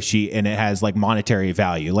inventory sheet and it has like monetary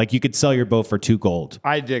value. Like you could sell your bow for 2 gold.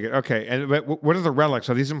 I dig it. Okay. And what are the relics?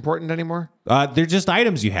 Are these important anymore? They're just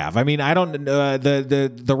items you have. I mean, I don't,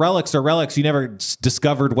 the relics are relics. You never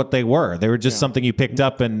discovered what they were. They were just something you picked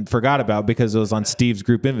up and forgot about because it was on Steve's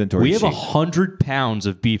group inventory We have sheet. 100 pounds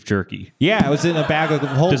of beef jerky. Yeah, it was in a bag of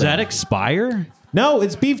holding. Does that expire? No,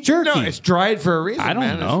 it's beef jerky. No, it's dried for a reason. I don't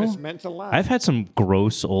man. know. It's meant to last. I've had some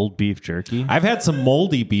gross old beef jerky. I've had some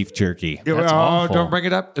moldy beef jerky. That's awful. Don't bring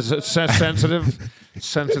it up. It's a sensitive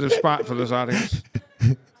spot for this audience.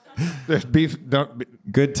 There's beef.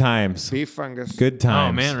 Good times. Beef fungus. Good times.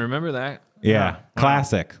 Oh man, remember that? Yeah,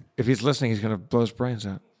 classic. If he's listening, he's gonna blow his brains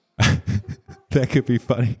out. That could be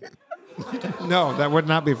funny. No, that would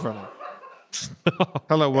not be funny.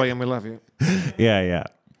 Hello, William. We love you. Yeah.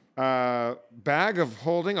 Bag of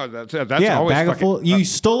holding. Oh, that's Yeah, always bag of fucking, full. You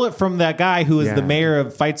stole it from that guy who was Yeah. the mayor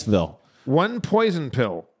of Fightsville. one poison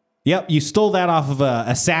pill. Yep, you stole that off of a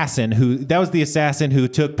assassin that was the assassin who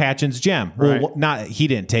took Patchen's gem. Right. Well, he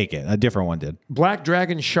didn't take it. A different one did. Black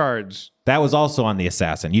dragon shards. That was also on the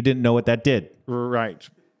assassin. You didn't know what that did, Right.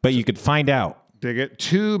 but you could find out. Dig it.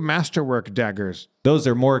 2 masterwork daggers. Those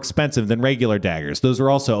are more expensive than regular daggers. Those were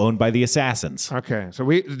also owned by the assassins. Okay, so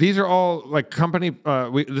these are all like company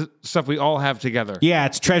stuff we all have together. Yeah,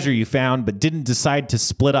 it's treasure you found, but didn't decide to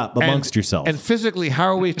split up amongst yourselves. And physically, how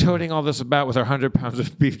are we toting all this about with our 100 pounds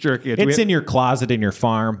of beef jerky? It's in your closet in your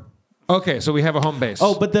farm. Okay, so we have a home base.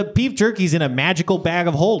 Oh, but the beef jerky's in a magical bag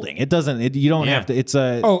of holding. It doesn't. You don't have to. It's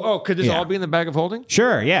a. Oh, could this Yeah. all be in the bag of holding?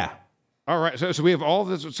 Sure. Yeah. All right, so we have all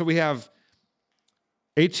this. So we have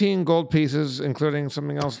 18 gold pieces, including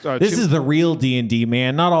something else. This is the real D&D,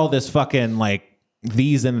 man. Not all this fucking like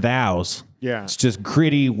these and thous. Yeah. It's just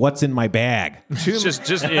gritty. What's in my bag? It's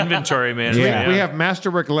just inventory management. Yeah. We have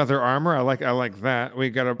masterwork leather armor. I like that. We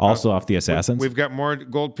got Also off the Assassins. We've got more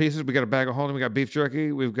gold pieces. We got a bag of holding. We got beef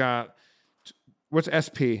jerky. We've got what's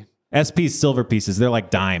SP? SP's silver pieces. They're like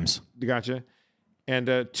dimes. Gotcha.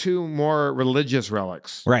 And 2 more religious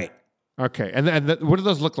relics. Right. Okay. And what do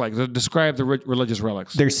those look like? Describe the religious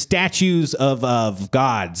relics. They're statues of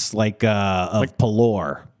gods, like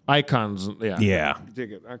Pelor. Icons. Yeah. Yeah.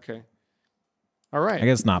 Dig it. Okay. All right. I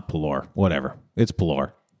guess not Pelor. Whatever. It's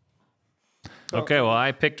Pelor. Okay, well,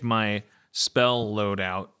 I picked my spell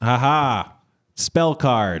loadout. Haha. Spell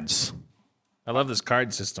cards. I love this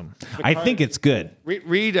card system. I think it's good.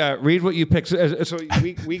 Read what you picked. So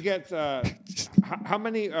we get how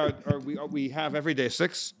many we have every day?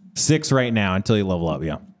 6. 6 right now until you level up.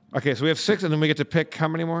 Yeah. Okay, so we have 6, and then we get to pick how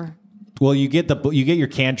many more? Well, you get your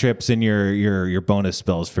cantrips and your bonus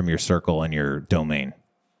spells from your circle and your domain.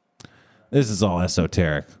 This is all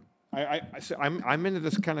esoteric. I'm into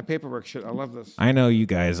this kind of paperwork shit. I love this. I know you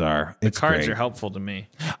guys are. It's Cards great. are helpful to me.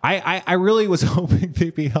 I really was hoping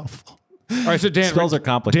they'd be helpful. All right, so Dan, spells are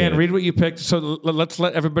complicated. Dan, read what you picked. So let's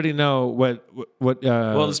let everybody know what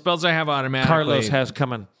Well, the spells I have automatically Carlos has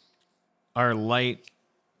coming. are light,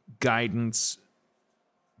 guidance.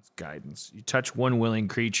 Guidance. You touch one willing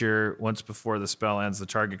creature once before the spell ends. The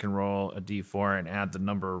target can roll a d4 and add the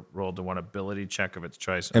number rolled to one ability check of its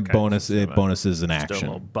choice. It bonuses an Still a action.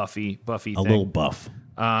 little buffy A thing. little buff.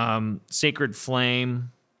 Sacred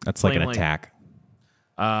Flame. That's like an Flame attack.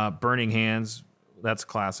 Burning Hands. That's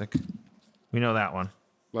classic. We know that one.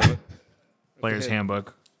 Love it. Player's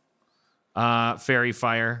Handbook. Fairy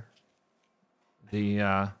Fire.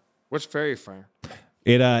 What's fairy fire?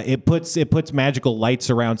 It puts magical lights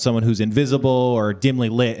around someone who's invisible or dimly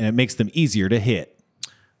lit, and it makes them easier to hit.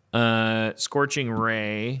 Scorching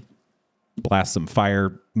Ray. Blast some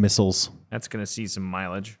fire missiles. That's gonna see some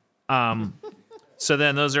mileage. So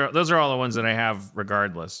then those are all the ones that I have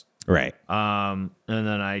regardless. Right. And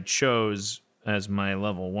then I chose as my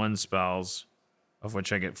level 1 spells, of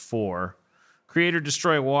which I get 4. Create or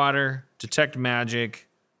destroy water, detect magic,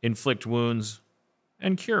 inflict wounds,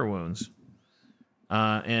 and cure wounds.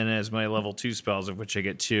 And as my level 2 spells, of which I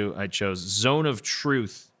get 2, I chose Zone of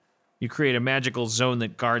Truth. You create a magical zone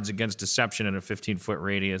that guards against deception in a 15-foot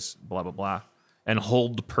radius, blah, blah, blah. And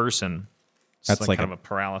Hold Person. It's That's like kind of a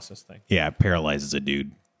paralysis thing. Yeah, it paralyzes a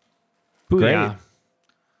dude. Booyah.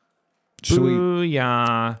 Should we?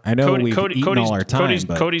 Booyah. I know we've eaten all our time,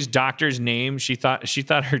 but- Cody's doctor's name, she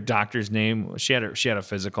thought her doctor's name, she had a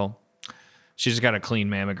physical. She just got a clean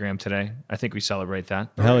mammogram today. I think we celebrate that.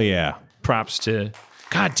 Hell yeah. Props to,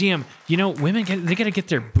 God damn, women they got to get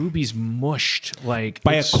their boobies mushed like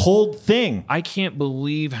By a cold thing. I can't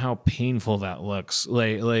believe how painful that looks.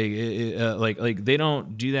 Like they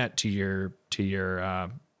don't do that to your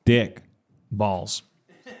Dick. balls.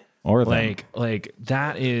 Or them. Like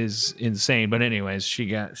that is insane. But anyways,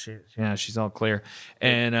 she's all clear.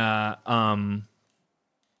 And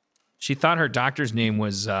she thought her doctor's name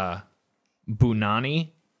was Bunani,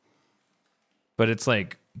 but it's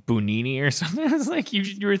like Bunini or something. It's like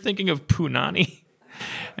you were thinking of Punani.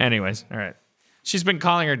 Anyways, all right. She's been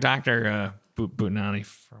calling her doctor Bunani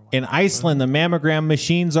for a while. In Iceland, the mammogram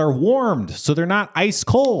machines are warmed, so they're not ice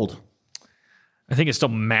cold. I think it still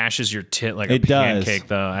mashes your tit like It a does, pancake,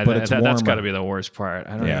 though. but it's that's warmer. got to be the worst part.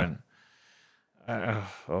 I don't Yeah.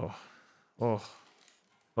 even.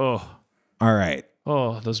 All right.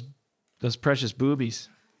 Oh, those precious boobies.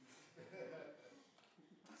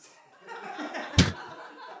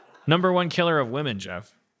 Number 1 killer of women,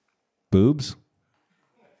 Jeff. Boobs?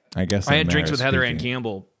 I guess I had drinks with Heather Ann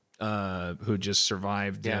Campbell, who just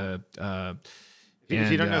survived. Yeah.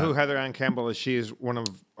 If you don't know who Heather Ann Campbell is, she's one of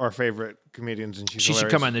our favorite comedians, and she's she should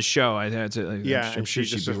hilarious. come on this show. I'm and sure she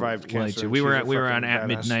just she'd be survived willing cancer, to. and We she's were a on fucking At badass.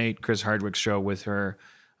 Midnight, Chris Hardwick's show with her.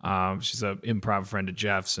 She's an improv friend of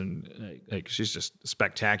Jeff's, and like she's just a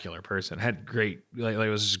spectacular person. Had great, it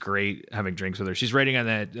was just great having drinks with her. She's writing on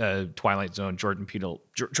that Twilight Zone Jordan Peele,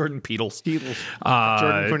 Jordan Brunetti?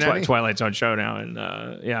 Twilight Zone show now,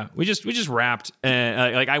 and yeah, we just wrapped.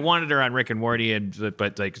 Like I wanted her on Rick and Morty,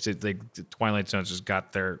 but the Twilight Zone's just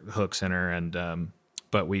got their hooks in her, and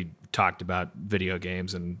but we talked about video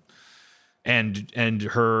games and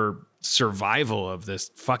her survival of this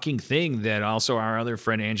fucking thing that also our other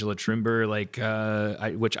friend Angela Trimber,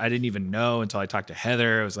 which I didn't even know until I talked to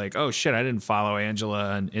Heather. I was like, oh shit, I didn't follow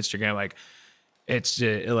Angela on Instagram. Like it's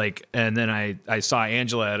and then I saw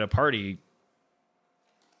Angela at a party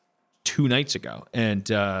 2 nights ago, and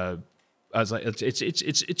I was like,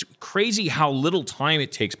 it's crazy how little time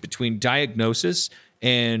it takes between diagnosis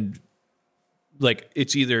and like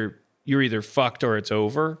you're either fucked or it's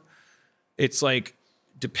over. It's like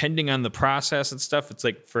depending on the process and stuff. It's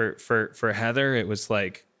like for Heather, it was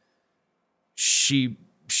like she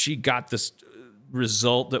got this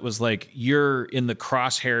result that was like you're in the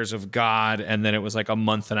crosshairs of God, and then it was like a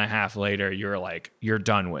month and a half later you're like you're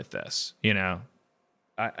done with this, you know.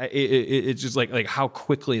 It's just like how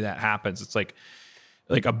quickly that happens. It's like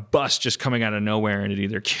a bus just coming out of nowhere, and it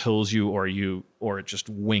either kills you or it just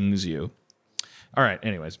wings you. All right,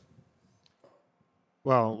 anyways.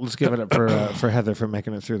 Well, let's give it up for Heather for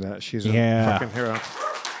making it through that. She's a fucking hero.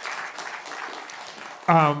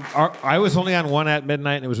 I was only on one at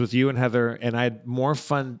midnight, and it was with you and Heather, and I had more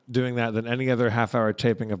fun doing that than any other half-hour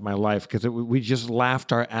taping of my life because we just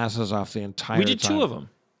laughed our asses off the entire time. We did two of them.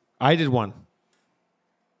 I did one.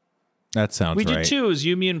 That sounds right. We did two. It was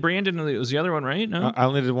you, me, and Brandon. It was the other one, right? No? I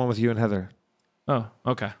only did one with you and Heather. Oh,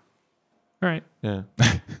 okay. All right. Yeah.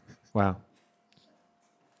 Wow.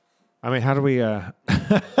 I mean, how do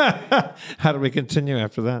we continue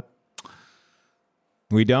after that?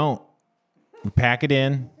 We don't. We pack it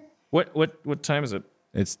in. What time is it?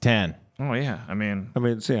 It's 10. Oh yeah. I mean,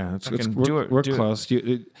 we're close.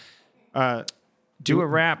 Do a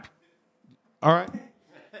rap. All right.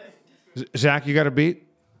 Zach, you got a beat?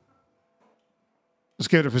 Let's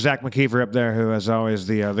give it for Zach McKeever up there, who, as always,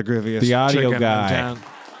 the grooviest, the audio chicken guy. in town.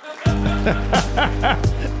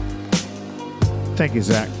 Thank you,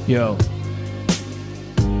 Zach. Yo.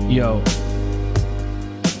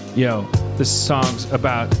 This song's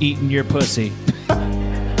about eating your pussy.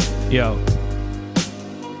 Yo.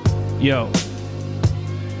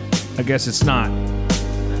 I guess it's not.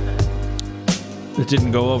 It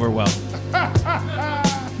didn't go over well.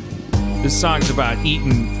 This song's about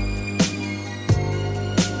eating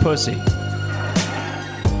pussy,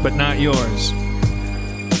 but not yours.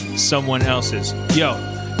 Someone else's. Yo.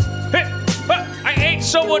 Hey, I ate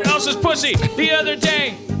someone else's pussy the other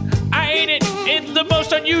day. I ate it in the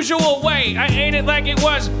most unusual way. I ate it like it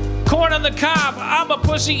was corn on the cob. I'm a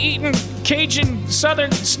pussy-eating Cajun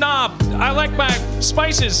Southern snob. I like my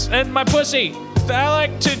spices and my pussy. I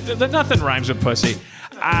like to... Nothing rhymes with pussy.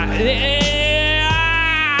 I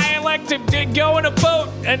like to go in a boat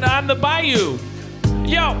and on the bayou.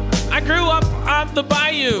 Yo, I grew up on the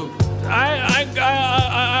bayou.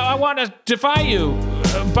 I want to defy you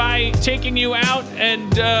by taking you out,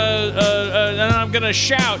 and I'm gonna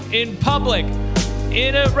shout in public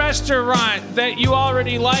in a restaurant that you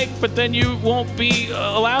already like, but then you won't be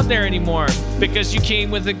allowed there anymore because you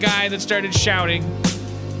came with a guy that started shouting.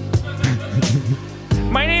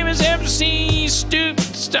 My name is MC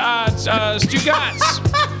Stugotz.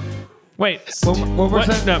 Wait, what was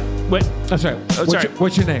that? No, wait. I'm sorry.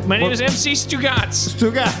 What's your name? My name is MC Stugotz.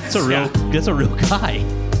 Stugotz. That's a real guy.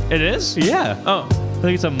 It is? Yeah. Oh. I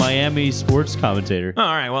think it's a Miami sports commentator. Oh,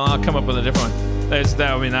 all right. Well, I'll come up with a different one. There's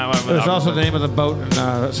also the name of the boat in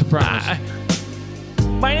Sopranos.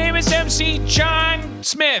 My name is MC John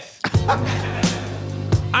Smith.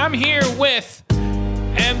 I'm here with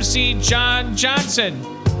MC John Johnson.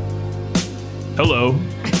 Hello.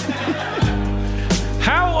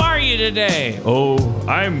 How are you today? Oh,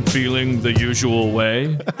 I'm feeling the usual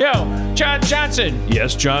way. Yo, John Johnson.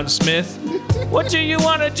 Yes, John Smith. What do you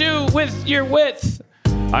want to do with your width?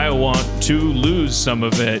 I want to lose some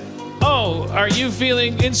of it. Oh, are you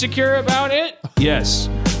feeling insecure about it? Yes,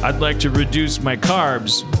 I'd like to reduce my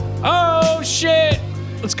carbs. Oh, shit.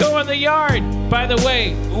 Let's go in the yard. By the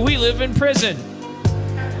way, we live in prison.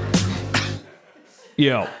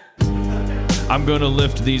 Yo, I'm gonna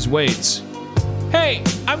lift these weights. Hey,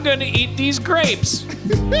 I'm gonna eat these grapes.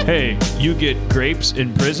 Hey, you get grapes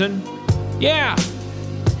in prison? Yeah.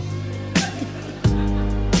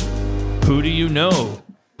 Who do you know?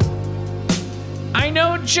 I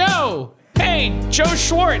know Joe. Hey, Joe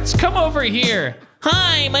Schwartz, come over here.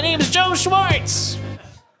 Hi, my name is Joe Schwartz.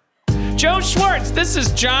 Joe Schwartz, this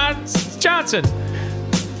is John Johnson.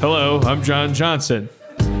 Hello, I'm John Johnson.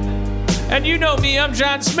 And you know me, I'm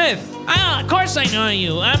John Smith. Ah, of course I know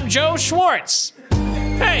you. I'm Joe Schwartz.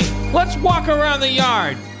 Hey, let's walk around the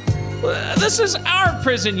yard. This is our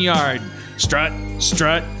prison yard. Strut,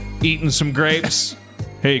 eating some grapes.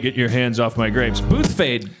 Hey, get your hands off my grapes. Booth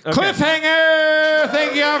fade. Okay. Cliffhanger!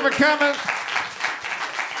 Thank you all for coming.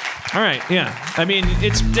 All right, yeah. I mean,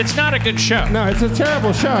 it's not a good show. No, it's a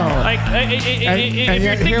terrible show. Like, if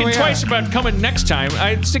you're thinking twice about coming next time,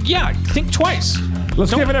 I'd say, yeah, think twice.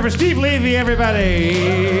 Let's give it up for Steve Levy, everybody.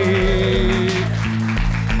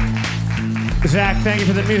 Zach, thank you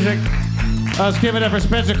for the music. Let's give it up for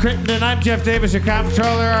Spencer Crittenden. I'm Jeff Davis, your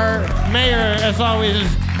comptroller. Our mayor, as always,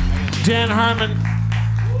 is Dan Harmon.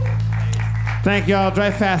 Thank you all.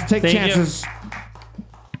 Drive fast. Take chances.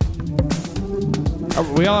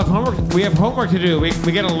 We all have homework. We have homework to do. We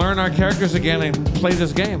got to learn our characters again and play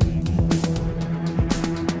this game.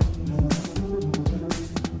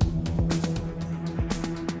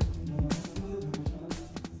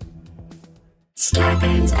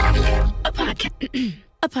 Scarpins Audio.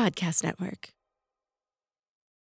 A podcast network.